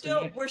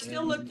discussing it. we're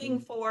still looking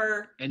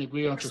for. And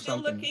agree We're onto still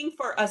something. looking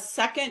for a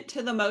second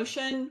to the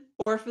motion,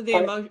 or for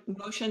the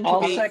motion to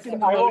I'll be. second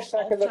the I will motion.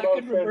 second the I'll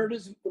second motion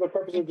Roberta's. for the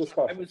purpose of I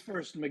discussion. was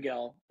first,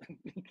 Miguel.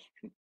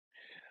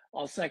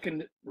 I'll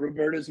second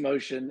Roberta's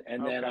motion,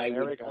 and then Okay, I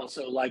there we would go.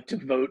 also like to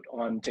vote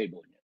on tabling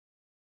it.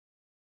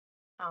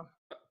 oh,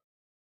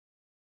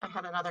 I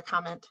had another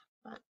comment,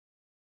 but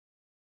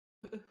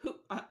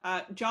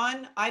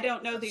John, I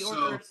don't know the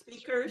order of So-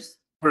 speakers.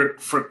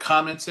 For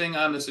commenting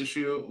on this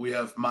issue, we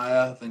have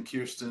Maya, then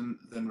Kirsten,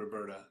 then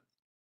Roberta.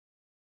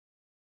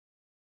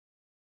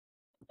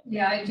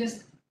 Yeah,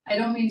 I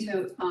don't mean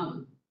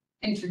to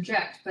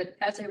interject, but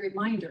as a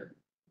reminder,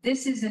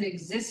 this is an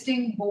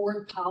existing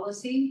board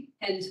policy.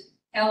 And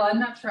Ella, I'm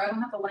not sure, I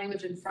don't have the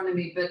language in front of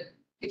me, but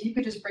if you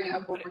could just bring it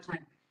up one more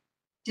time.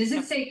 Does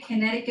it say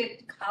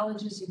Connecticut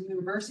colleges and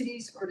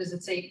universities, or does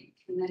it say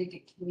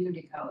Connecticut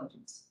community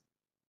colleges?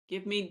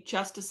 Give me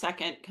just a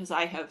second, because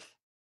I have.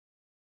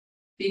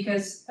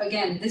 Because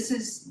again, this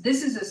is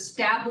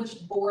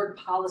established board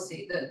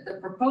policy. The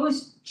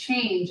proposed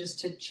change is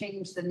to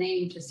change the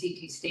name to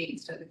CT State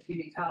instead of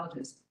community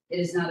colleges. It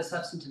is not a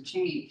substantive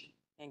change.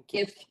 Thank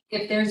you.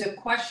 If there's a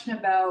question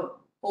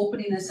about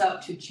opening this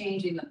up to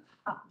changing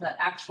the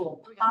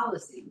actual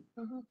policy,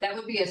 that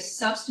would be a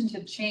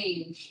substantive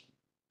change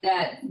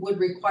that would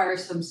require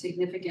some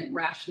significant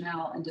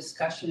rationale and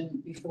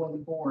discussion before the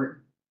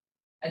board.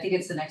 I think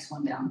it's the next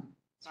one down.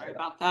 Sorry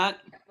about that.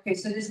 Okay,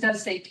 so this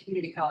does say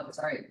community colleges.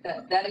 All right,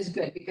 that is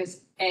good,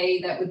 because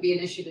that would be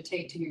an issue to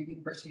take to your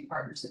university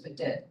partners if it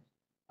did.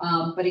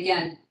 But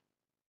again,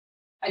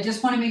 I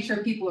just want to make sure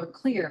people are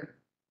clear.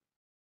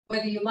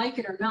 Whether you like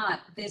it or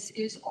not, this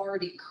is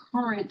already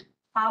current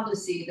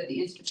policy that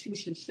the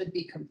institution should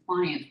be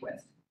compliant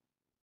with.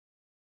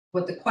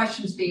 What the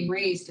questions being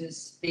raised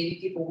is maybe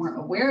people weren't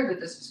aware that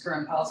this was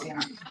current policy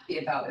and aren't happy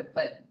about it,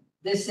 but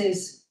this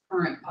is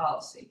current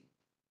policy.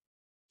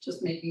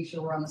 Just making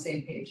sure we're on the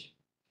same page.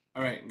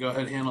 All right, go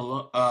ahead,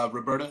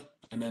 Roberta,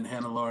 and then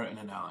Hannah Laura, and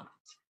then Alan.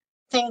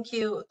 thank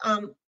you.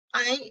 What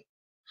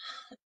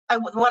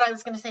I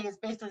was going to say is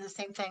basically the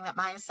same thing that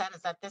Maya said,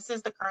 is that this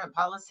is the current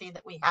policy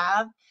that we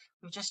have.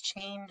 We've just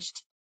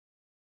changed,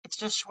 it's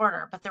just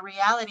shorter. But the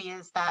reality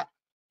is that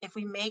if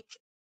we make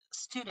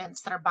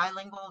students that are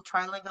bilingual,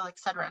 trilingual, et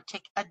cetera,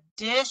 take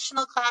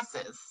additional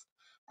classes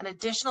and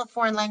additional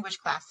foreign language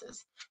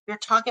classes, you're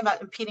talking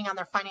about impeding on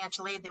their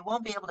financial aid. They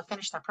won't be able to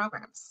finish their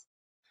programs.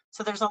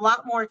 So there's a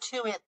lot more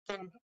to it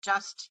than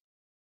just,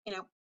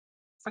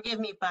 forgive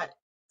me, but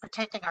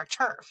protecting our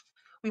turf.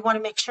 We want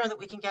to make sure that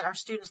we can get our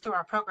students through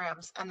our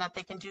programs and that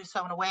they can do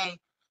so in a way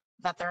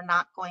that they're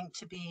not going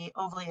to be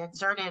overly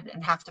exerted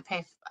and have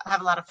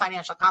a lot of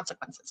financial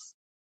consequences.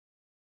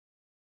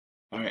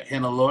 All right,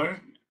 Hannah Laura,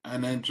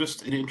 and then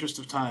just in the interest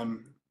of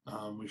time,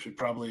 we should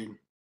probably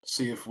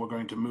see if we're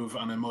going to move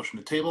on a motion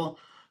to table,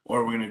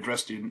 or we're going to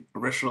address the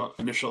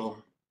initial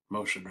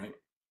motion, right?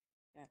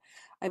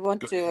 I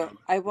want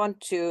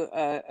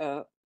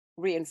to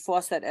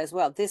reinforce that as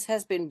well. This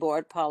has been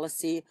board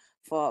policy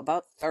for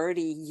about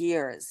 30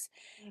 years.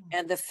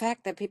 And the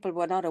fact that people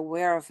were not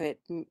aware of it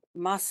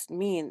must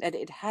mean that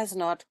it has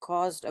not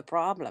caused a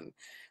problem.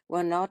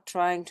 We're not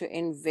trying to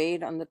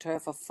invade on the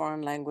turf of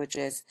foreign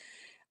languages.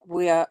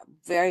 We are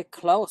very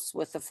close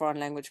with the foreign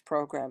language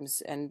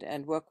programs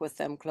and work with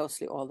them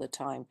closely all the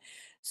time.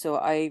 So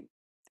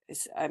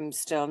I'm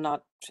still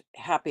not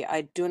happy.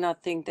 I do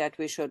not think that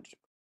we should,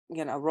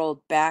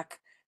 roll back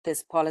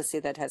this policy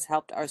that has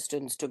helped our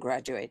students to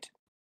graduate.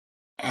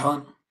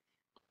 Alan?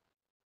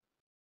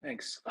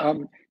 Thanks.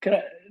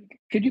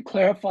 Could you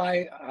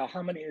clarify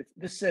how many,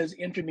 this says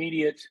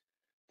intermediate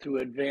to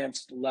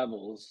advanced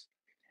levels,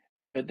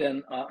 but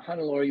then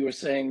Hannelore, you were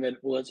saying that,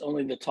 well, it's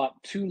only the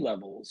top 2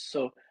 levels.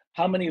 So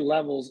how many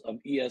levels of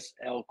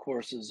ESL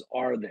courses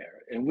are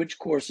there, and which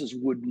courses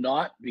would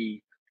not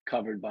be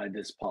covered by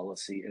this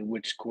policy and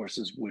which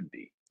courses would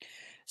be?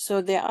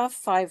 So there are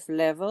 5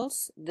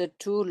 levels. The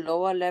 2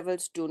 lower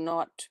levels do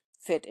not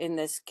fit in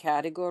this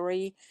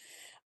category.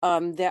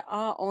 There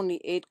are only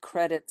 8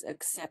 credits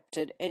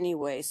accepted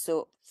anyway.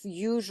 So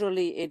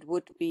usually it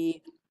would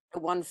be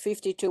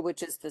 152,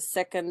 which is the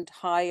second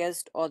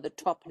highest or the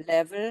top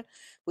level.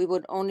 We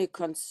would only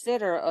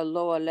consider a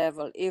lower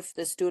level if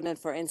the student,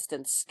 for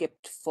instance,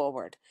 skipped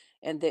forward.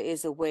 And there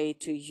is a way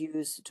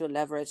to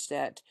leverage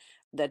that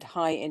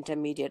high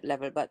intermediate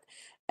level. But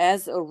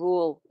as a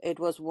rule, it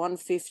was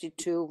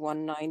 152,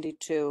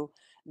 192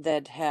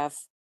 that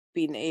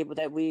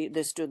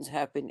the students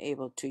have been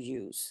able to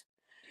use.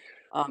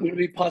 Would it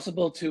be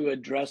possible to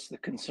address the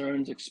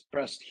concerns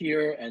expressed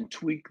here and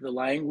tweak the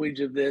language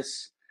of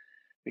this?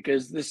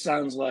 Because this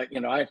sounds like,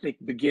 I think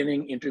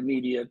beginning,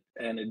 intermediate,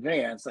 and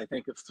advanced, I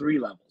think of 3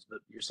 levels, but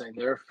you're saying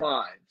there are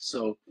 5.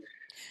 So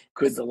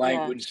could the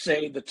language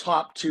say the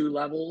top 2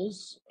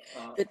 levels?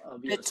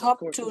 The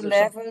top 2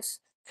 levels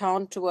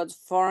count towards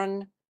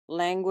foreign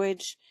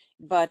language,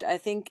 but I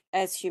think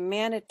as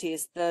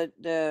humanities,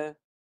 the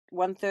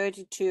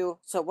 132,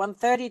 so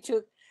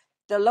 132,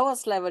 the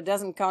lowest level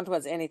doesn't count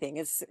towards anything.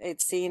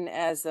 It's seen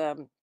as,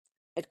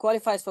 it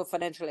qualifies for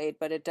financial aid,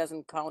 but it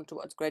doesn't count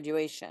towards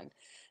graduation.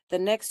 The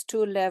next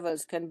 2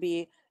 levels can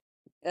be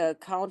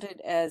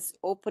counted as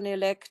open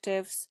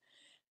electives.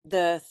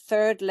 The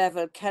 3rd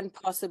level can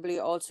possibly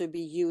also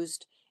be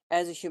used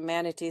as a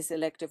humanities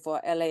elective or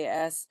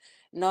LAS.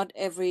 Not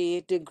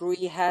every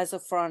degree has a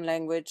foreign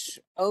language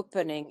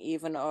opening,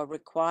 even a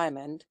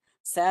requirement.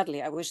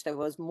 Sadly, I wish there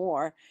was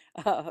more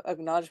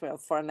acknowledgement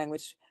of foreign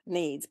language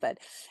needs, but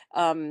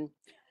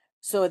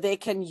so they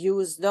can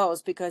use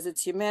those because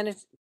it's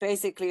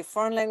basically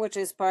foreign language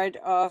is part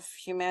of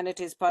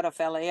humanities, part of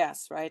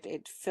LAS, right?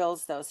 It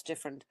fills those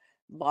different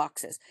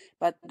boxes.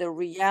 But the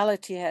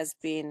reality has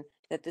been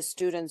that the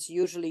students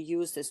usually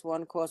use this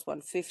one course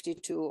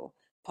 152,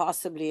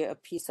 possibly a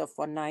piece of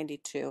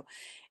 192.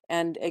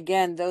 And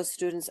again, those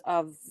students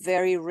are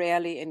very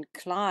rarely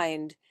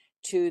inclined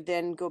to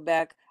then go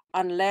back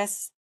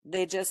unless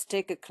they just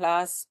take a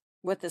class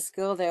with the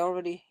skill they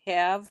already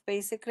have,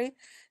 basically,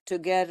 to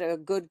get a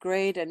good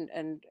grade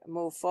and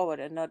move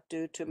forward and not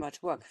do too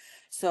much work.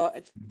 So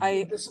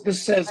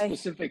this says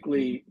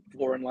specifically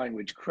foreign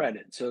language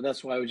credit. So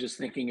that's why I was just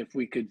thinking if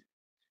we could,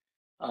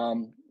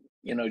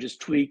 just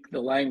tweak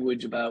the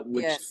language about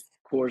which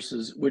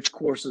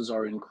courses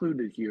are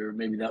included here.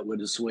 Maybe that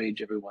would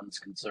assuage everyone's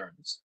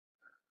concerns.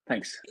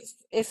 Thanks.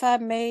 If I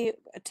may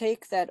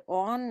take that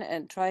on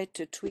and try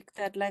to tweak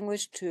that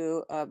language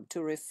to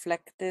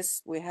reflect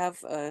this, we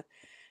have a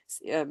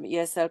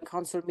ESL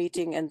council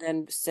meeting and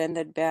then send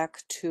it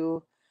back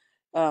to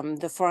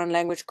the Foreign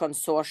Language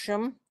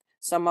Consortium.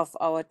 Some of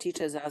our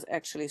teachers are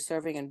actually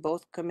serving in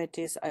both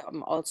committees. I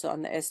am also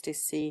on the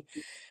STC.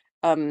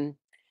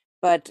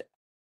 But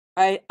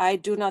I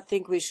do not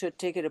think we should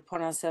take it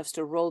upon ourselves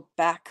to roll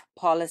back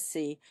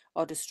policy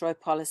or destroy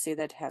policy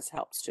that has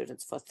helped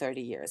students for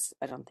 30 years.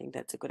 I don't think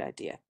that's a good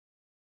idea.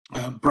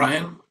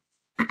 Brian?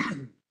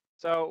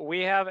 So we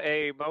have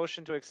a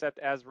motion to accept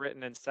as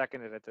written and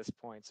seconded at this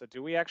point. So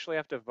do we actually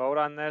have to vote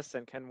on this,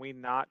 and can we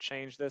not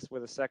change this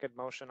with a second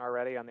motion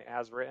already on the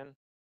as written?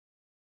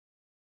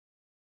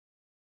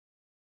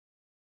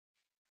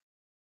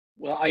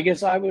 Well, I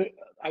guess I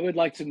would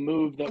like to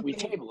move that we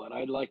table it.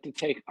 I'd like to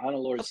take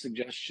Hannellore's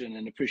suggestion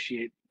and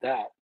appreciate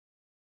that.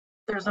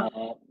 There's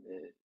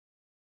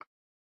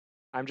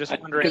I'm just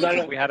wondering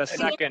if we had a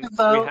second.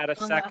 We had a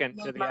second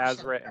to the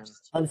as written.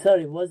 I'm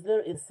sorry, was there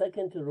a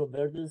second to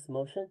Roberto's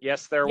motion?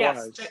 Yes, there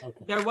was.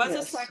 There was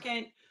a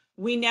second.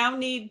 We now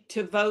need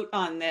to vote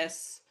on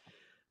this.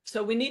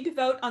 So we need to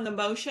vote on the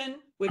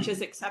motion, which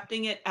is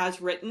accepting it as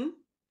written.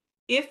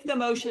 If the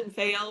motion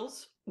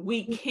fails,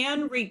 we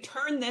can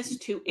return this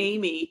to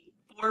Amy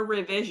for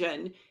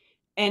revision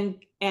and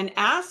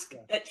ask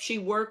that she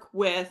work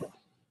with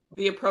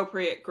the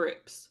appropriate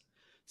groups.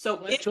 So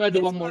Let's try to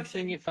do one more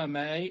thing, if I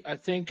may. I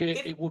think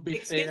it would be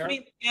fair. Excuse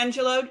me,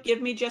 Angelo,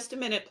 give me just a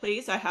minute,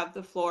 please. I have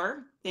the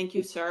floor. Thank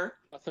you, sir.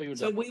 I thought you were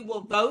So done. we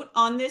will vote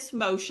on this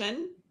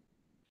motion.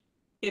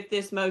 If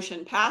this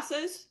motion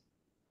passes,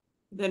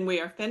 then we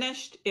are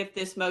finished. If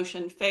this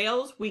motion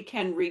fails, we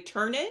can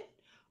return it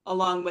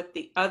along with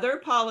the other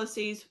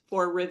policies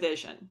for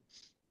revision.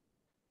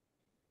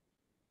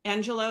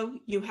 Angelo,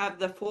 you have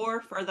the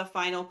floor for the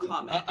final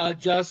comment.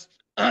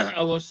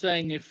 I was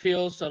saying it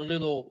feels a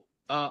little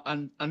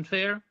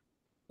unfair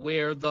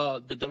where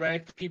the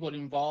direct people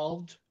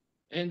involved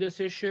in this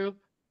issue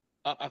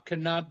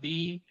cannot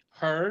be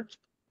heard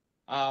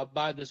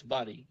by this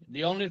body.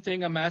 The only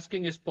thing I'm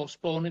asking is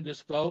postponing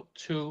this vote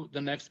to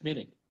the next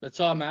meeting. That's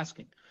all I'm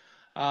asking.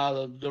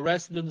 The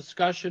rest of the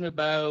discussion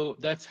about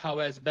that's how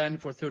it's been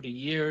for 30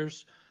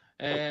 years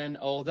and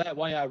all that,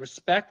 why I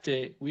respect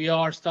it, we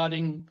are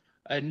starting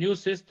a new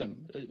system.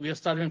 We are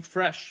starting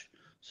fresh.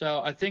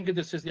 So I think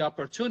this is the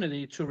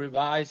opportunity to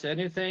revise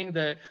anything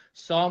that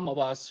some of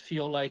us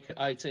feel like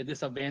I'd say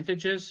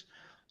disadvantages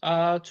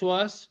to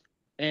us.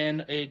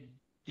 And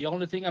the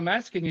only thing I'm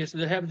asking is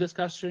to have a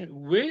discussion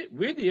with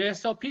the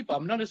ESL people.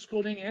 I'm not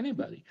excluding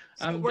anybody.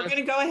 So we're going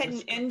to go ahead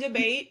and end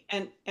debate,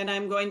 and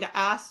I'm going to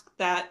ask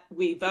that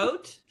we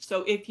vote.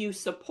 So if you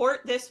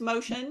support this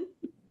motion,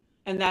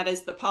 and that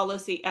is the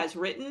policy as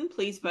written,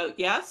 please vote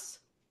yes.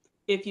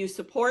 If you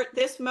support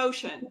this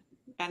motion,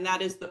 and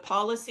that is the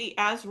policy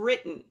as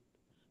written,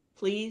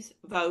 please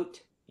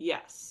vote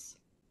yes.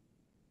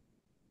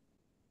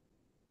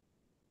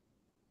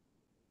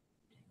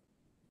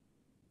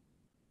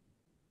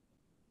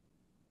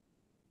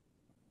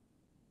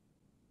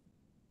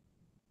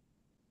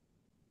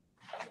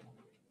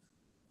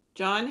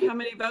 John, how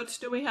many votes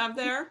do we have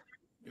there?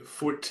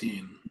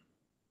 14.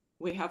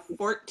 We have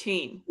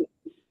 14.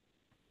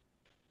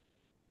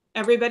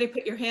 Everybody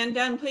put your hand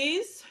down,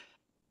 please.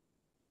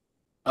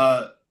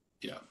 Yeah.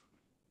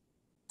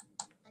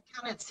 I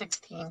counted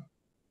 16.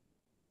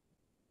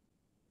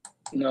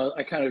 No,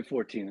 I counted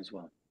 14 as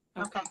well.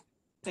 Okay,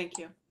 thank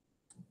you.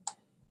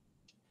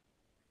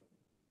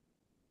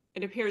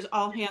 It appears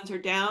all hands are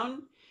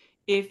down.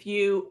 If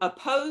you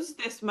oppose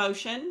this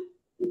motion,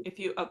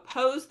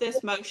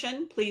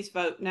 please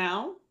vote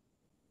now.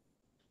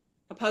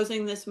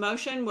 Opposing this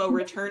motion will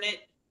return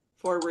it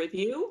for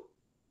review.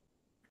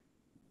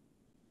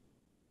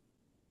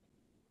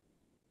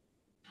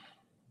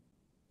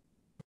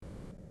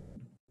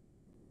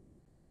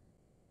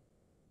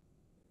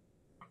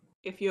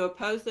 If you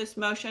oppose this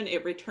motion,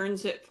 it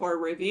returns it for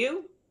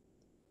review.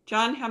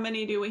 John, how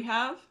many do we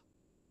have?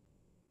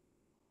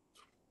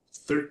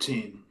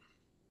 13.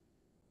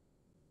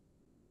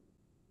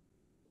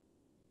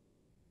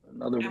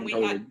 Another And we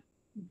voted. had-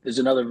 There's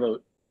another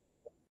vote.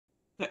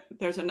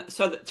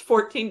 So that's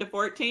 14 to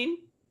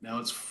 14? Now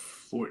it's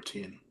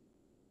 14.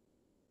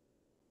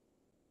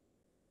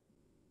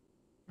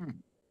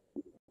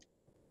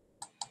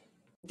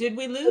 Did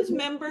we lose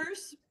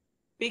members?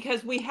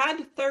 Because we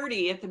had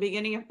 30 at the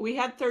beginning. We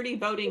had 30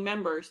 voting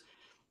members.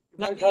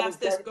 Let me ask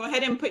this. Go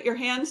ahead and put your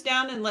hands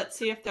down and let's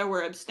see if there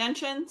were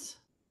abstentions.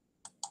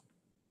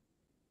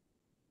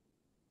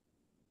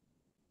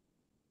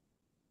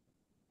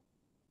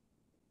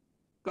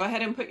 Go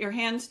ahead and put your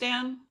hands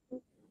down.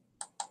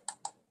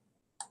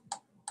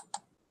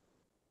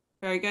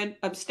 Very good.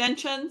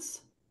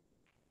 Abstentions?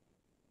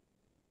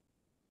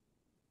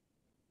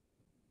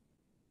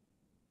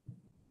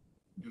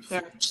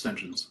 There.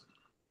 Abstentions.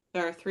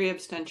 There are 3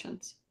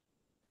 abstentions.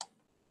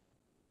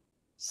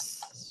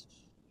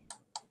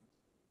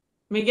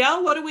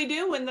 Miguel, what do we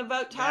do when the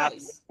vote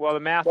ties? Well, the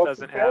math Vote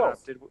doesn't add fails.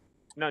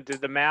 up.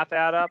 Did the math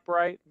add up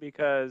right?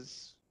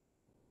 Because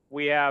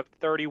we have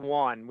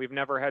 31. We've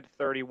never had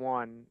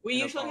 31. We in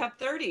a usually vote. have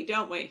 30,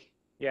 don't we?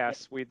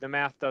 Yes, the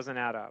math doesn't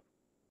add up.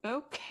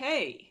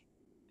 Okay.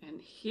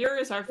 And here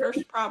is our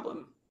first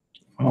problem.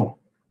 Oh,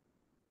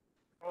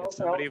 Did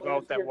somebody I'll vote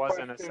answer that your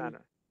wasn't a question.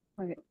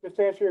 center? Just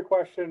to answer your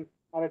question,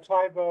 on a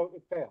tie vote,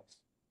 it fails.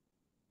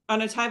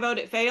 On a tie vote,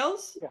 it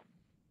fails? Yeah.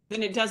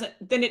 Then it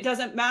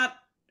doesn't matter.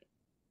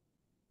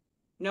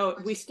 No,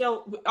 we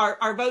still,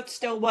 our vote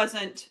still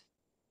wasn't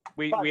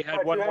We But- had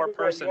but one you more have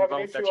person an vote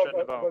that issue of shouldn't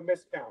have a voted.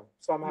 miscount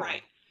somehow.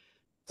 right.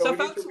 So So we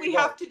need folks, to we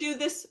have revote. to do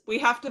this. We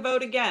have to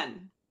vote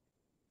again.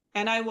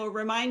 And I will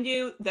remind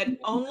you that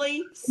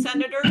only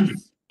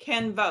senators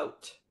can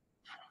vote.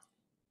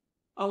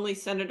 Only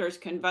senators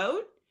can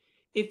vote.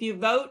 If you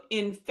vote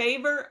in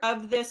favor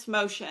of this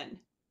motion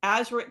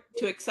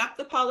to accept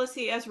the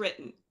policy as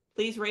written,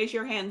 please raise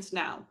your hands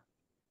now.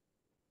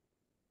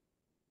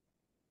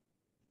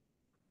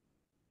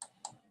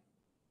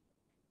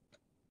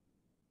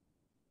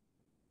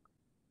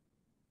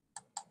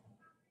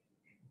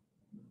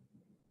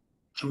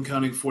 I'm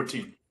counting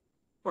 14.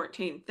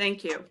 14,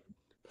 thank you.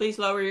 Please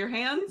lower your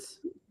hands.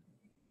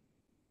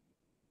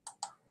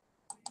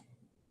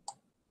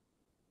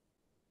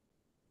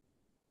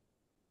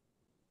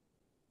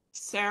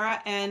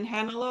 Sarah and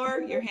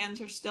Hannelore, your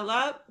hands are still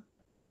up.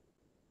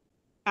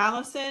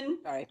 Allison?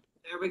 Sorry.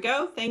 There we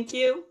go, thank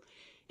you.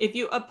 If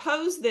you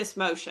oppose this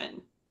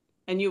motion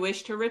and you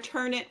wish to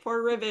return it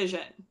for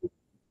revision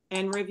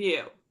and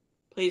review,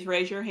 please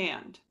raise your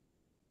hand.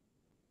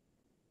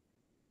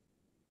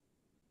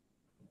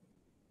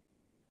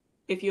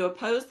 If you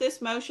oppose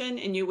this motion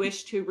and you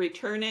wish to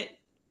return it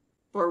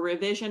for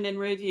revision and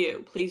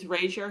review, please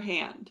raise your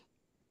hand.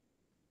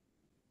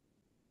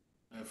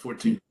 I have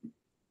 14.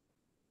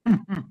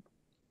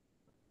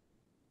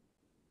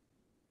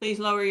 Please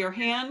lower your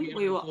hand. Yeah,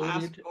 We will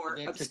ask voted. for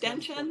That's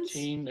against abstentions.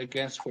 14,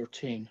 against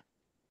 14.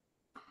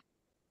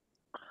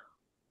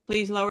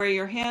 Please lower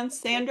your hand,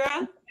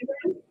 Sandra.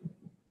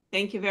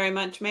 Thank you very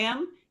much,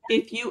 ma'am.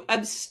 If you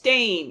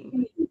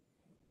abstain,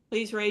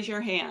 please raise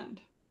your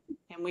hand.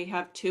 And we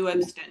have 2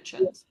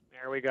 abstentions.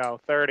 There we go,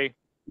 30.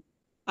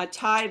 A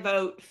tie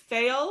vote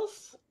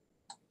fails.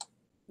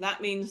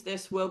 That means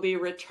this will be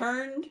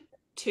returned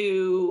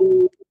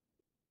to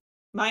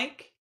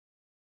Mike.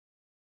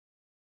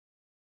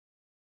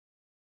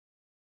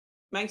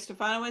 Mike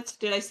Stefanowicz,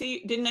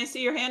 didn't I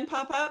see your hand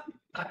pop up?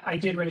 I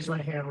did raise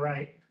my hand,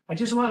 right. I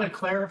just want to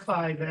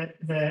clarify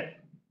that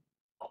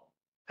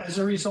as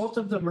a result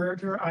of the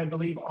merger, I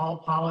believe all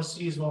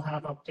policies will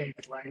have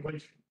updated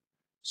language.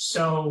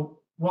 So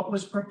what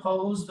was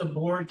proposed, the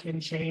board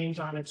can change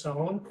on its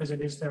own because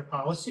it is their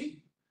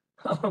policy.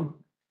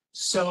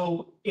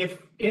 So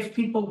if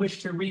people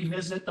wish to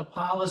revisit the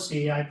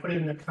policy, I put it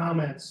in the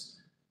comments.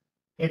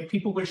 If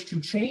people wish to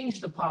change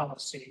the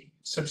policy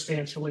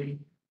substantially,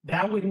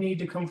 that would need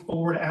to come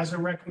forward as a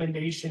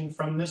recommendation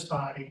from this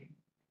body.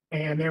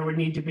 And there would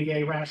need to be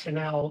a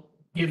rationale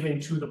given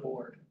to the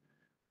board.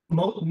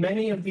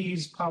 Many of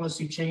these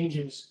policy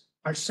changes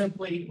are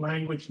simply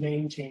language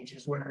name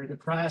changes, where in the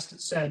past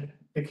it said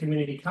the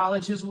community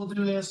colleges will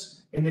do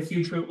this. In the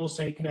future, it will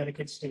say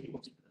Connecticut State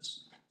will do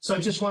this. So I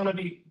just want to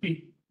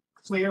be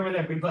clear with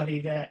everybody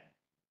that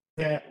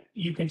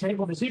you can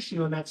table this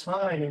issue and that's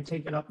fine and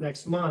take it up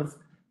next month.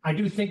 I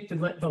do think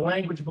the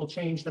language will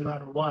change no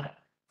matter what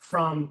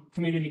from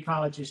community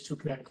colleges to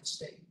Connecticut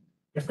State,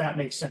 if that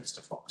makes sense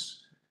to folks.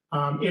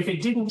 If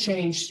it didn't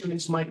change,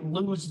 students might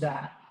lose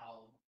that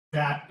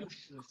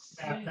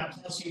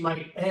policy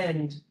might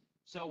end,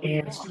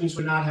 and students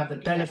would not have the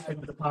benefit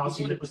of the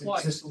policy that was in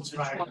existence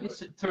prior.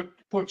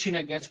 14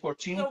 against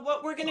 14. So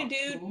what we're going to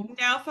do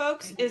now,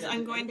 folks, is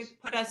I'm going to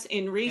put us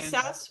in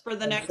recess for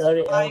the next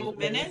Sorry, 5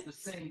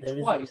 minutes. There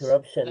is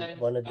interruption.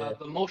 One of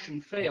The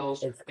motion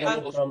fails. it's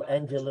coming from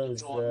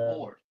Angelo's.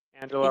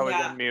 Angela was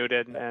Yeah.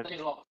 unmuted and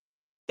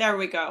There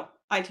we go.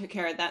 I took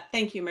care of that.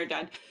 Thank you,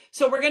 Merdad.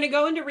 So we're going to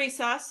go into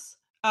recess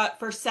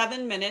for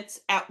 7 minutes.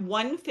 At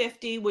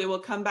 1:50, we will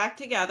come back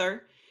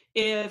together.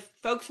 If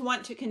folks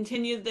want to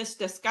continue this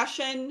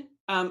discussion,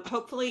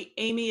 hopefully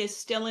Amy is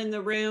still in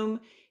the room.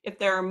 If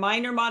there are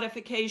minor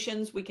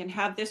modifications, we can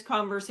have this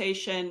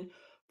conversation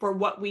for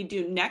what we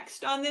do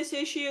next on this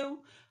issue.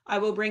 I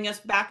will bring us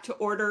back to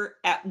order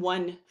at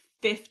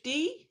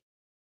 1:50,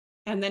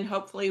 and then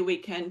hopefully we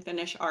can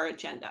finish our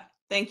agenda.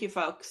 Thank you,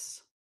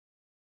 folks.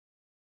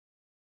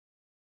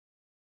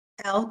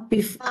 I'm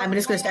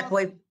just going to step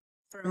away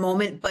for a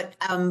moment, but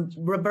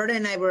Roberta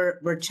and I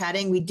were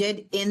chatting. We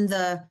did in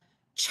the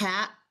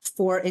chat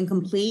for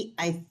incomplete.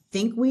 I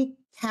think we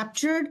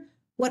captured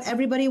what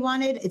everybody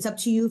wanted. It's up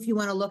to you if you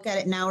want to look at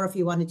it now or if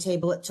you want to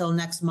table it till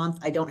next month.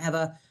 I don't have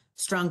a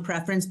strong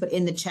preference, but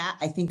in the chat,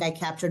 I think I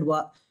captured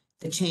what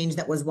the change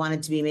that was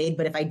wanted to be made.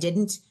 But if I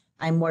didn't,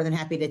 I'm more than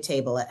happy to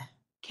table it.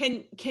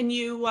 Can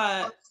you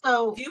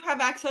do you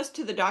have access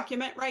to the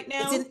document right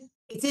now?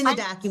 It's in the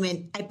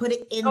document. I put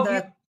it in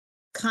the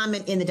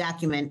comment in the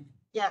document.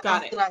 Yeah,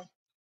 Got it. did I?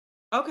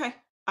 Okay,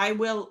 I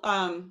will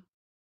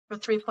For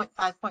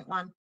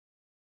 3.5.1.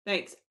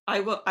 thanks. I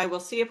will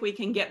see if we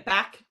can get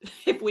back,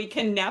 if we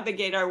can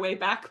navigate our way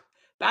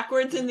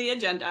backwards in the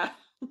agenda.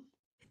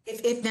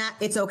 If not,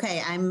 it's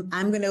okay. I'm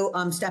going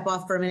to step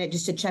off for a minute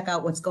just to check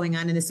out what's going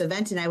on in this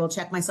event, and I will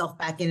check myself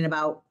back in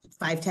about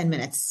 5-10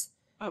 minutes.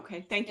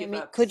 Okay, thank you. Amy,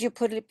 folks. could you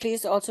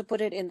please also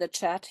put it in the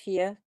chat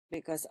here,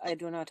 because I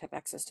do not have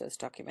access to this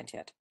document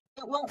yet.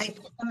 It won't fit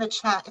in the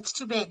chat. It's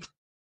too big.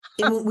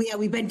 That's what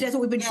we've been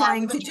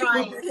trying to do.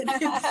 trying.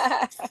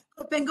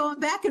 We've been going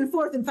back and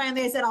forth, and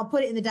finally I said, I'll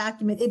put it in the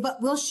document,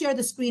 but we'll share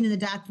the screen in the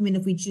document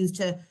if we choose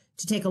to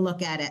take a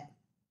look at it.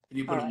 Can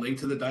you put a link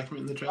to the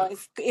document in the Well, chat?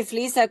 if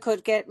Lisa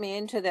could get me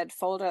into that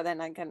folder, then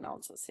I can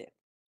also see it.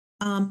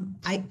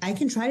 I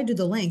can try to do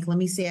the link. Let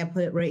me see. I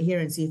put it right here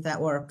and see if that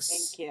works.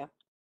 Thank you.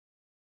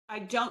 I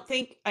don't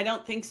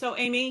think so,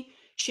 Amy.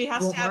 She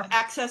has Won't to have work?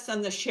 access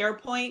on the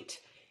SharePoint.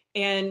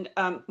 And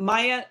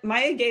Maya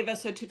gave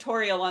us a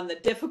tutorial on the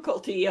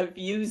difficulty of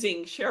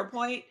using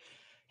SharePoint.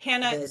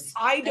 Hannah,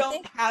 I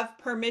don't have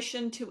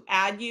permission to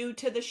add you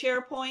to the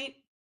SharePoint.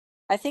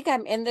 I think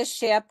I'm in the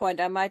SharePoint.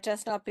 I might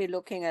just not be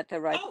looking at the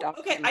right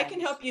document. Okay, I can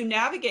help you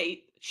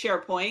navigate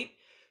SharePoint.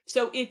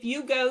 So if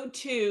you go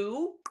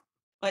to,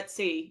 let's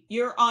see,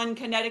 you're on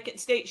Connecticut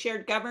State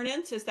Shared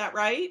Governance, is that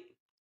right?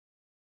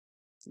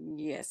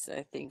 Yes,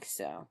 I think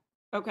so.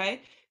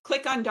 Okay,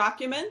 click on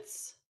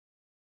Documents.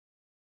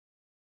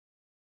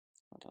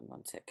 Hold on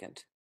 1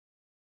 second.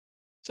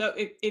 So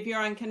if you're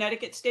on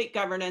Connecticut State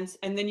Governance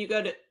and then you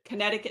go to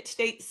Connecticut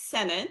State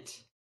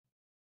Senate.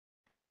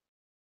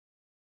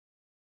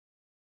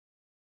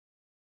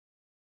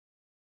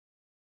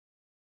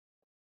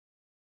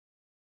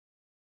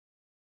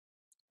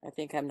 I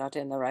think I'm not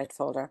in the right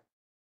folder.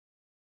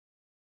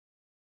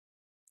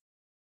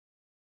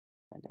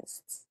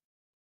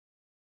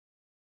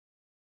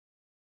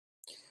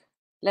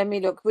 Let me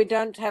look. We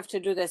don't have to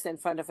do this in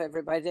front of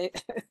everybody.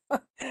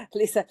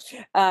 Lisa,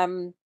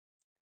 I'm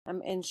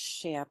in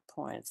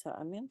SharePoint. So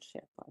I'm in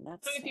SharePoint.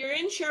 That's So if you're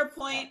in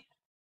SharePoint,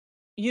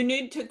 you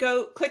need to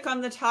go click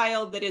on the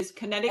tile that is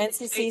Connecticut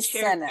NCC State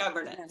Shared Senate. No,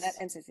 Governance.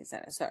 not NCC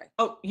Senate. Sorry.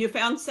 Oh, you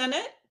found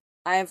Senate?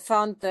 I have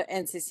found the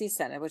NCC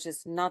Senate, which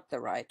is not the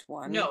right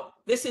one. No,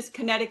 this is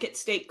Connecticut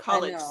State I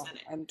College know.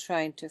 Senate. I'm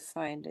trying to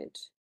find it.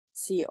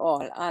 See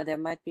all. Ah, there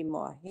might be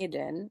more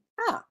hidden.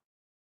 Ah,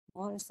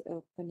 what is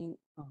opening?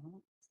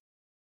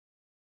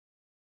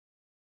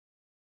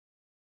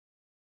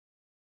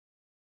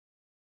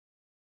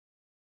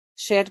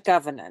 Shared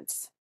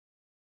governance.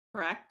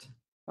 Correct.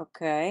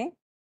 Okay.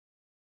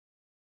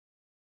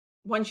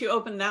 Once you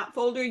open that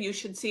folder, you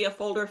should see a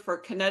folder for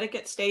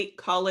Connecticut State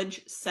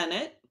College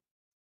Senate.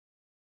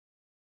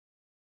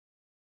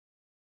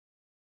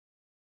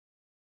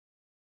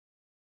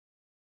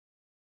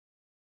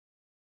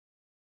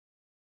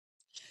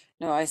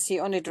 No, I see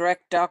only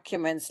direct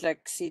documents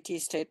like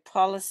CT state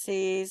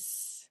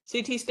policies.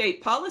 CT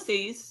State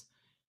Policies.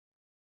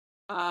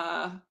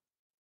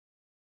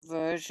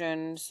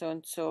 Version so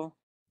and so.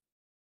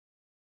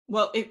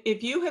 Well,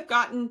 if you have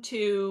gotten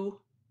to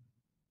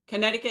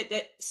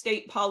Connecticut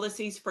State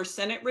Policies for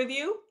Senate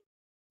review,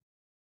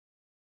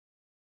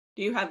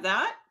 do you have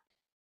that?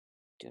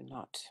 Do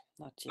not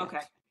yet.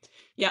 Okay.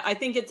 Yeah, I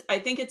think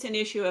it's an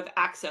issue of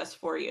access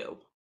for you.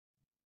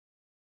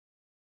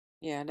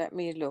 Yeah, let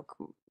me look.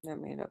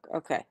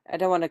 Okay, I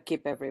don't want to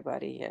keep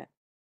everybody here.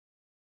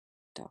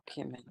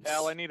 Documents.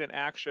 Al, I need an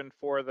action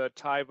for the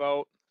tie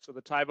vote. So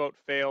the tie vote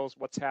fails.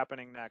 What's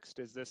happening next?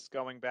 Is this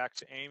going back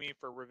to Amy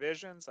for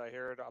revisions? I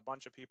heard a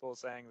bunch of people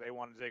saying they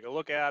want to take a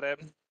look at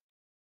it.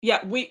 Yeah,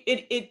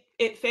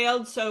 it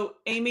failed, so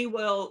Amy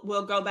will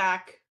go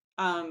back.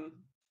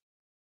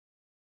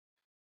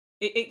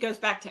 It goes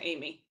back to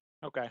Amy.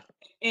 Okay.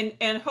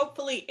 And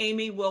hopefully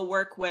Amy will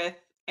work with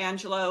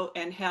Angelo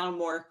and Hannah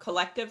Moore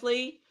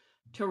collectively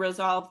to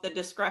resolve the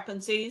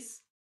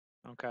discrepancies.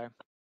 Okay.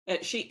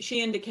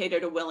 She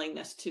indicated a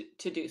willingness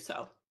to do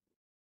so.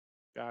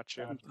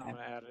 Gotcha. I'm gonna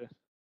add it.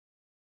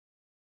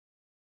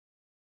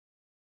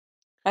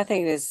 I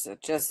think it's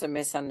just a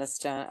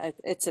misunderstanding.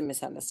 It's a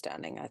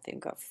misunderstanding, I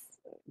think of.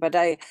 But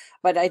I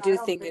do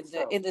think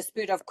in the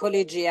spirit of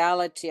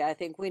collegiality, I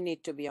think we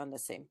need to be on the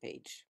same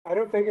page. I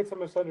don't think it's a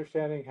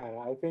misunderstanding,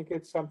 Hannah. I think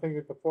it's something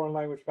that the foreign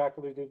language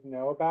faculty didn't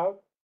know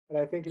about. And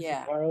I think it's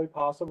entirely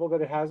possible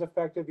that it has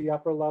affected the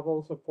upper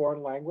levels of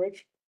foreign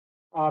language.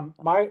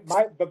 My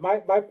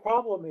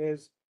problem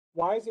is,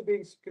 why is it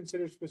being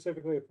considered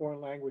specifically a foreign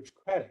language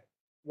credit?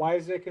 Why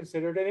is it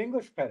considered an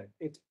English credit?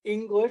 It's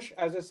English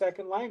as a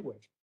second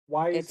language.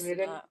 Why isn't it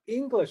an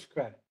English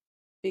credit?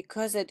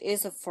 Because it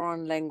is a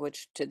foreign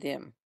language to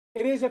them.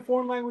 It is a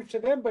foreign language to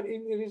them, but it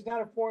is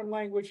not a foreign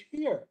language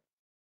here,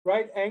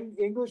 right? And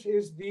English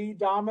is the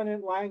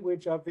dominant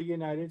language of the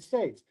United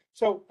States.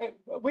 So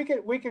we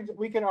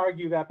can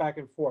argue that back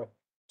and forth.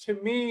 To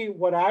me,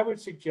 what I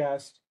would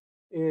suggest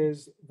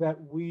is that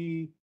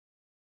we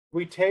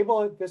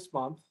table it this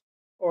month,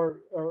 or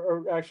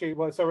actually,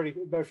 well, it's already,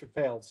 motion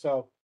failed.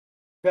 So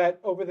that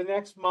over the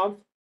next month,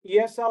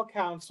 ESL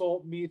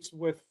Council meets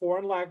with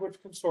Foreign Language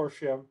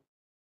Consortium,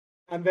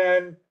 and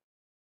then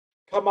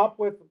come up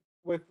with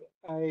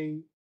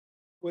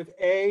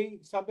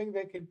something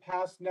that can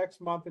pass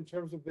next month in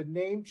terms of the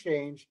name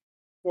change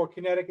for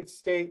Connecticut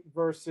State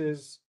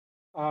versus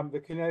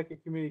the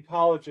Connecticut Community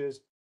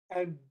Colleges,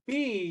 and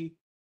B,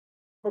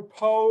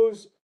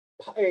 propose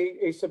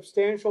a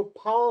substantial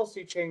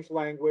policy change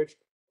language,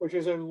 which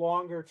is a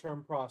longer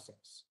term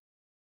process.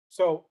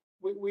 So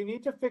we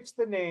need to fix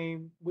the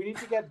name. We need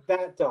to get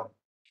that done.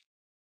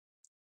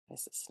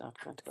 This is not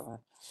going to go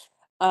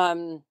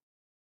on.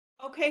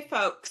 Okay,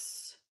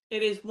 folks,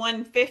 it is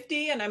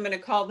 1:50 and I'm going to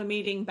call the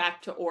meeting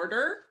back to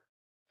order.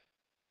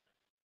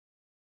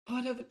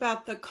 What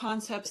about the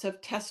concepts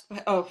of test?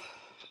 Oh,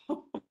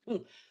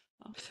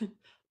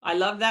 I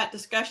love that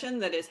discussion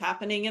that is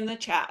happening in the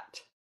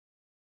chat.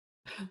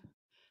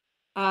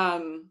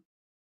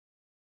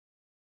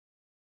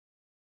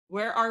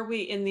 Where are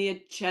we in the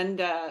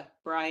agenda,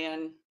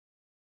 Brian?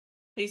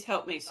 Please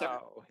help me, sir.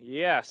 Oh,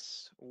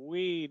 yes.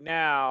 We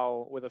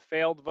now, with a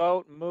failed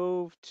vote,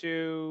 move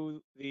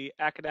to the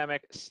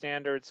Academic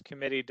Standards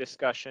Committee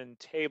discussion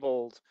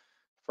tabled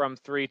from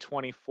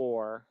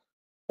 324.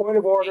 Point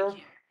of order.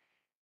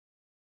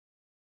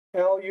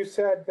 Al, you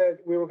said that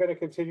we were going to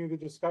continue the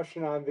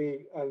discussion on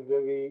the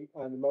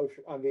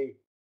motion, on the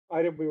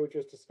item we were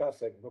just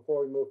discussing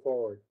before we move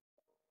forward.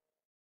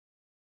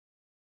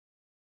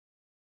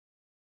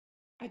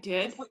 I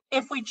did.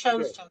 If we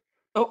chose to.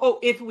 Oh,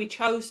 if we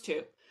chose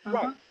to.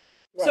 Right.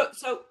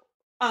 So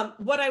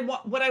what I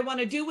want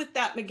to do with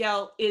that,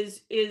 Miguel,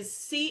 is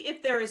see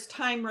if there is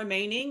time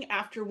remaining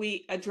after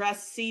we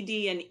address C,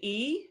 D, and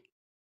E.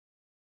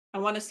 I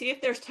want to see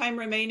if there's time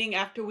remaining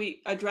after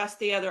we address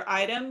the other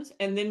items,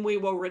 and then we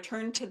will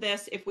return to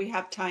this if we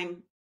have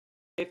time,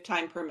 if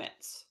time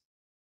permits.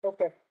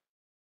 Okay.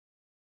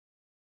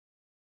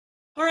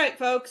 All right,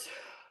 folks.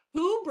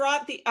 Who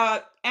brought the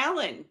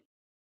Alan?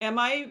 am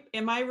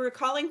I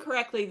recalling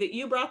correctly that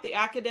you brought the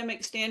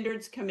Academic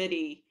Standards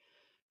Committee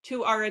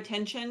to our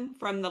attention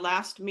from the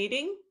last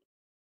meeting?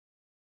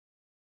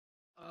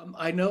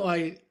 I know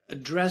I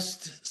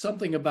addressed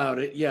something about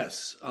it,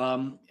 yes.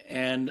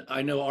 And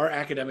I know our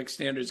Academic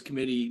Standards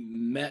Committee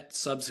met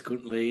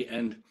subsequently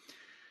and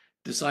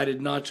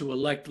decided not to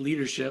elect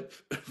leadership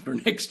for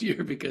next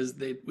year because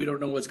we don't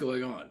know what's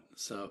going on.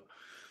 So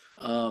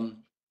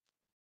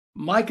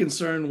my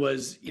concern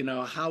was,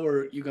 how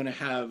are you going to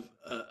have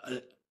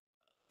a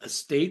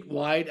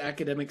statewide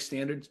academic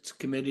standards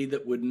committee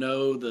that would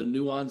know the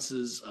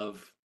nuances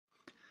of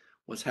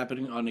what's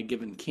happening on a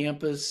given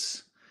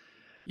campus?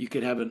 You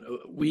could have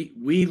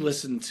we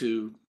listened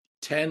to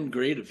 10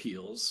 grade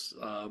appeals.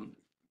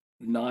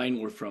 9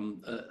 were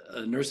from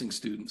nursing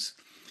students.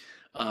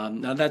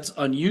 Now that's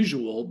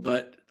unusual,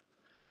 but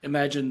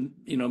imagine,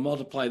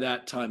 multiply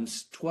that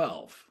times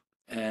 12.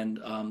 And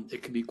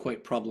it can be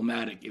quite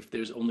problematic if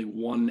there's only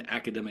one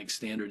academic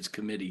standards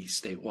committee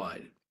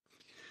statewide.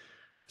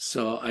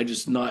 So I'm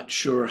just not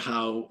sure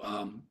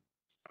how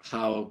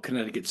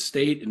Connecticut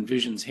State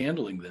envisions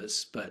handling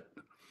this, but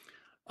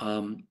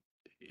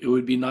it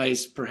would be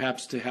nice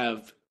perhaps to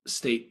have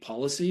state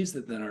policies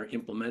that then are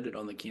implemented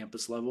on the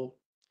campus level.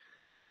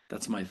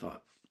 That's my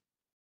thought.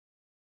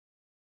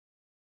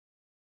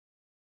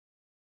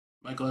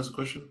 Michael has a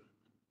question.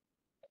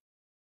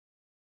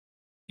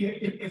 Yeah,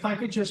 if I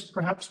could just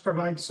perhaps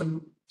provide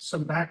some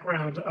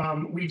background.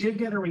 We did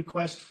get a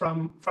request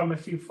from a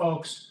few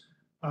folks,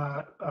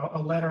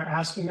 a letter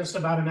asking us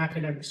about an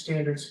academic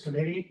standards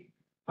committee.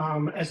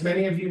 As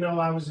many of you know,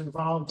 I was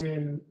involved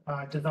in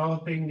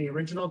developing the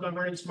original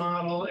governance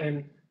model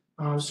and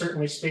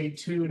certainly stayed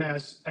tuned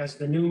as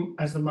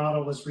the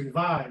model was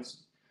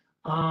revised.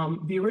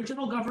 The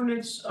original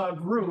governance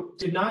group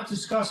did not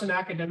discuss an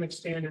academic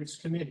standards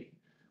committee.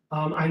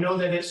 I know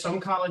that at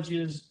some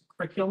colleges,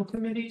 curriculum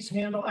committees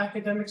handle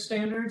academic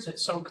standards. At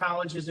some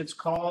colleges, it's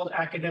called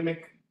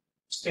academic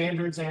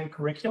standards and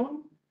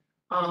curriculum.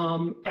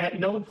 At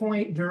no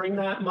point during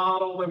that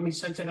model, when we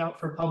sent it out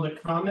for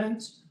public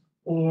comments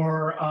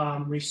or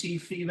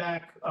received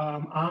feedback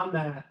on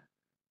that,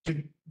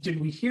 did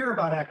we hear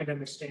about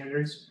academic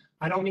standards.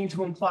 I don't mean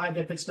to imply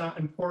that it's not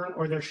important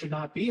or there should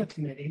not be a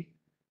committee.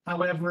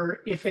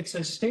 However, if it's a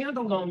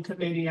standalone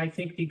committee, I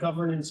think the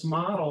governance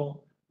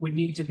model would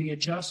need to be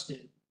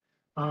adjusted.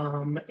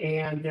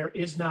 And there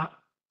is not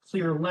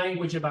clear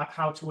language about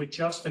how to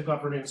adjust the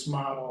governance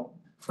model.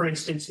 For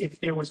instance, if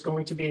there was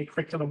going to be a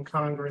curriculum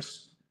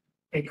congress,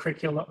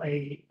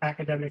 a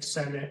academic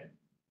senate,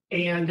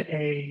 and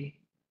a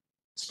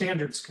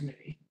standards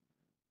committee.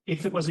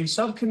 If it was a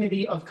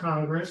subcommittee of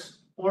Congress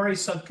or a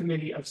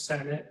subcommittee of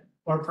Senate,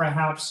 or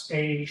perhaps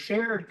a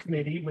shared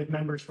committee with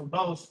members from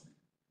both,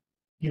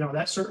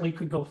 that certainly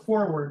could go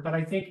forward. But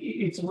I think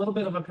it's a little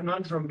bit of a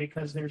conundrum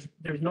because there's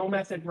no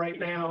method right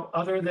now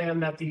other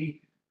than that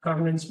the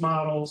governance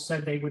model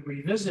said they would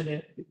revisit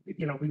it.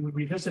 We would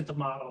revisit the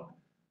model.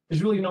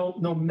 There's really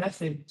no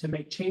method to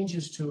make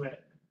changes to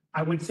it.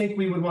 I would think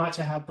we would want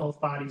to have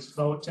both bodies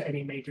vote to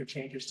any major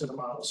changes to the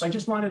model. So I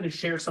just wanted to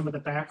share some of the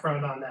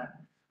background on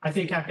that. I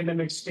think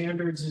academic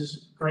standards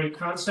is a great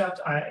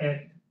concept.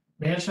 At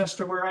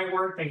Manchester, where I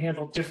work, they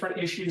handle different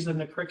issues than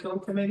the curriculum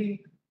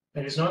committee.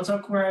 At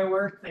Isonzoke, where I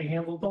work, they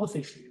handle both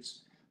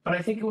issues. But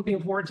I think it would be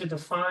important to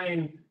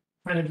define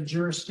kind of the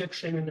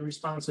jurisdiction and the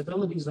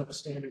responsibilities of a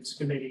standards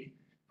committee.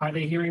 Are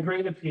they hearing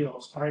grade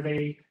appeals? Are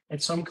they,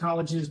 at some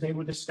colleges, they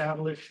would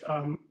establish,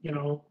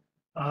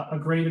 a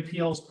grade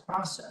appeals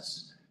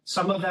process.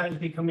 Some of that is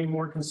becoming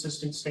more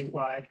consistent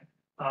statewide.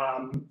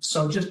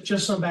 So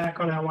just some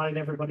background, I wanted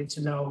everybody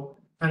to know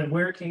kind of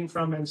where it came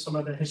from and some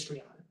of the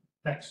history on it.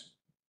 Thanks.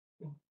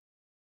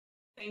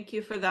 Thank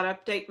you for that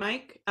update,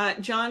 Mike.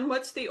 John,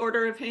 what's the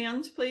order of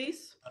hands,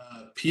 please?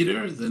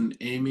 Peter, then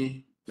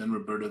Amy, then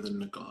Roberta, then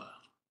Nicola.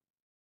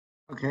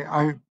 Okay,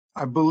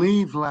 I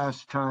believe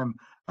last time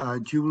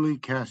Julie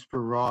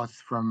Casper Roth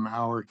from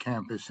our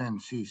campus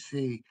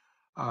NCC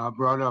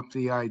brought up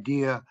the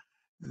idea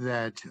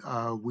that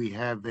we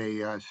have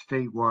a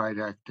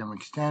statewide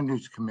academic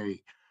standards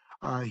committee.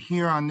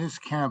 Here on this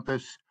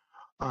campus,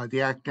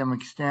 the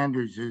academic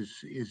standards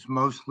is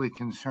mostly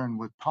concerned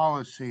with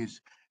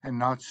policies and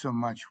not so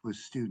much with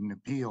student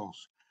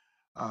appeals.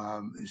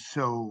 We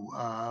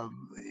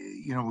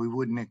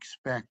wouldn't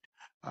expect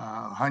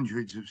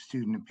hundreds of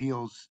student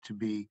appeals to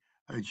be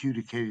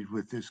adjudicated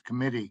with this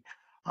committee.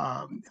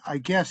 I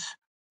guess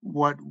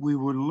what we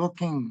were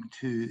looking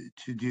to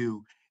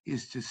do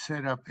is to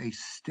set up a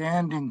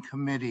standing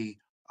committee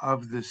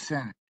of the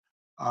Senate.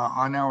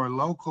 On our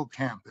local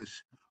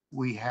campus,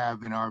 we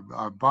have in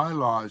our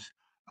bylaws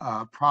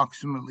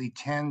approximately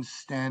 10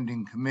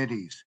 standing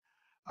committees,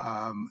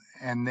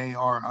 and they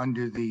are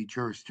under the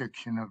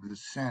jurisdiction of the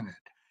Senate.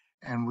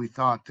 And we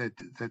thought that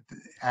the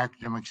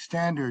academic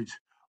standards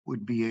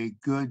would be a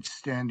good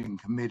standing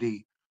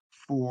committee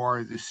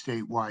for the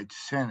statewide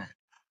Senate.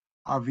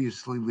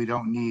 Obviously, we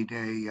don't need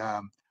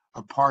a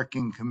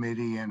parking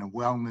committee and a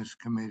wellness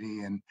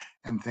committee and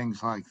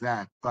things like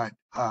that. But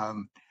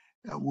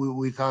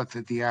we thought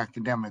that the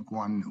academic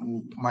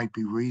one might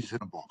be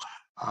reasonable.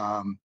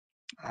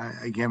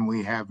 Again,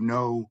 we have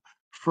no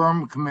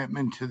firm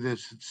commitment to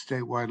this at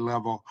statewide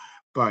level,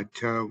 but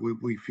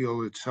we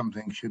feel that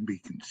something should be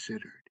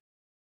considered.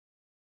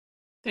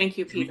 Thank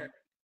you, Peter.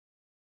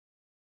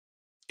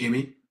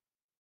 Amy?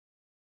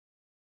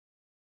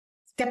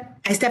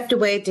 I stepped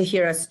away to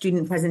hear a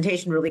student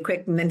presentation really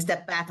quick and then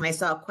stepped back and I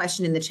saw a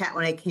question in the chat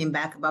when I came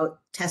back about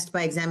test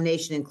by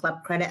examination and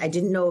club credit. I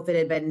didn't know if it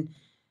had been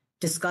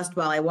discussed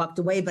while I walked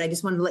away, but I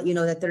just wanted to let you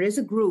know that there is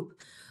a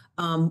group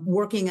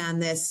working on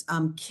this.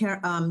 Karen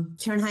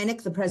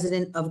Heineck, the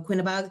president of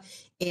Quinnebog,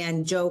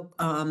 and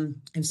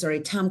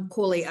Tom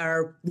Coley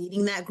are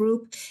leading that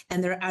group.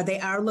 And they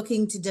are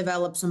looking to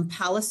develop some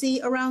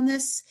policy around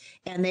this.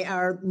 And they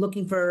are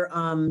looking for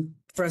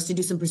us to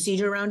do some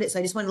procedure around it. So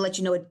I just wanted to let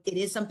you know it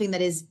is something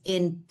that is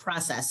in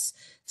process.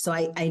 So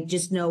I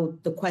just know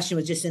the question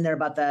was just in there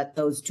about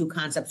those two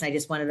concepts. And I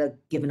just wanted to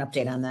give an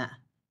update on that.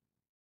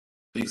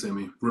 Thanks,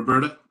 Amy.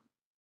 Roberta?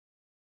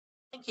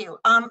 Thank you.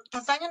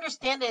 As I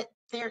understand it,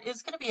 there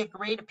is going to be a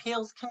grade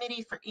appeals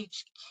committee for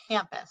each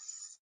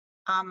campus.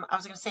 I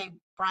was going to say,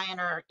 Brian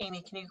or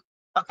Amy, can you?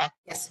 Okay.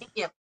 Yes. Thank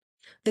you.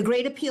 The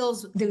grade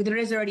appeals, there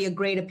is already a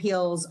grade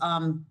appeals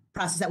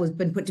process that was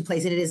been put to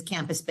place, and it is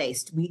campus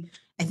based.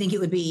 I think it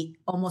would be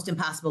almost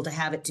impossible to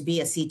have it to be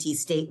a CT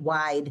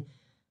statewide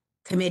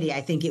committee.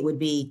 I think it would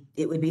be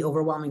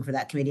overwhelming for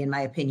that committee, in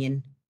my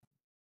opinion.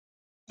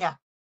 Yeah.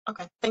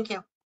 Okay. Thank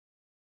you.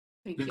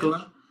 Thank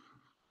Nicola?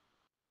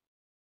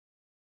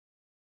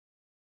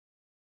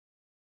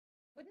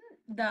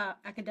 Wouldn't the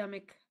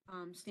academic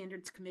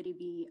standards committee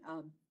be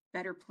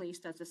better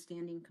placed as a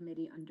standing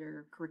committee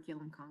under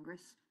Curriculum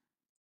Congress?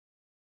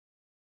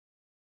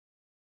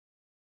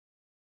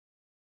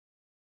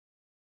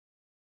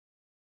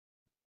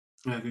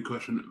 Yeah, good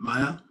question.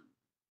 Maya?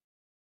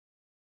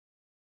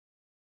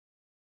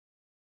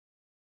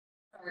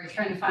 Sorry,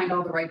 trying to find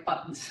all the right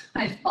buttons.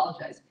 I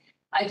apologize.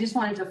 I just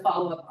wanted to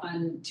follow up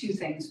on two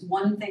things.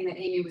 One thing that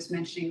Amy was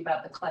mentioning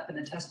about the CLEP and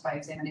the test by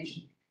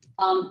examination.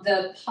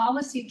 The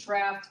policy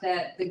draft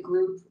that the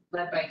group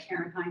led by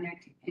Karen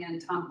Heineck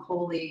and Tom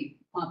Coley,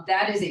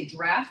 that is a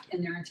draft,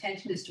 and their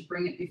intention is to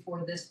bring it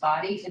before this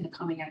body in the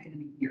coming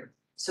academic year.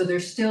 So they're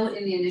still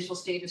in the initial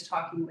stages,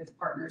 talking with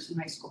partners and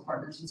high school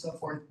partners and so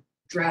forth,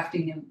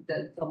 drafting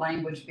the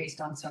language based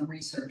on some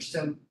research.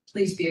 So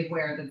please be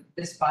aware that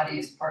this body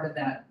is part of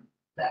that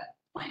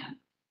plan.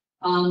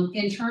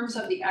 In terms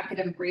of the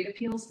academic grade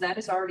appeals, that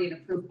is already an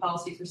approved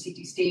policy for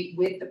CT State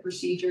with the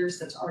procedures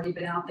that's already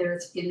been out there.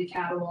 It's in the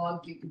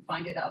catalog. You can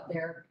find it out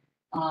there.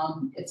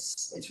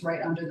 It's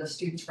right under the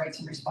students' rights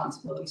and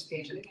responsibilities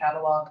page of the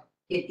catalog.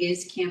 It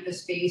is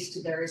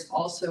campus-based. There is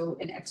also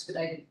an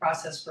expedited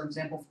process, for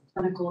example,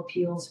 for clinical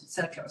appeals, et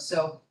cetera.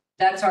 So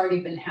that's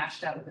already been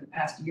hashed out over the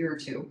past year or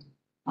two.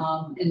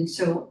 And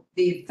so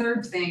the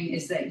third thing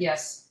is that,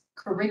 yes,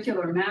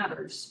 curricular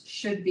matters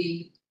should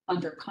be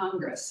under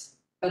Congress.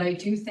 But I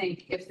do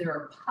think if there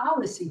are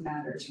policy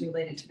matters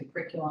related to the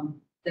curriculum,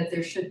 that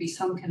there should be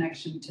some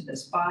connection to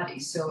this body.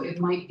 So it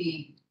might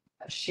be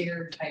a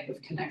shared type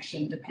of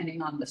connection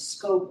depending on the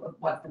scope of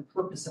what the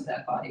purpose of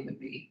that body would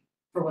be,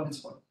 for what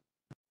it's worth.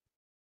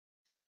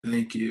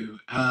 Thank you.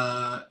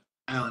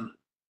 Alan?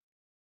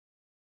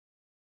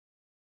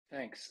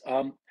 Thanks.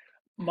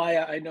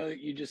 Maya, I know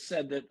you just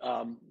said that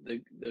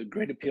the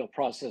grade appeal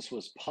process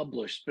was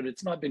published, but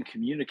it's not been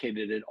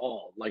communicated at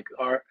all. Like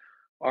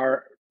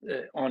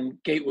on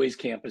Gateway's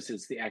campus,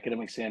 it's the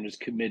Academic Standards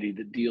Committee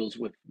that deals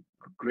with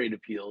grade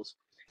appeals.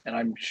 And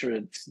I'm sure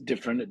it's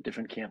different at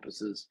different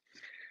campuses,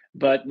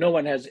 but no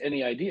one has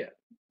any idea.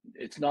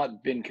 It's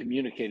not been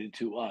communicated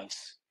to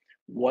us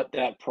what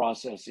that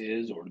process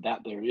is, or that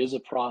there is a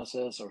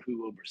process, or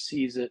who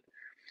oversees it.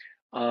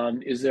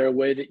 Is there a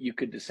way that you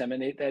could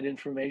disseminate that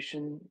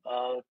information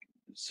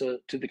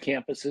to the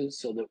campuses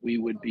so that we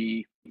would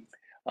be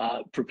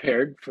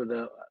prepared for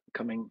the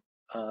coming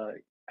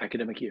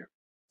academic year?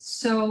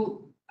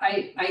 So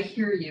I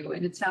hear you,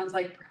 and it sounds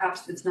like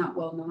perhaps it's not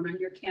well known on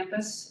your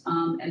campus,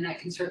 and that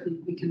can certainly,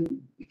 we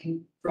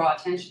can draw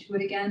attention to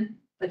it again.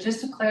 But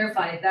just to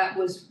clarify, that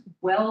was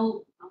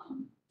well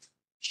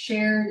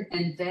shared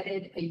and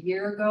vetted a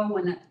year ago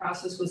when that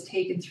process was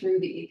taken through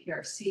the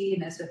APRC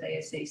and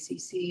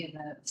SFASACC and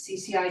the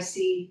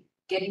CCIC,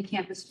 getting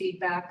campus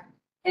feedback.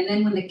 And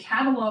then when the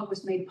catalog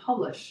was made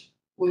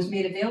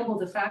available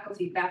to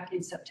faculty back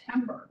in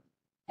September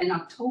and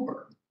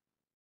October,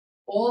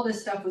 all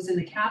this stuff was in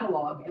the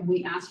catalog, and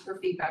we asked for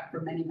feedback for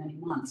many, many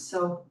months.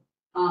 So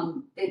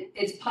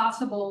it's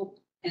possible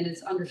and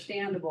it's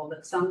understandable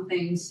that some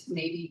things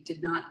maybe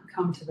did not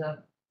come to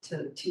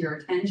your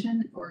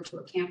attention or to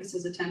a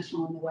campus's attention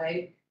along the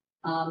way.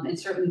 And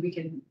certainly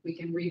we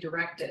can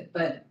redirect it,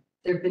 but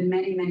there've been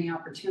many, many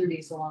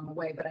opportunities along the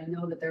way, but I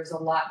know that there's a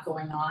lot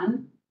going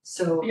on.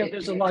 So yeah,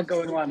 there's a lot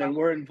going on, and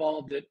we're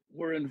involved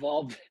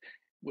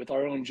with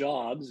our own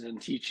jobs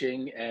and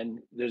teaching,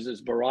 and there's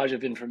this barrage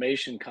of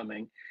information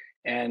coming.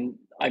 And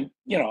I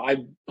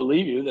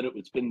believe you that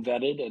it's been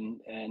vetted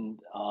and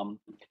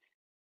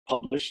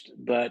published,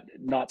 but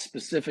not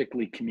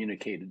specifically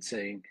communicated,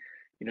 saying,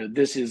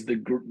 this is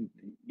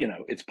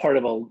it's part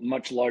of a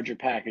much larger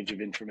package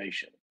of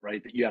information,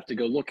 right? That you have to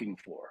go looking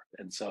for.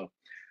 And so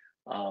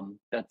I'm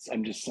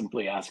just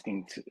simply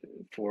asking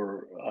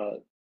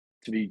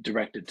to be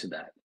directed to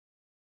that.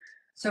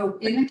 So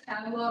in the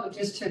catalog,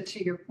 just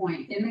to your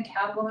point, in the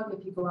catalog,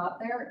 if you go out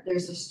there,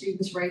 there's a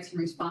students' rights and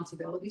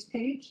responsibilities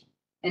page.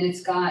 And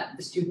it's got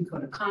the student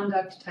code of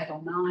conduct,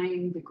 Title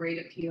IX, the grade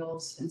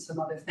appeals, and some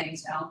other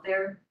things out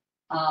there.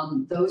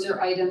 Those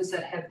are items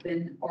that have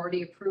been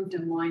already approved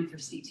in line for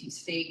CT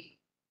State.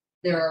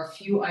 There are a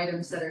few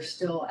items that are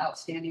still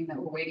outstanding that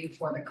we're waiting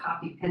for the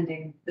copy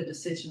pending the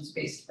decisions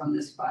based from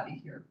this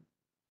body here.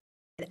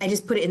 I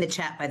just put it in the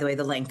chat, by the way,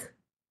 the link.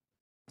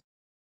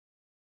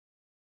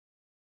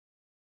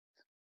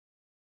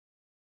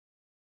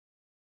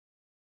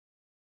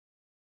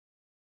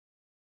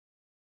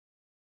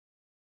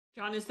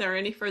 John, is there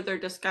any further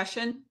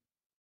discussion?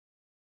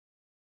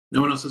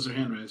 No one else has their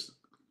hand raised.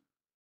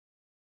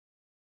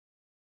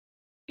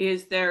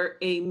 Is there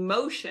a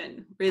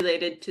motion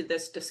related to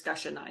this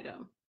discussion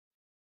item?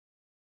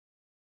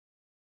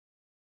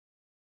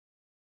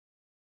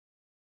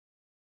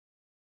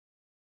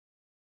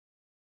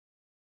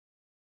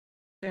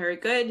 Very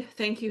good.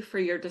 Thank you for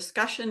your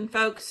discussion,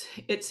 folks.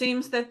 It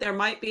seems that there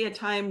might be a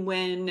time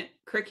when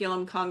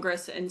Curriculum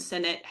Congress and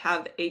Senate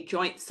have a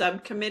joint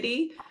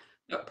subcommittee,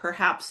 but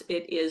perhaps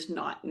it is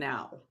not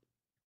now.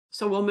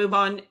 So we'll move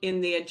on in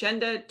the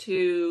agenda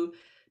to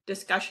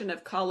discussion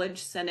of College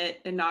Senate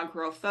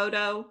inaugural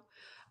photo.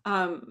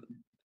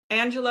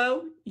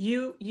 Angelo,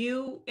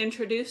 you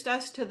introduced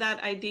us to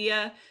that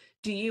idea.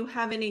 Do you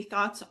have any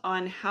thoughts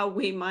on how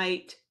we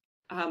might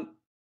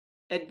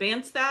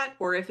advance that,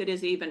 or if it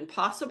is even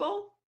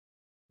possible?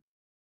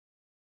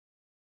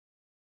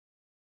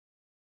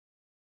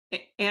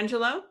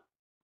 Angelo?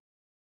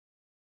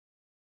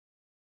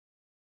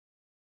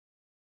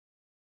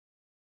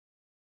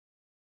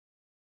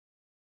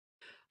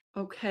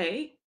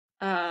 Okay.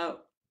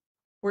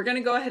 We're going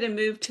to go ahead and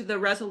move to the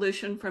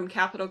resolution from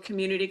Capital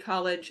Community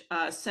College,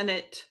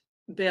 Senate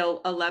Bill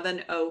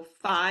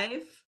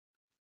 1105.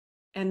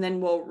 And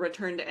then we'll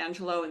return to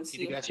Angelo and see.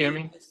 Can you guys hear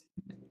me?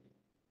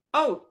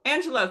 Oh,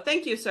 Angelo,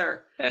 thank you,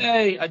 sir.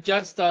 Hey, I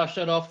just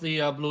shut off the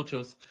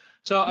Bluetooth.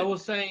 So I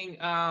was saying,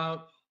 I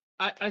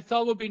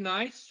thought it would be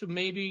nice to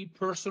maybe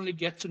personally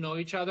get to know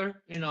each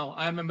other.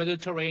 I'm a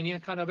Mediterranean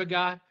kind of a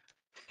guy.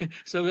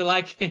 So we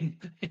like in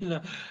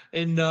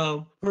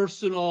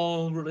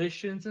personal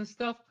relations and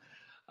stuff.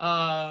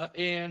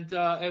 And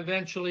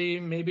eventually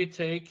maybe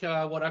take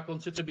what I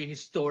consider to be a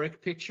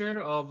historic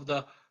picture of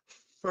the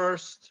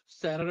first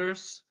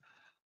senators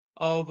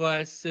of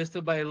a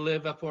system I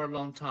lived for a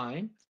long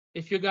time.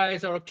 If you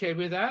guys are okay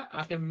with that,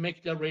 I can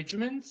make the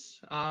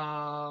arrangements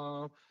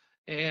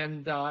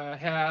and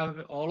have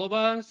all of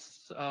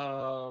us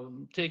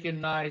take a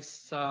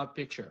nice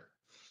picture.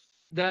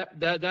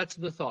 That's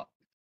the thought.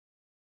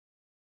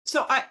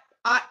 So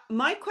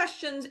my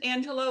questions,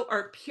 Angelo,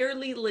 are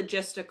purely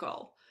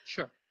logistical.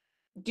 Sure.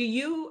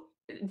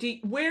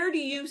 Where do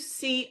you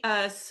see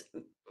us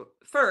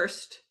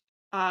first?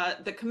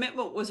 The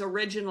commitment was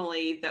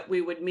originally that we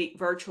would meet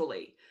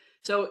virtually.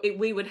 So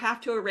we would have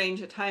to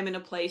arrange a time and a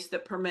place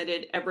that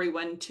permitted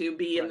everyone to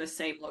be in the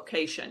same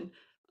location,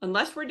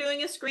 unless we're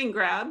doing a screen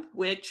grab,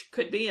 which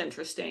could be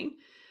interesting.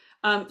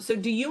 So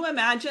do you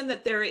imagine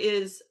that there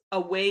is a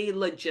way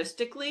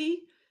logistically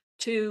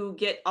to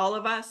get all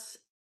of us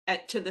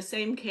to the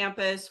same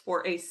campus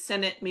for a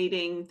Senate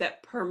meeting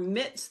that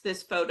permits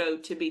this photo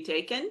to be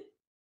taken?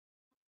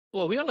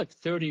 Well, we are like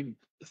 30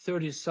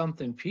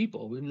 something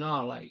people. We're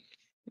not like,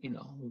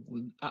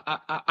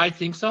 I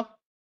think so.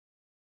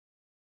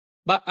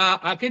 But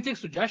I can take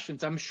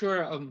suggestions. I'm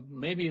sure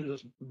maybe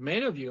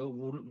many of you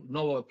will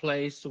know a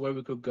place where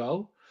we could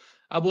go.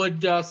 I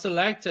would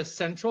select a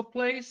central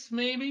place,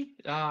 maybe.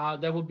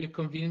 That would be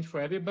convenient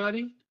for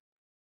everybody.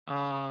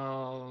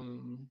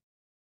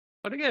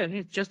 But again,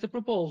 it's just a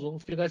proposal.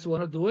 If you guys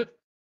want to do it,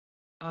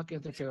 I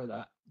can take care of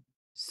that.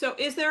 So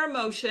is there a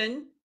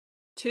motion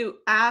to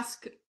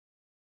ask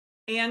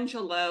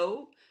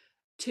Angelo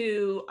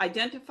to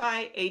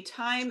identify a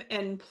time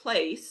and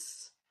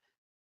place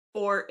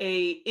for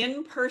a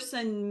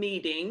in-person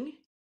meeting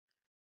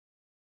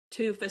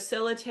to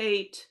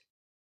facilitate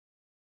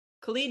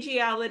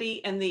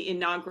collegiality and the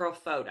inaugural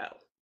photo?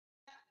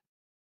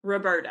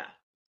 Roberta.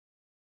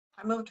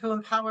 I move to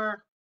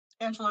empower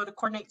Angelo to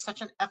coordinate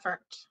such an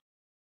effort.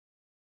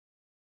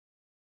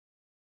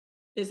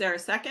 Is there a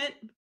second?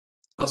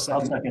 I'll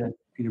second it,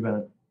 Peter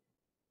Bennett.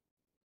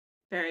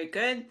 Very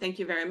good. Thank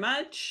you very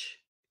much.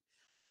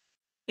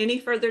 Any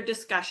further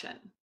discussion?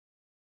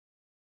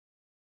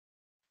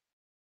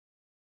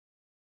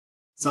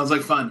 Sounds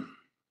like fun.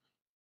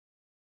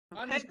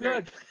 Okay,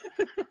 good.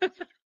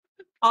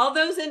 All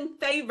those in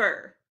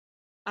favor,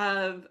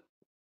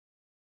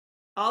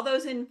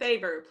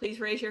 please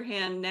raise your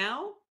hand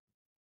now.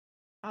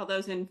 All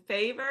those in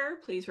favor,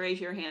 please raise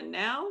your hand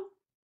now.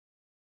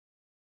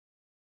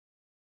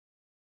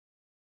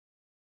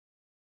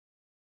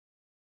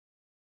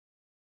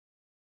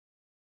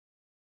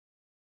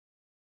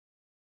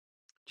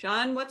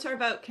 John, what's our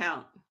vote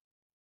count?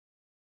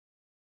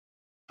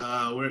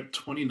 We're at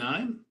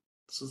 29.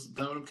 So is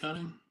that what I'm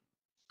counting?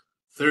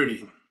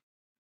 30.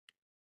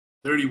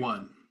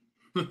 31.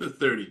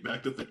 30.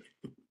 Back to 30.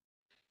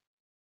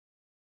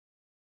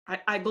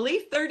 I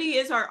believe 30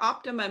 is our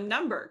optimum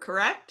number,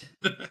 correct?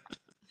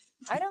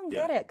 I don't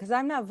get it because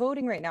I'm not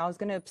voting right now. I was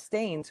going to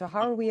abstain. So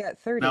how are we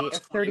at 30 Now it's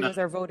if 30 was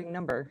 29. our voting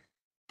number?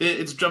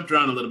 It's jumped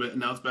around a little bit, and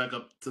now it's back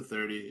up to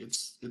 30.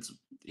 It's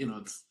you know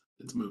it's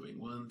moving.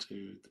 1,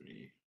 2,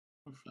 3,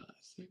 4, 5,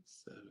 6,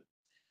 7.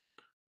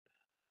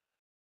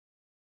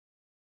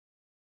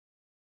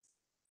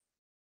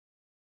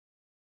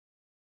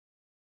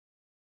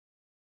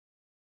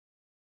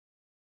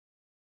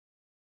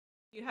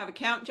 You have a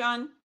count,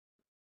 John?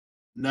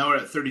 Now we're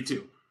at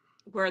 32.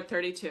 We're at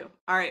 32.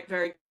 All right,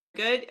 very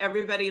good.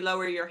 Everybody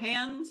lower your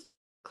hands.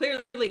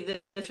 Clearly,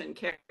 the motion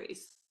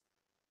carries.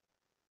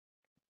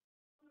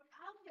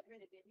 I'll get rid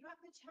of it. You have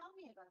to tell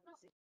me about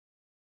this.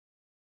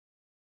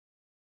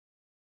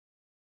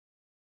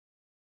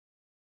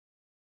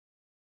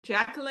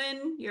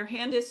 Jacqueline, your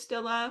hand is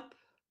still up.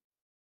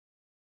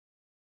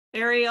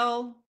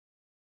 Ariel.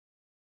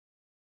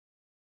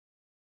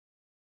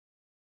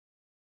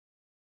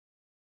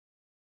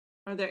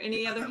 Are there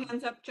any other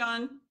hands up,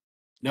 John?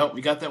 No,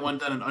 we got that one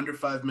done in under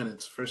 5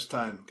 minutes. First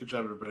time. Good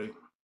job, everybody.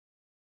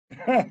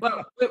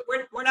 Well,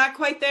 we're not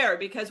quite there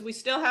because we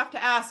still have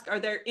to ask, are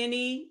there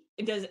any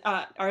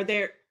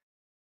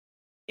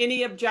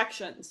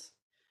objections?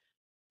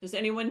 Does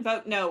anyone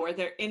vote no? Are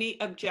there any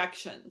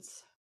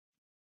objections?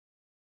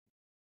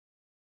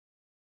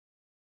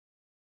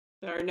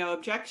 There are no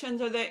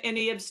objections. Are there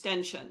any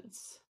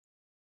abstentions?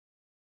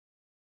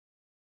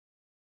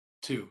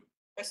 2.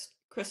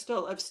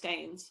 Crystal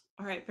abstains.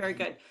 All right, very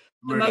good.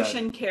 The Murdad.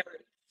 motion carries.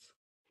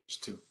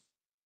 Just 2.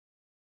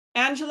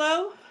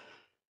 Angelo,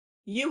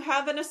 you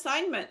have an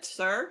assignment,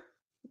 sir.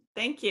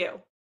 Thank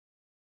you.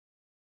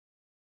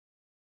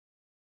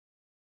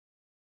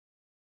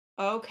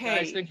 Okay.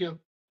 Guys, thank you.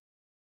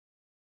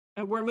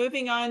 And we're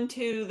moving on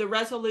to the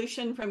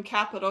resolution from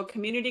Capital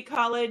Community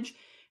College.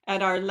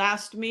 At our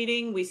last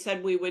meeting, we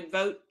said we would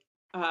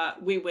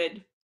we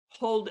would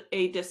hold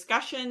a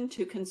discussion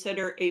to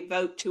consider a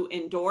vote to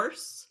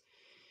endorse.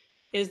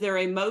 Is there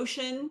a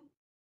motion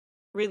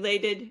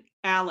related,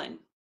 Alan?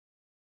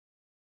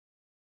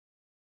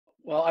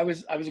 Well, I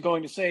was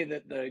going to say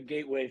that the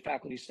Gateway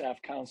Faculty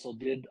Staff Council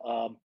did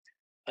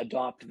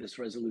adopt this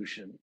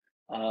resolution.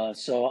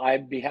 So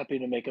I'd be happy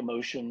to make a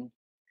motion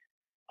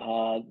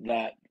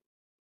that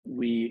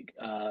we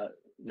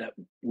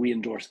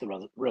endorse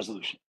the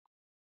resolution.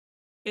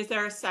 Is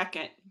there a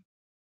second?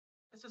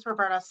 This is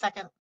Roberta,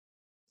 second.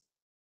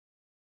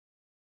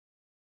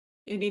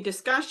 Any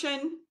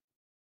discussion?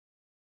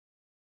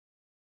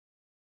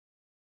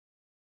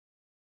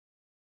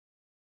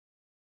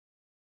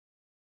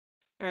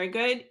 Very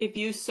good. If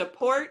you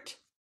support,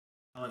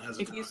 Alan has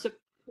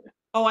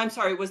oh, I'm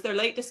sorry. Was there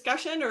late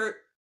discussion or?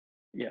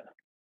 Yeah.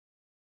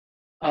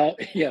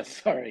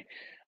 Yes, sorry.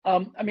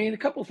 I mean, a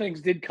couple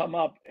things did come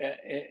up.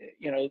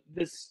 You know,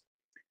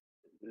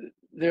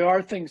 there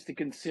are things to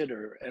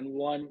consider, and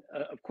one,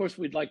 of course,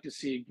 we'd like to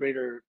see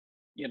greater,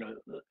 you know,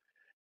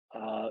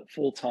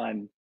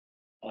 full-time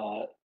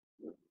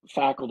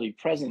faculty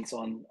presence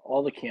on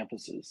all the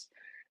campuses,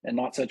 and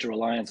not such a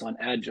reliance on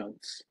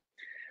adjuncts.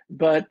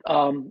 But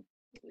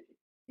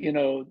you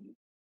know,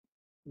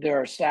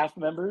 there are staff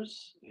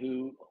members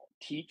who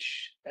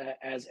teach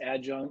as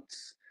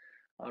adjuncts,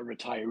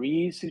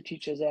 retirees who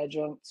teach as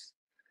adjuncts.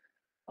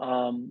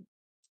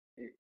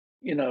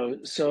 You know,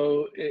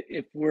 so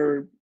if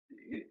we're,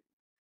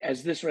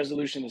 as this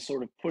resolution is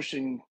sort of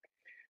pushing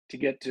to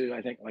get to,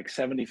 I think like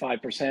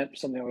 75%,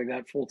 something like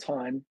that, full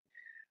time,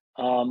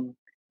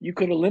 you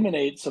could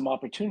eliminate some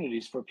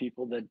opportunities for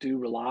people that do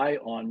rely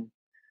on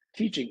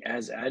teaching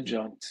as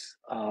adjuncts.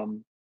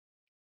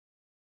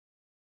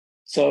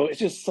 So it's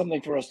just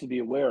something for us to be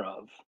aware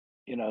of,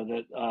 you know,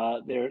 that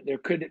there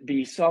could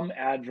be some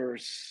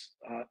adverse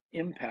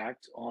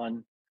impact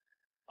on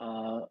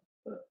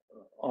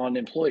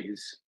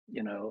employees,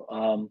 you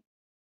know,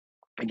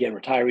 again,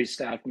 retirees,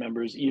 staff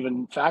members,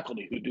 even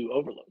faculty who do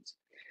overloads.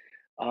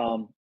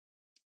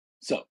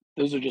 So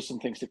those are just some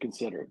things to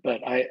consider.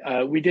 But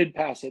we did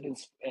pass it,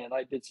 and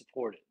I did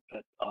support it.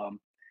 But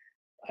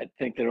I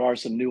think there are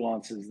some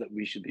nuances that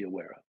we should be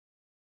aware of.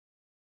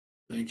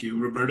 Thank you,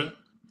 Roberta.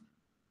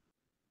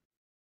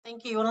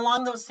 Thank you. And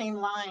along those same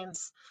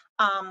lines,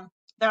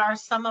 there are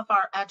some of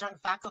our adjunct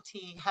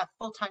faculty have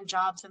full-time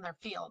jobs in their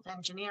field,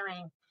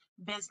 engineering,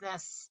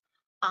 business,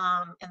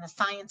 in the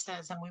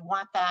sciences, and we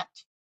want that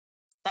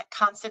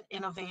constant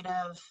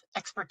innovative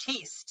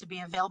expertise to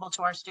be available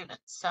to our students.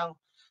 So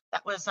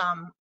that was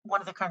one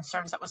of the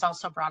concerns that was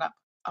also brought up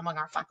among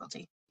our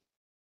faculty.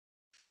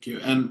 Thank you.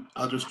 And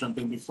I'll just jump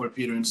in before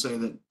Peter and say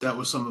that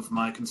was some of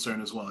my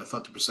concern as well. I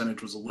thought the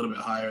percentage was a little bit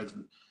higher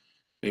than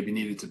maybe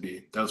needed to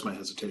be. That was my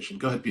hesitation.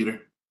 Go ahead,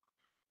 Peter.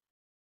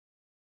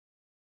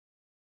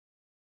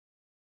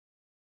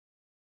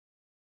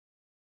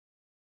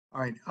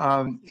 All right.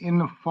 In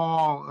the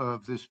fall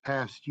of this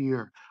past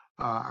year,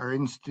 our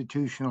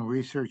institutional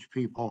research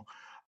people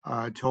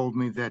told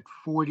me that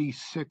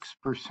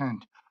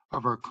 46%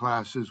 of our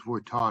classes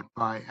were taught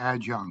by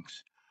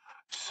adjuncts.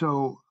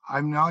 So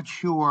I'm not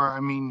sure,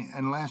 I mean,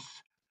 unless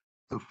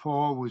the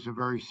fall was a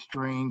very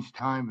strange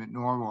time at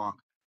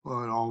Norwalk,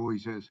 well, it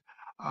always is.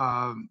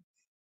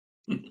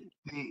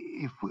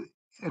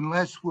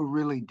 Unless we're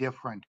really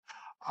different,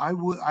 I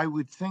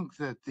would think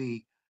that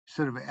the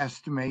sort of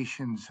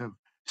estimations of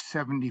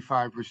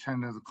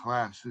 75% of the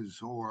classes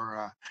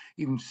or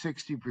even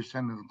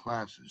 60% of the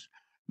classes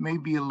may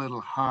be a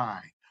little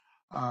high,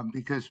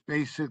 because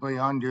basically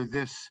under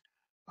this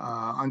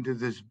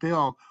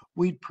bill,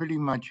 we'd pretty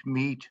much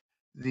meet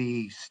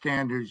the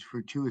standards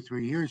for 2 or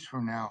 3 years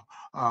from now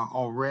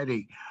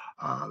already.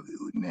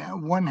 Now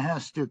one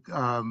has to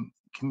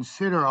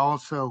consider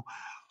also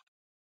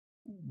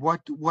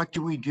what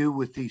do we do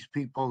with these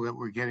people that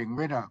we're getting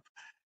rid of?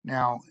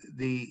 Now,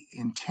 the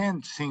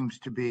intent seems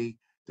to be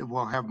that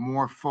we'll have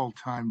more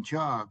full-time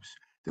jobs,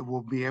 that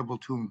we'll be able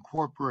to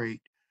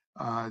incorporate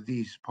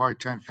these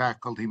part-time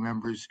faculty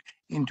members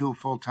into a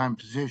full-time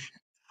position.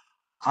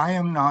 I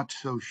am not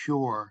so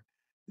sure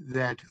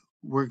that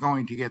we're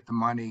going to get the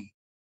money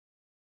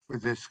for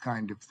this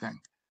kind of thing.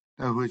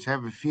 In other words, I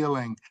have a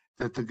feeling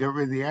that they'll get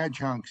rid of the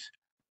adjuncts,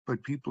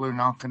 but people are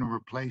not going to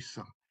replace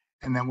them.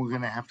 And then we're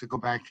going to have to go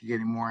back to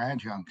getting more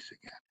adjuncts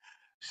again.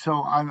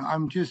 So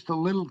I'm just a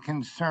little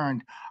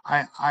concerned.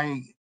 I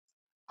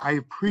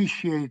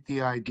appreciate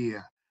the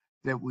idea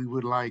that we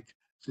would like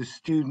the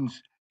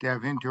students to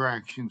have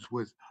interactions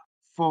with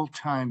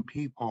full-time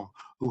people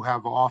who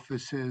have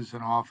offices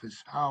and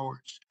office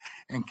hours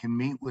and can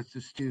meet with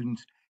the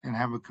students and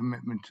have a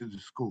commitment to the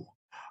school.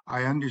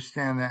 I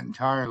understand that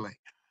entirely.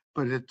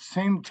 But at the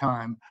same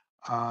time,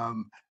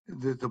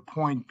 the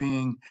point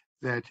being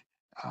that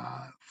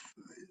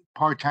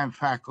part-time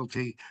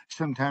faculty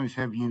sometimes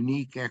have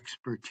unique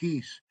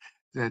expertise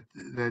that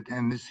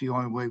and this is the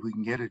only way we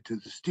can get it to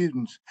the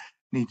students,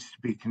 needs to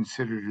be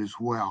considered as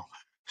well.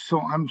 So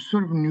I'm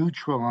sort of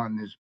neutral on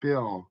this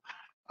bill.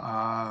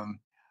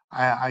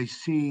 I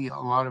see a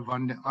lot of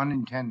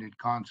unintended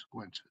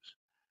consequences.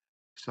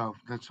 So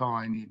that's all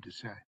I need to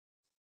say.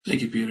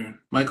 Thank you, Peter.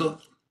 Michael?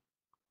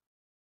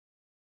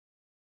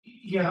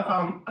 Yeah,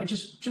 I'm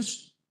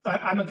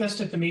a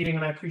guest at the meeting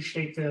and I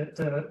appreciate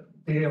the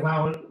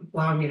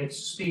allowing me to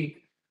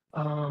speak.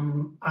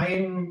 I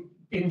am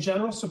in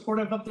general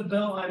supportive of the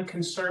bill. I'm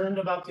concerned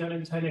about the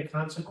unintended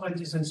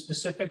consequences and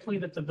specifically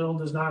that the bill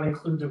does not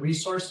include the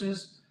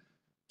resources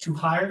to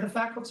hire the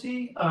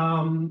faculty,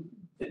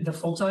 the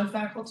full-time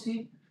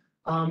faculty.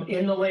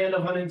 In the land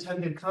of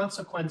unintended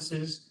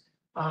consequences,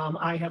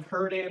 I have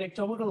heard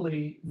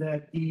anecdotally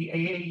that the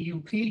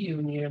AAUP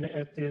union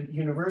at the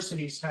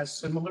universities has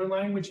similar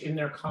language in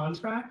their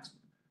contract.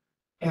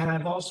 And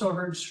I've also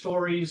heard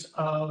stories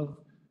of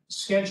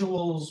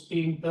schedules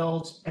being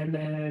built and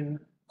then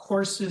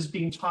courses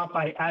being taught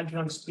by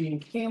adjuncts being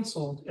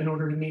canceled in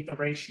order to meet the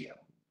ratio.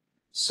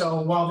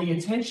 So while the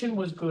intention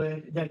was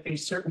good that a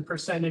certain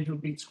percentage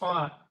would be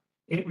taught,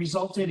 it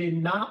resulted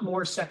in not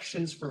more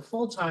sections for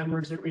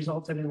full-timers, it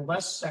resulted in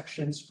less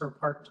sections for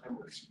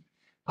part-timers.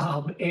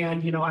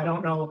 And, you know, I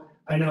don't know,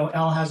 I know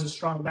Elle has a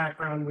strong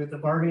background with the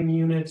bargaining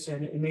units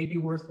and it may be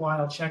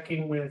worthwhile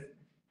checking with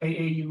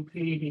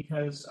AAUP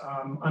because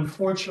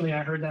unfortunately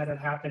I heard that had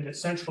happened at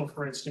Central,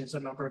 for instance, a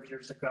number of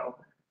years ago.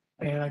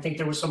 And I think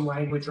there was some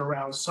language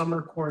around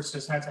summer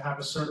courses had to have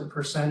a certain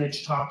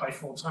percentage taught by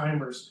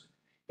full-timers.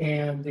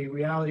 And the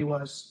reality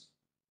was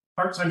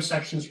part-time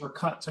sections were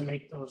cut to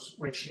make those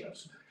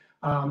ratios.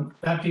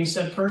 That being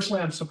said,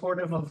 personally, I'm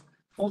supportive of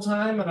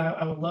full-time and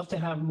I would love to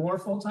have more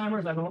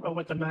full-timers. I don't know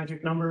what the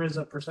magic number is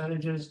of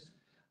percentages,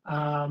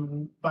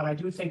 but I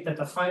do think that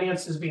the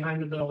finances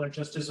behind the bill are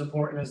just as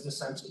important as the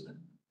sentiment.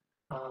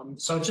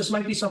 So it just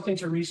might be something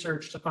to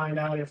research to find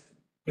out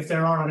if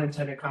there are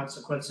unintended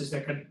consequences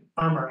that could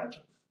harm our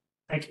adjunct.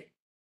 Thank you.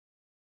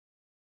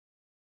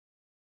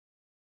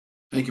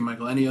 Thank you,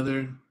 Michael. Any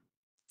other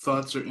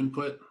thoughts or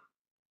input?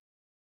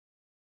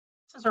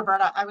 This is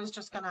Roberta. I was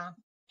just going to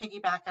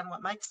piggyback on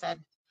what Mike said.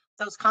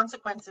 Those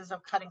consequences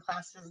of cutting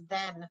classes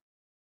then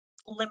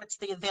limits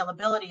the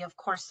availability of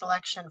course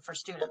selection for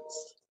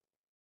students.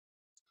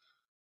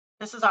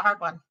 This is a hard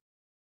one.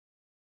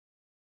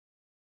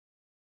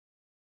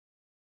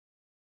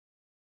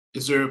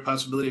 Is there a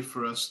possibility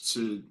for us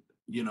to,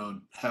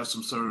 have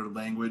some sort of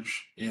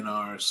language in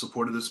our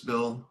support of this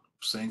bill,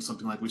 saying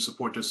something like we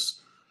support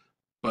this,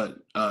 but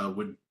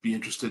would be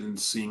interested in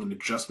seeing an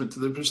adjustment to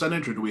the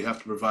percentage, or do we have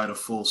to provide a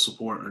full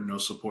support or no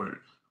support?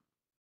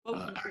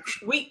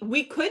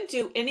 We could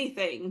do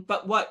anything,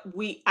 but what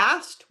we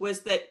asked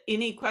was that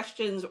any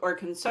questions or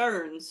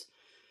concerns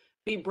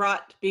be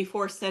brought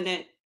before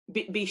Senate,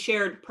 be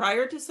shared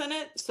prior to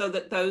Senate so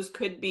that those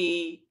could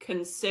be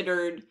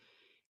considered.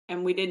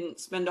 And we didn't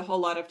spend a whole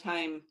lot of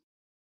time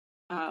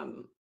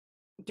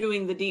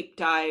doing the deep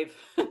dive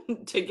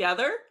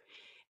together.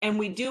 And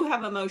we do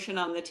have a motion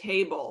on the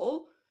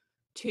table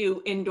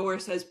to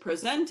endorse as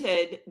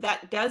presented.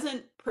 That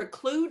doesn't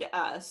preclude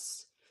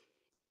us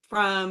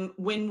from,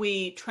 when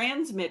we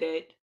transmit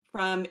it,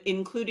 from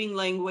including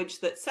language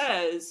that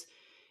says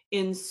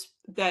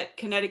that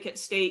Connecticut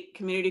State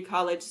Community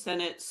College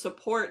Senate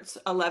supports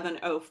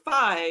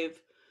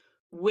 1105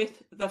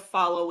 with the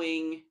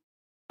following,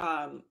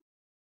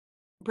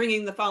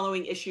 bringing the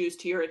following issues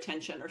to your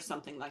attention or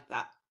something like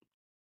that.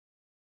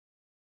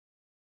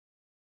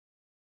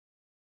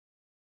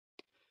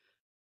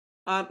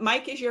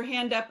 Mike, is your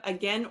hand up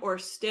again or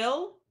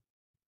still?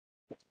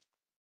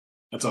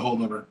 That's a whole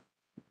number.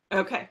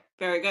 Okay,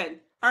 very good.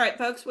 All right,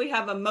 folks, we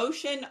have a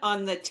motion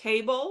on the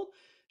table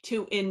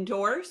to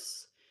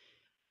endorse.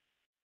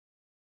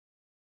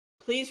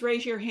 Please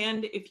raise your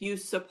hand if you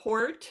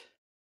support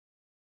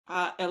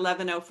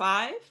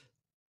 1105.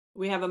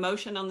 We have a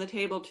motion on the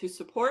table to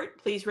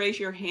support. Please raise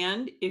your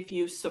hand if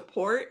you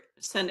support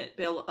Senate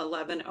Bill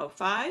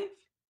 1105.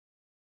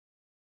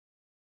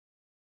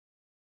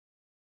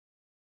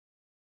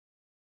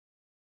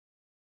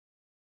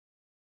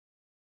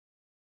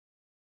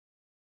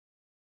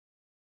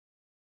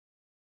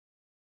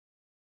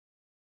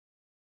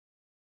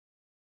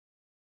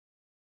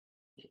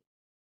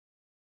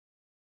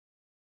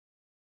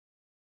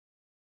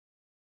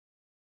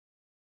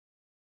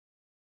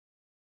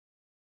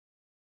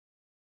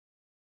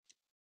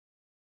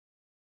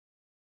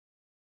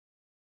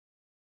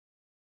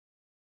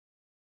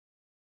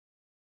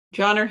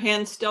 John, are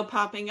hands still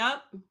popping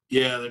up?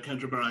 Yeah, they're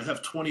Kendra Brown. I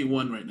have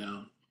 21 right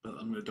now, but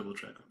I'm going to double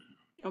check on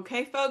it.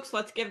 Okay, folks,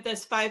 let's give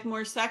this 5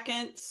 more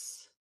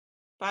seconds.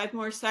 5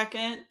 more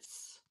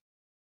seconds.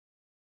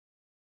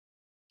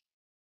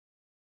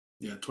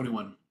 Yeah,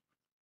 21.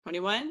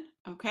 21.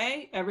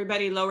 Okay,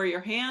 everybody lower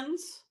your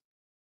hands.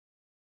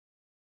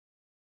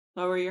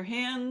 Lower your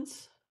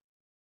hands.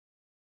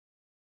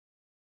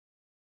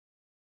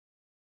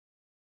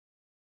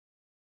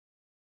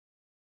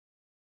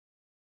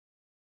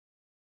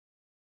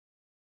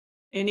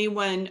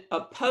 Anyone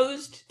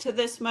opposed to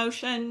this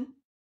motion?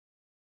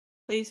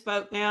 Please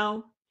vote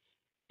now.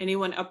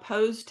 Anyone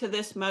opposed to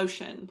this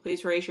motion?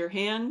 Please raise your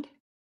hand.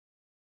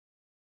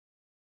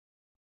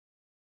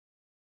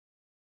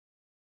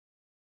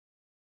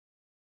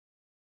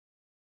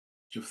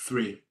 You have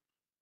 3.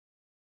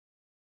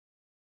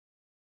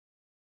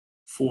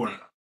 4.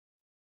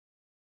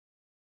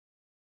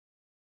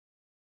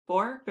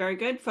 4. Very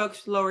good.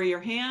 Folks, lower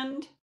your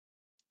hand.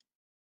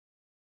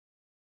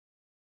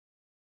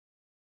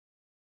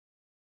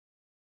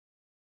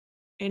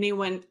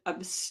 Anyone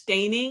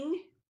abstaining?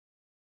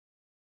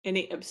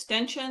 Any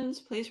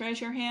abstentions? Please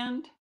raise your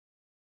hand.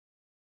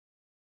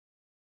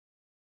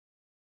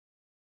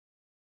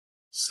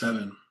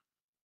 7.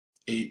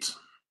 8.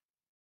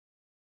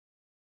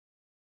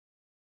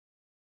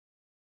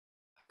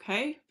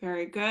 Okay,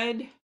 very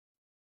good.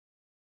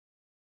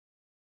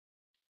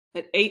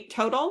 At 8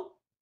 total?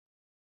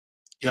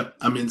 Yep.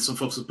 I mean, some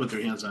folks will put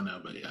their hands on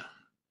now, but yeah.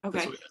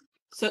 Okay.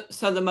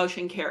 So the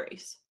motion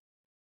carries.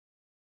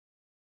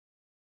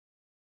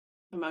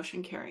 The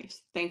motion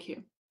carries. Thank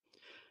you.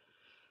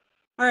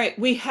 All right,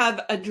 we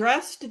have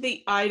addressed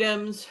the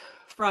items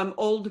from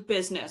old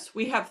business.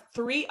 We have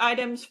 3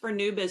 items for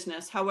new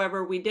business.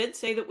 However, we did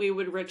say that we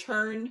would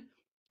return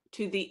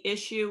to the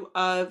issue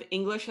of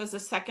English as a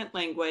second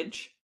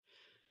language.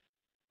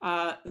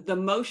 The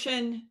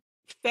motion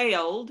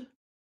failed,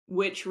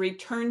 which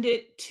returned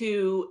it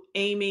to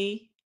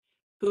Amy,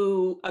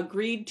 who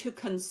agreed to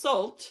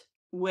consult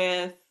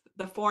with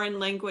the foreign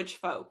language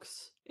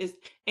folks.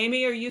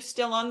 Amy, are you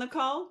still on the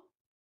call?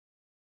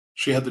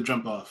 She had to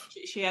jump off.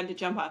 She had to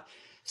jump off.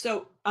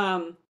 So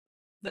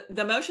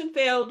the motion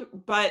failed,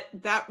 but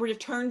that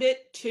returned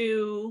it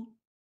to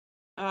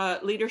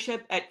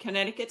leadership at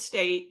Connecticut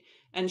State,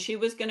 and she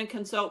was going to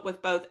consult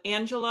with both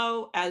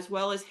Angelo as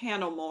well as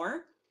Hannelore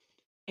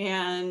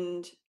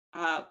and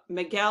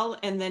Miguel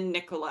and then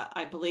Nicola.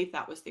 I believe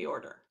that was the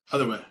order.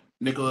 Other way.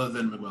 Nicola,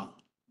 then Miguel.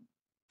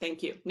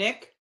 Thank you.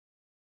 Nick?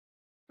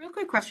 Real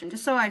quick question,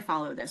 just so I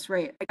follow this,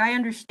 right? Like I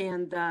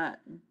understand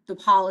the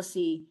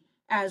policy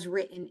as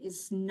written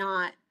is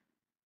not,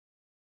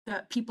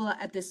 the people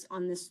at this,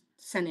 on this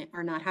Senate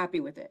are not happy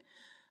with it.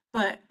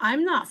 But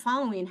I'm not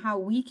following how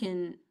we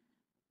can,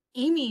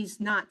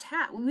 Amy's not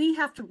we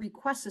have to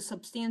request a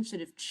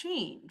substantive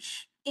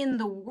change in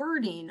the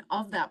wording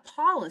of that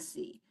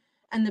policy.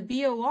 And the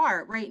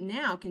BOR right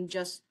now can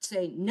just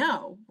say,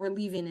 no, we're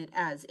leaving it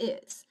as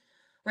is.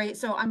 Right.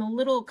 So I'm a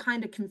little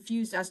kind of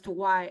confused as to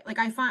why, like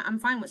I'm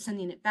fine with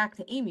sending it back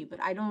to Amy,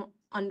 but I don't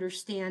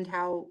understand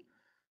how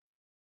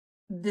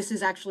this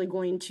is actually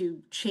going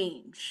to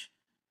change.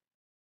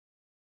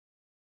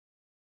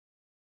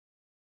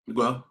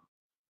 Miguel?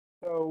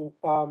 So,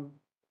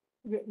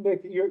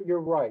 Nick, you're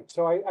right.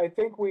 So I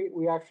think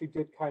we actually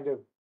did kind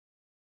of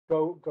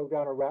go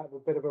down a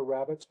bit of a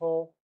rabbit's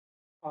hole.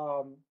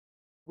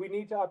 We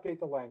need to update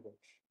the language,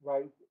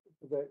 right?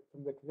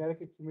 From the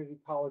Connecticut community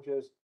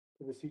colleges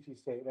to the CT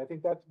State. And I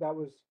think that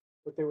was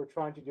what they were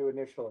trying to do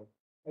initially.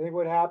 I think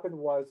what happened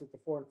was that the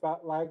foreign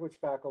language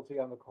faculty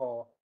on the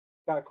call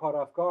got caught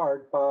off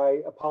guard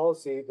by a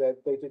policy that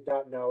they did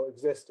not know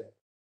existed.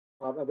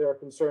 And there are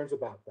concerns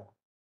about that.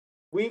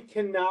 we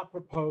cannot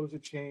propose a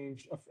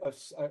change,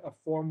 a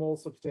formal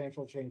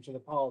substantial change to the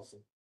policy.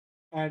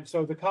 And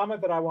so the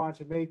comment that I wanted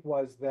to make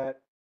was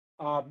that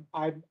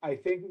I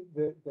think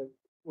that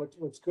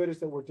what's good is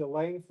that we're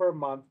delaying for a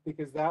month,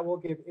 because that will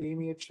give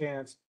Amy a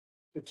chance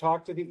to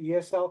talk to the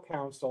ESL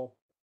Council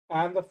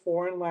and the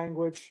Foreign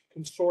Language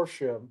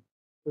Consortium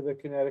for the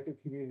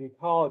Connecticut Community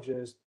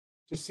Colleges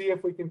to see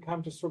if we can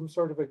come to some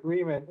sort of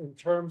agreement in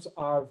terms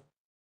of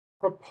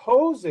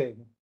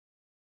proposing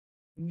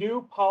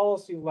new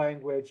policy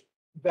language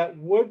that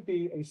would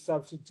be a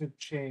substantive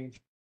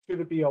change to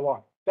the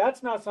BOR.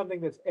 That's not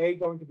something that's A,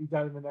 going to be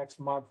done in the next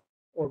month,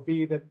 or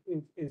B, that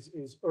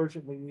is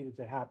urgently needed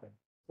to happen.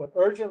 What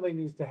urgently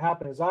needs to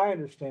happen, as I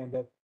understand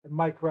it, and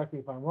Mike, correct me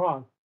if I'm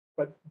wrong,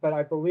 but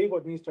I believe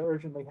what needs to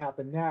urgently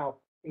happen now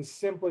is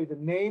simply the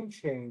name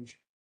change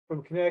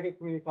from Connecticut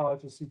Community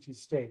College to CT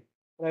State.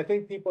 And I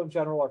think people in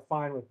general are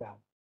fine with that.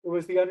 It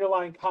was the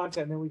underlying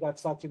content, and then we got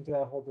sucked into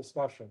that whole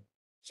discussion.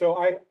 So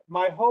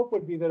my hope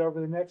would be that over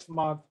the next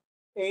month,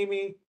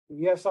 Amy,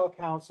 the ESL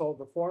Council,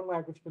 the Foreign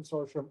Language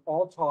Consortium,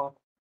 all talk.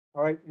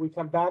 All right, we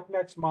come back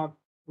next month,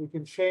 we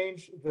can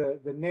change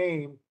the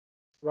name,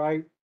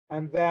 right?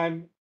 And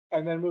then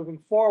moving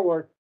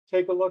forward,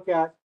 take a look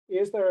at,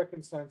 is there a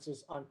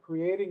consensus on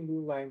creating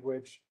new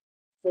language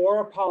for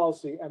a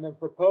policy and then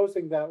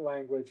proposing that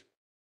language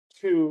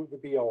to the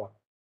BOR?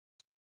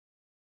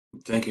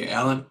 Thank you,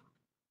 Alan.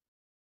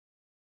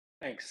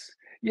 Thanks.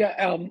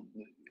 Yeah,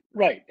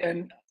 right.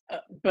 And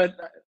but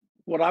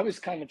what I was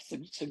kind of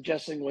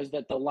suggesting was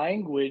that the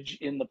language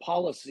in the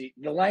policy,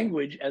 the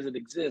language as it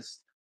exists,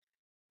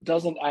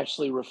 doesn't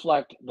actually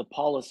reflect the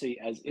policy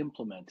as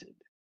implemented.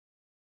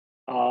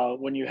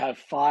 When you have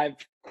 5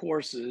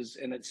 courses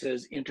and it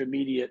says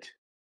intermediate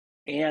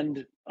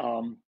and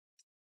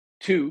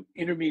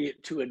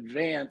intermediate to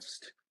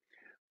advanced,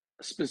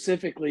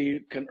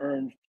 specifically can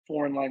earn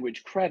foreign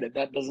language credit,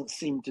 that doesn't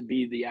seem to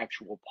be the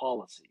actual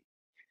policy,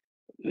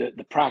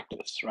 the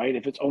practice, right?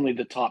 If it's only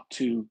the top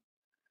 2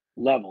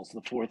 levels,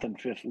 the 4th and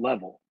 5th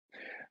level.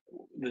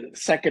 The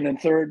 2nd and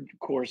 3rd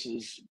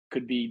courses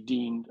could be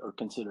deemed or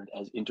considered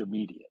as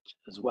intermediate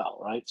as well,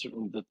 right?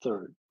 Certainly the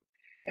 3rd.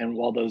 And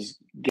while those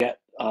get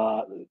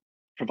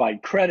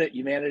provide credit,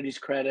 humanities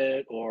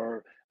credit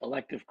or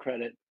elective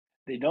credit,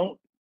 they don't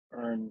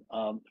earn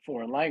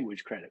foreign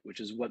language credit, which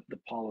is what the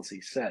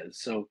policy says.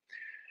 So,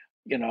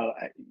 you know,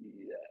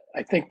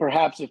 I think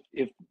perhaps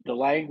if the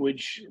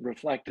language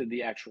reflected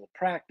the actual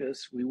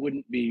practice, we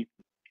wouldn't be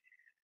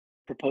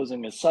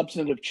proposing a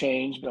substantive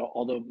change, but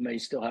although it may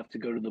still have to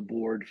go to the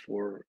board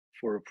for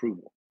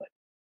approval. But,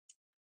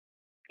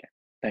 okay,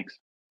 thanks.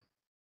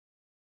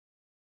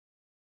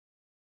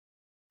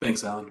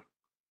 Thanks, Alan.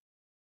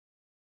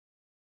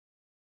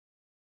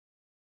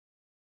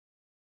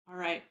 All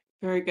right,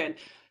 very good.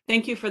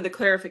 Thank you for the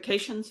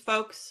clarifications,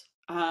 folks.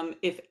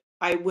 If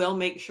I will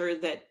make sure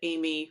that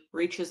Amy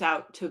reaches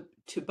out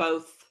to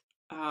both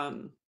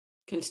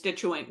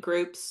constituent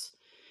groups,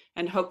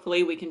 and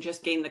hopefully we can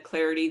just gain the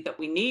clarity that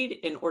we need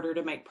in order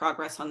to make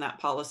progress on that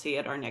policy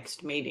at our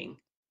next meeting.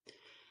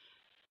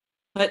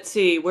 Let's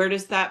see, where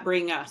does that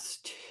bring us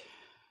to?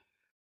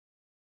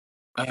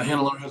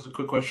 Hannah has a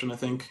quick question, I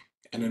think,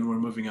 and then we're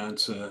moving on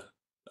to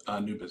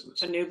new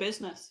business. A new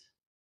business.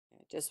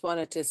 I just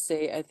wanted to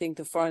say, I think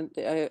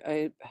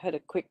I had a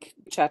quick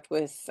chat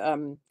with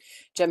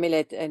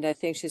Jamilet, and I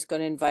think she's going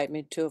to invite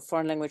me to a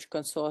foreign language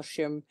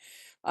consortium.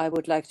 I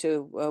would like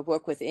to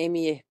work with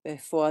Amy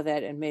before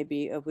that, and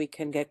maybe we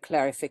can get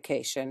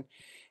clarification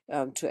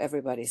to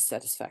everybody's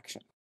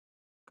satisfaction.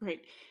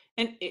 Great.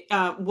 And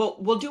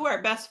we'll do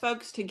our best,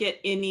 folks, to get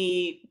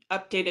any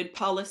updated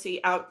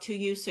policy out to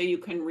you so you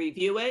can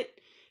review it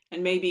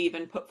and maybe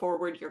even put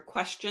forward your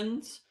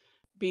questions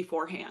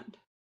beforehand.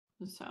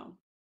 So, all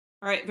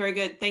right, very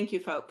good. Thank you,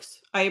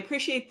 folks. I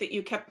appreciate that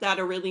you kept that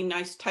a really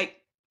nice,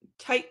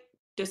 tight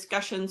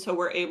discussion so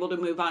we're able to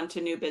move on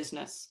to new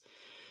business.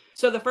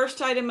 So the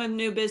first item of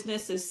new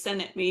business is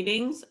Senate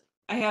meetings.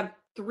 I have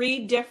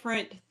 3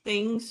 different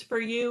things for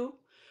you.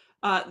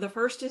 The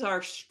first is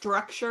our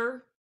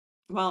structure.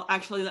 Well,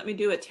 actually, let me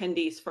do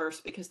attendees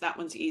first because that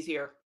one's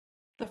easier.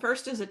 The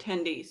first is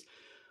attendees.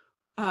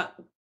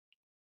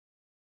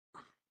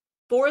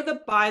 For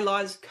the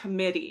bylaws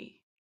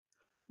committee,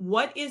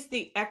 what is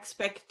the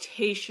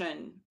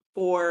expectation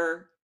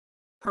for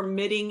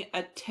permitting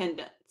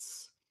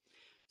attendance?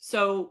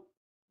 So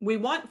we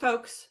want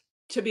folks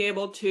to be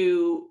able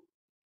to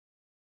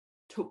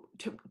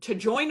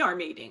join our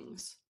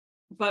meetings.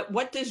 But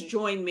what does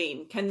join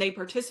mean? Can they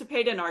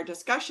participate in our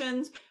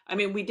discussions? I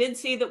mean, we did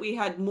see that we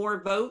had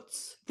more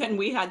votes than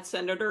we had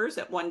senators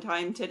at one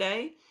time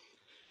today.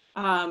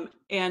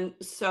 And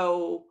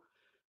so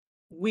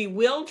we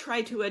will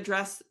try to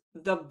address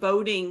the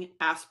voting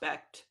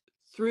aspect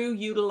through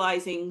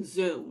utilizing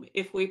Zoom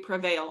if we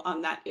prevail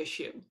on that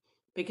issue,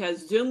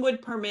 because Zoom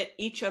would permit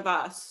each of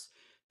us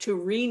to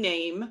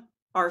rename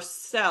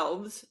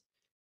ourselves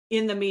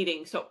in the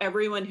meeting. So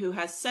everyone who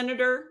has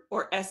senator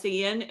or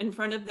SEN in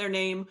front of their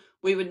name,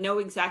 we would know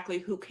exactly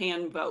who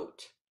can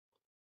vote.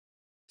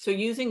 So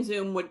using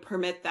Zoom would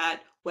permit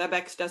that.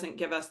 WebEx doesn't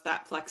give us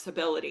that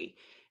flexibility.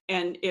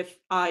 And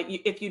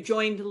if you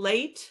joined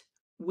late,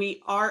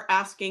 we are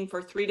asking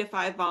for 3 to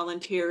 5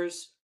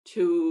 volunteers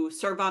to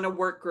serve on a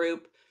work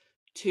group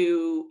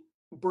to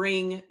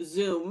bring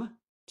Zoom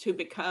to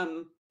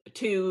become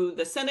to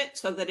the Senate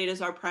so that it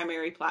is our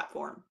primary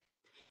platform.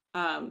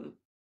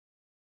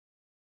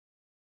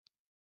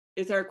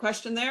 Is there a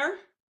question there?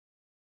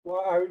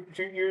 Well,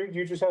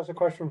 you just asked a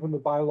question from the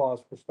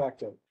bylaws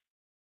perspective.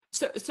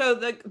 So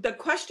the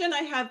question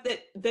I have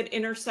that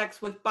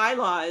intersects with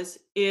bylaws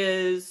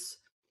is,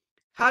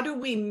 how do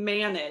we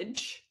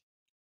manage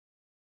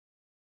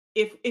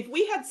if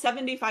we had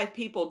 75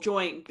 people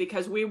join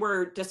because we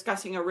were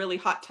discussing a really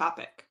hot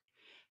topic?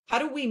 How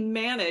do we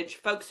manage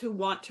folks who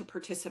want to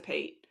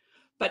participate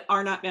but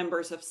are not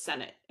members of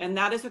Senate? And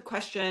that is a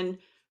question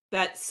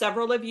that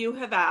several of you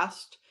have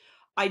asked.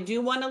 I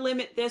do want to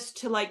limit this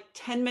to like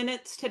 10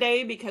 minutes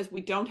today because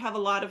we don't have a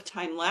lot of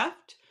time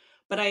left,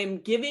 but I am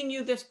giving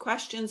you this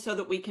question so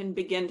that we can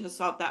begin to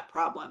solve that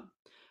problem.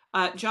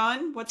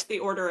 John, what's the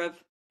order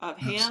of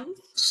hands?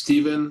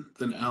 Stephen,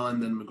 then Alan,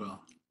 then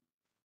Miguel.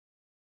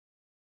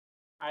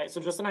 All right,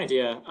 so just an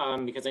idea,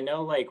 because I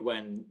know like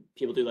when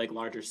people do like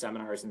larger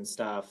seminars and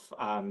stuff,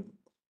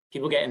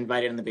 people get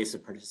invited on the basis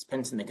of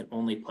participants and they can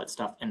only put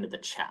stuff into the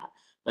chat.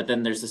 But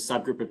then there's a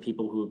subgroup of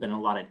people who have been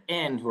allotted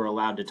in who are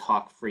allowed to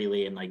talk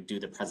freely and like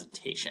do the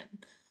presentation.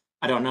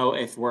 I don't know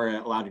if we're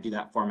allowed to do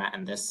that format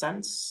in this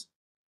sense.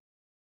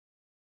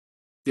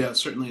 Yeah,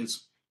 certainly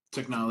it's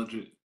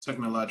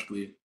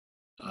technologically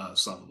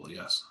solvable,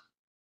 yes.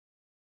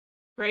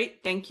 Great,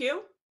 thank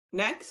you.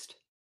 Next.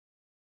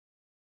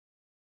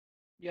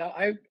 Yeah,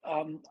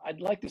 I'd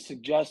like to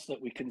suggest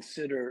that we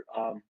consider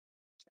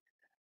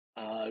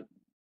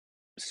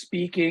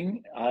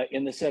speaking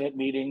in the Senate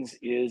meetings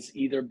is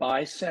either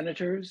by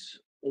senators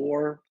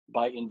or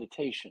by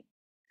invitation.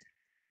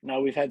 Now,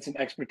 we've had some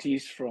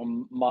expertise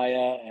from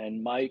Maya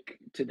and Mike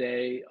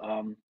today,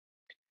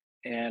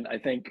 and I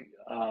think,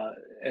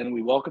 and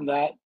we welcome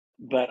that,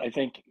 but I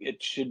think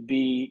it should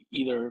be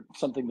either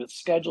something that's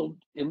scheduled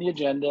in the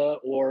agenda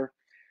or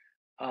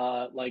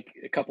like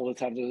a couple of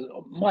times,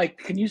 Mike,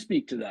 can you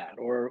speak to that?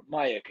 Or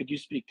Maya, could you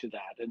speak to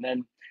that? And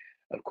then,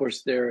 of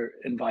course, they're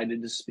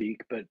invited to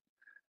speak, but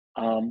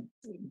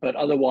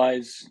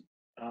otherwise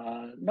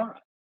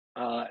not.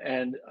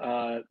 And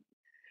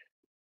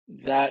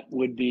that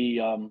would be,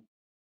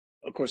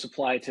 of course,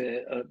 apply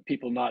to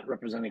people not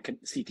representing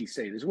CT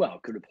State as well.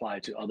 Could apply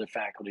to other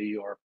faculty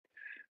or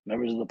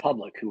members of the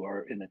public who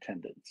are in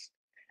attendance.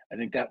 I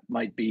think that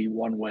might be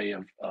one way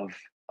of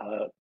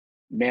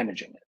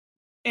managing it.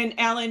 And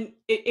Alan,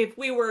 if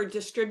we were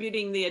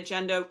distributing the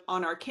agenda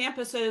on our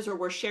campuses or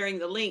we're sharing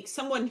the link,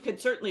 someone could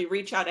certainly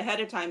reach out ahead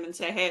of time and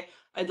say, hey,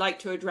 I'd like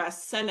to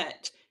address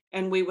Senate,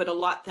 and we would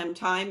allot them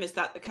time. Is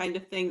that the kind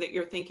of thing that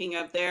you're thinking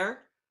of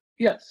there?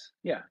 Yes,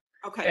 yeah.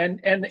 Okay.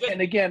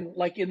 And again,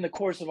 like in the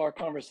course of our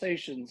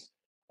conversations,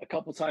 a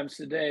couple times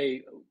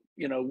today,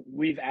 you know,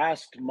 we've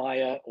asked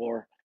Maya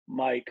or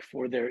Mike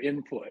for their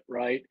input,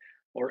 right?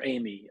 Or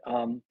Amy,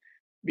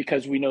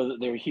 because we know that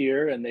they're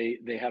here and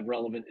they have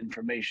relevant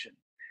information.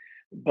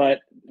 But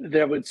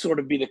there would sort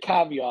of be the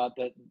caveat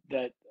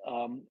that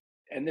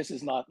and this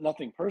is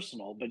nothing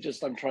personal, but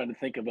just I'm trying to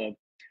think of a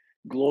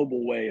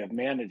global way of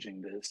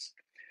managing this,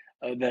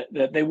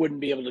 that they wouldn't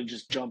be able to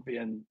just jump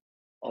in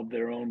of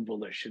their own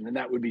volition, and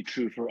that would be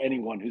true for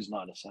anyone who's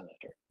not a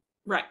senator.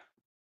 Right.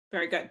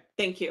 Very good.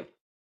 Thank you.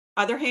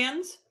 Other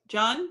hands?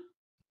 John?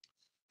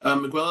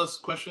 Miguel has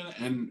a question,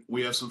 and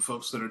we have some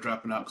folks that are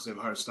dropping out because they have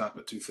a hard stop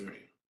at 2:30.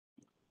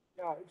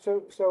 Yeah,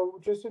 so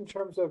just in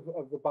terms of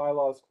the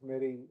bylaws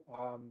committee,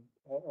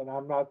 and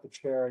I'm not the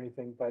chair or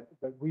anything, but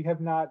we have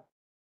not,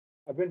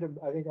 I've been to,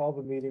 I think, all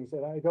the meetings,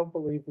 and I don't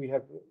believe we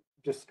have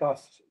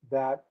discussed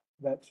that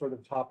sort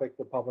of topic,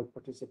 the public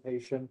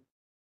participation.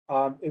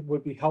 It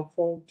would be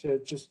helpful to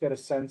just get a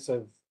sense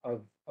of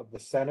the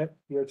Senate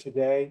here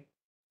today.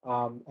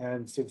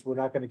 And since we're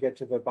not going to get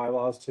to the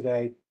bylaws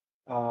today,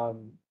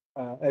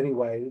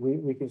 anyway,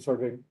 we can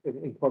sort of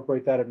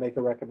incorporate that and make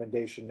a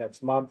recommendation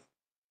next month.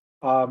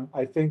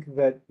 I think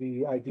that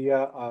the idea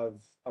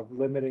of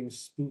limiting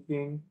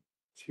speaking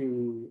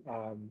to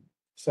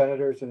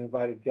senators and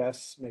invited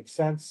guests makes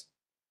sense.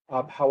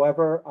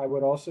 However, I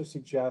would also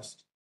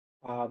suggest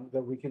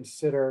that we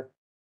consider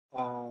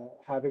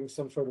having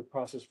some sort of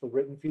process for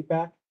written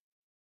feedback,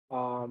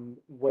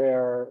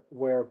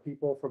 where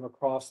people from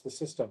across the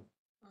system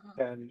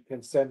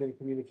can send in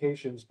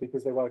communications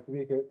because they want to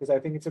communicate. Because I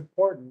think it's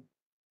important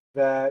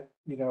that,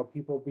 you know,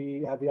 people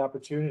have the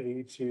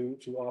opportunity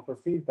to offer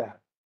feedback.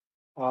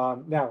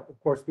 Now, of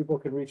course, people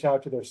can reach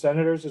out to their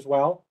senators as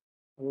well.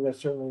 I mean, that's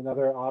certainly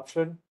another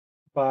option.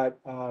 But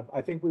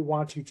I think we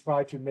want to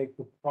try to make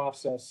the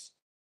process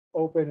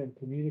open and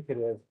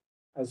communicative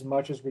as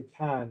much as we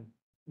can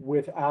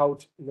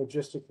without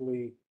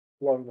logistically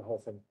blowing the whole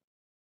thing.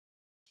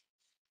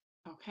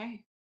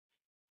 Okay.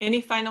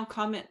 Any final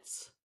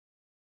comments?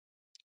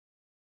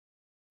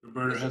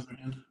 Roberta has her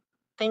hand.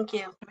 Thank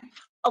you.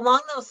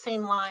 Along those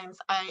same lines,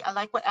 I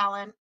like what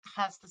Alan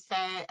has to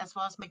say, as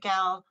well as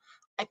Miguel.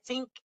 I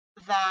think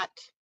that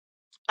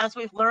as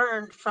we've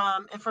learned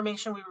from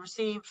information we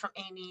received from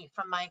Amy,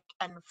 from Mike,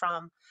 and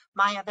from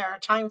Maya, there are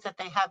times that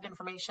they have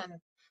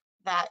information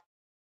that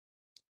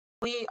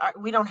we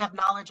don't have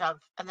knowledge of,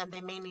 and then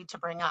they may need to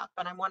bring up.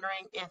 And I'm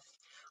wondering if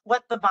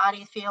what the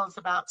body feels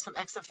about some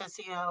ex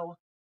officio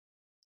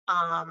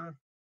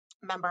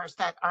members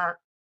that are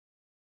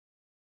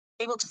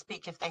able to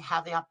speak if they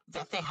have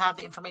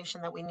the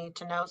information that we need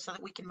to know, so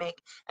that we can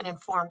make an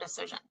informed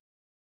decision.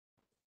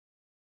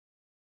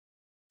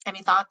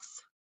 Any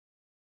thoughts?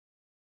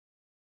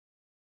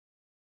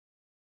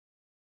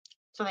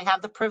 So they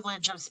have the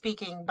privilege of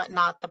speaking, but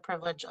not the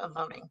privilege of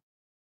voting.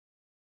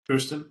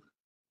 Kirsten?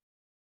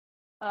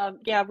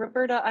 Yeah,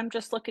 Roberta, I'm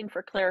just looking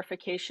for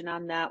clarification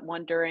on that,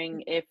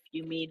 wondering if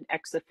you mean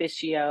ex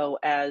officio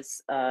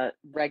as a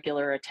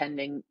regular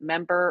attending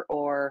member,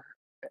 or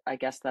I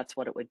guess that's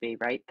what it would be,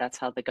 right? That's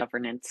how the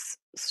governance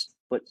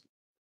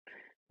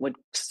would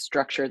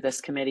structure this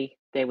committee.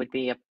 They would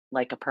be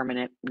like a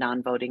permanent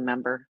non-voting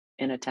member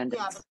in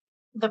attendance. Yeah,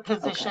 the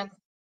position. Okay.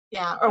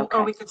 Yeah, or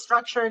Okay. we could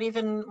structure it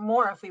even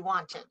more if we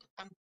wanted.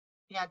 And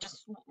yeah,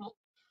 just,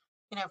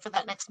 you know, for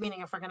that next meeting,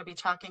 if we're going to be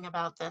talking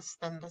about this,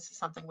 then this is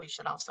something we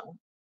should also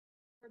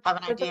have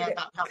an idea Roberta,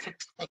 about how to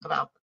think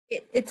about.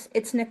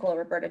 It's Nicola,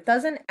 Roberta.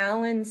 Doesn't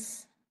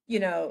Alan's,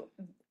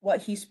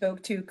 what he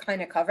spoke to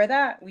kind of cover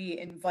that? We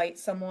invite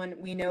someone,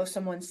 we know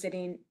someone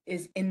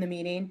is in the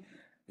meeting.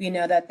 We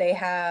know that they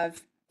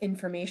have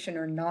information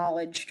or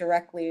knowledge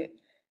directly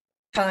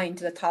tying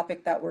to the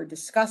topic that we're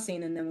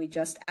discussing, and then we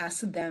just ask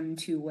them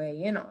to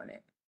weigh in on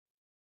it.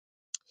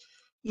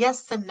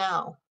 Yes and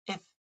no.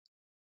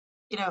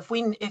 If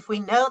we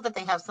know that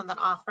they have something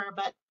to offer,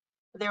 but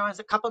there was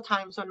a couple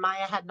times when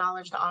Maya had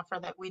knowledge to offer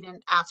that we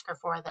didn't ask her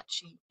for, that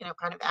she,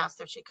 kind of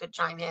asked if she could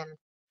chime in.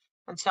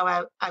 And so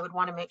I would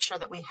want to make sure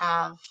that we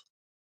have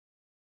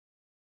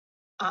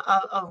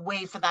a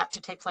way for that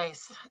to take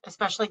place,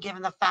 especially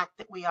given the fact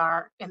that we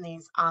are in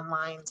these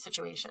online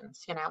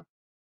situations,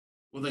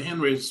 Well, the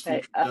hand raise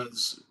feature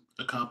does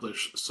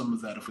accomplish some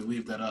of that if we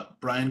leave that up.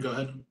 Brian, go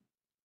ahead.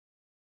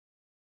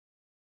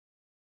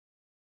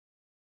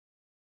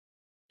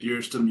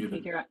 You're still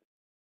muted. I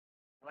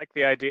like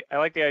the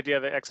idea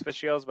of the ex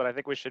officios, but I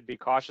think we should be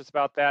cautious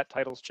about that.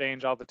 Titles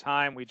change all the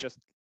time. We just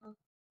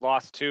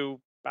lost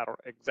two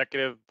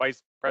executive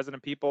vice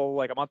president people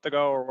like a month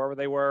ago or wherever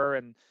they were,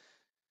 and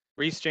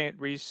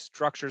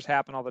restructures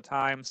happen all the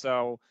time.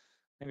 So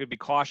I think we'd be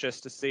cautious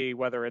to see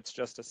whether it's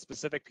just a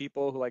specific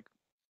people who, like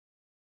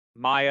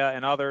Maya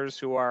and others,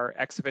 who are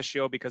ex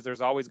officio because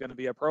there's always going to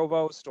be a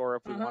provost, or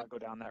if we want to go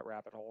down that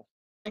rabbit hole.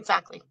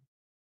 Exactly.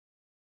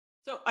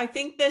 So I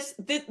think this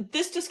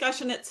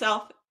discussion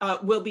itself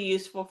will be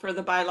useful for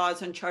the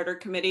bylaws and charter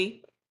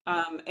committee.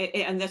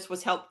 And this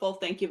was helpful.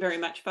 Thank you very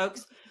much,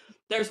 folks.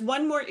 There's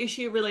one more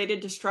issue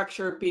related to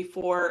structure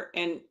before,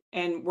 and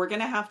we're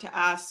going to have to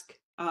ask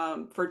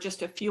for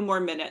just a few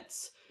more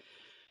minutes.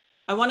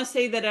 I want to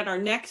say that at our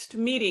next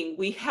meeting,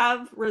 we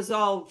have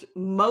resolved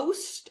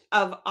most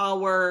of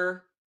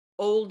our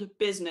old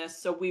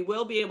business, so we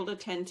will be able to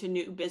tend to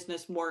new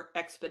business more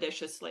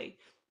expeditiously.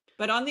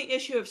 But on the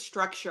issue of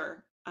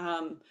structure,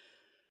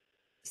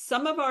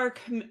 some of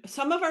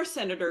our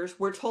senators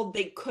were told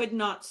they could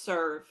not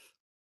serve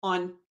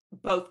on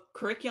both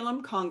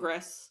Curriculum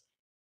Congress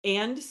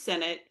and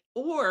Senate,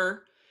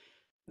 or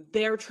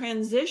their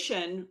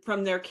transition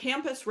from their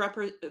campus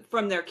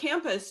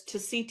to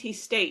CT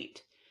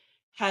State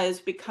has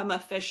become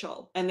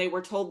official, and they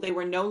were told they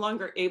were no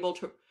longer able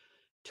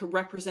to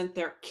represent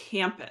their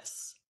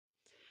campus.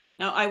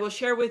 Now, I will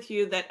share with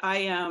you that I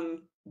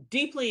am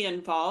deeply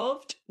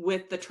involved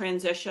with the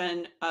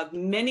transition of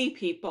many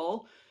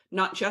people,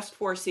 not just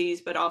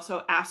 4Cs, but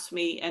also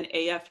ASME and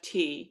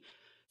AFT.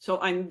 So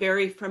I'm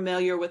very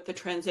familiar with the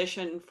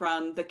transition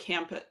from the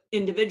campus,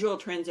 individual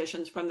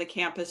transitions from the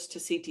campus to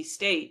CT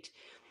State.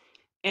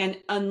 And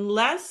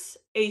unless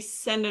a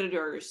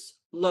senator's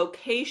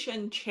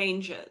location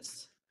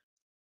changes,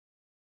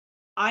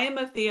 I am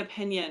of the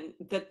opinion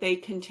that they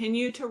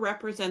continue to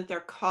represent their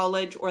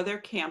college or their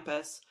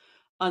campus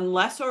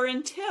unless or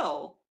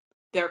until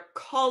their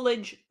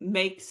college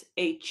makes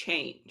a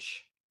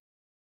change.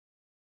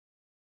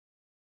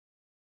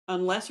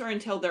 Unless or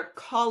until their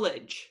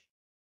college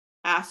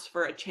asks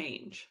for a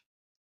change.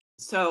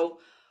 So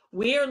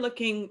we are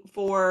looking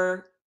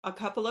for a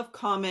couple of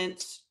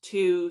comments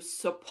to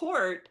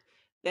support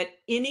that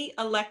any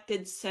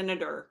elected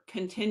senator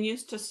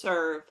continues to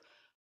serve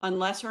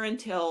unless or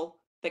until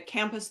the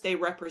campus they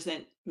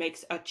represent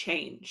makes a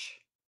change.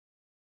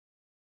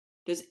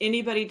 Does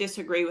anybody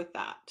disagree with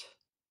that?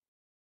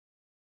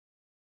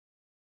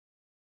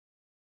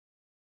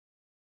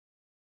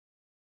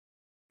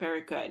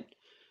 Very good.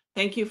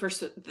 Thank you for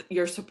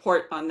your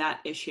support on that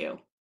issue.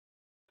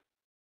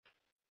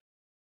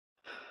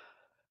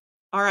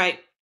 All right.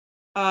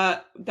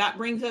 That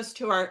brings us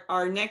to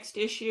our next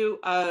issue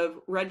of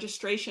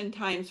registration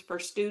times for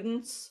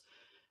students.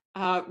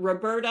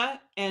 Roberta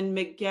and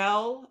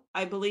Miguel,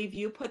 I believe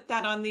you put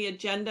that on the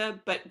agenda,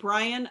 but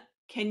Brian,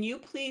 can you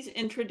please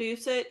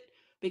introduce it?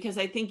 Because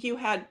I think you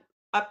had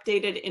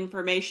updated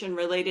information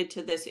related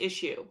to this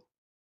issue?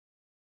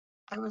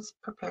 I was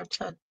prepared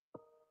to.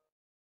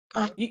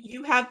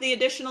 You have the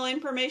additional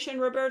information,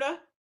 Roberta?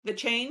 The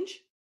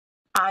change?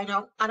 I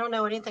don't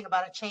know anything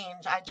about a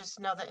change. I just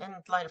know that in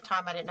light of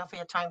time, I didn't know if we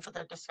had time for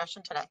the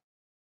discussion today.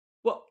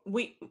 Well,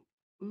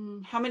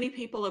 how many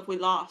people have we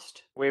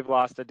lost? We've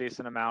lost a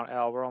decent amount,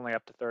 Elle. We're only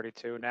up to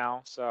 32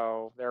 now,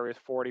 so there was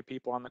 40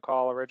 people on the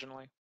call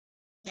originally.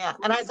 Yeah,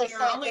 and as I There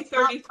said, are only it's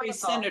not 33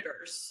 critical.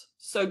 senators.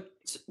 So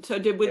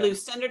did we Yeah.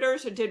 lose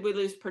senators or did we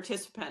lose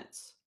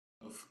participants?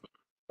 Both.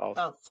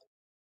 Both.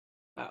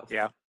 Both.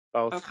 Yeah,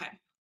 both. Okay.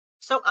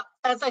 So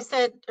as I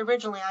said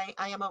originally,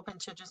 I am open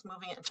to just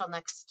moving it until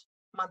next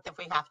month if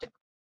we have to.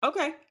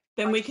 Okay,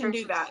 then we can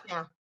do that.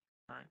 Yeah.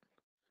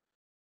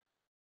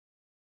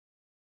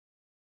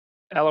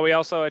 Elle, are we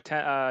also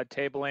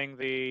tabling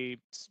the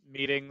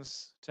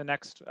meetings to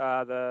next,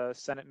 the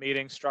Senate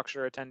meeting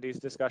structure attendees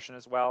discussion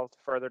as well,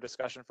 further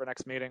discussion for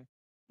next meeting?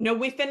 No,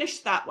 we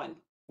finished that one.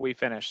 We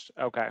finished,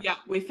 okay. Yeah,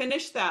 we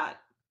finished that.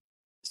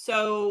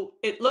 So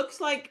it looks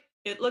like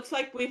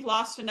we've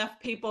lost enough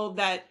people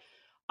that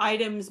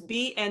items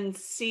B and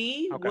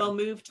C Okay. will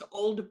move to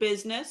old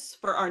business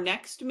for our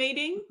next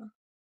meeting.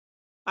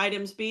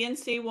 Items B and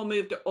C will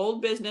move to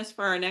old business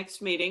for our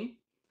next meeting.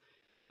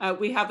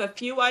 We have a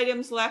few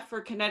items left for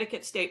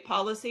Connecticut state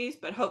policies,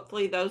 but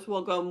hopefully those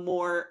will go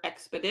more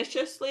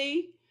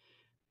expeditiously.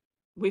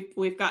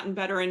 We've gotten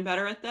better and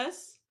better at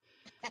this.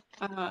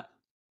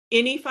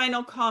 Any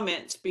final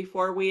comments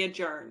before we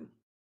adjourn?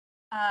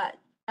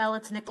 Elle,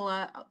 it's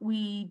Nicola.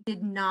 We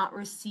did not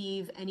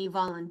receive any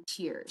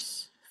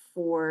volunteers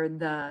for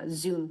the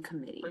Zoom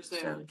committee. For Zoom.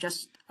 So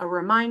just a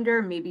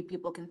reminder, maybe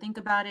people can think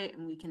about it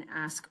and we can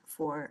ask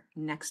for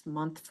next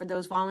month for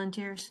those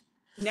volunteers.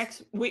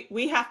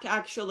 We have to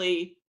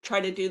actually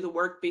try to do the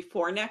work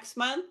before next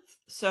month.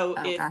 So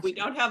Oh, if we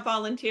gotcha. don't have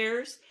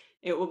volunteers,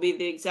 it will be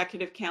the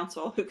executive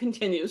council who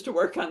continues to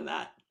work on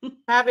that.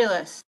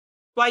 Fabulous.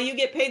 Why you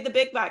get paid the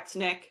big bucks,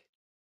 Nick.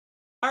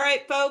 All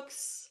right,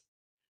 folks.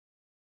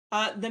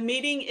 The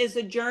meeting is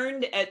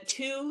adjourned at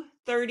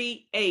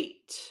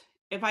 2:38.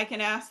 If I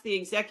can ask the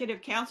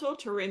executive council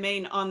to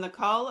remain on the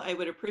call, I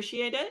would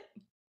appreciate it.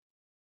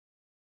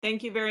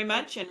 Thank you very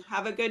much and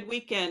have a good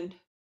weekend.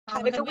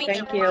 Have a good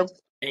weekend. Thank you.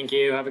 Thank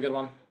you. Have a good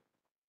one.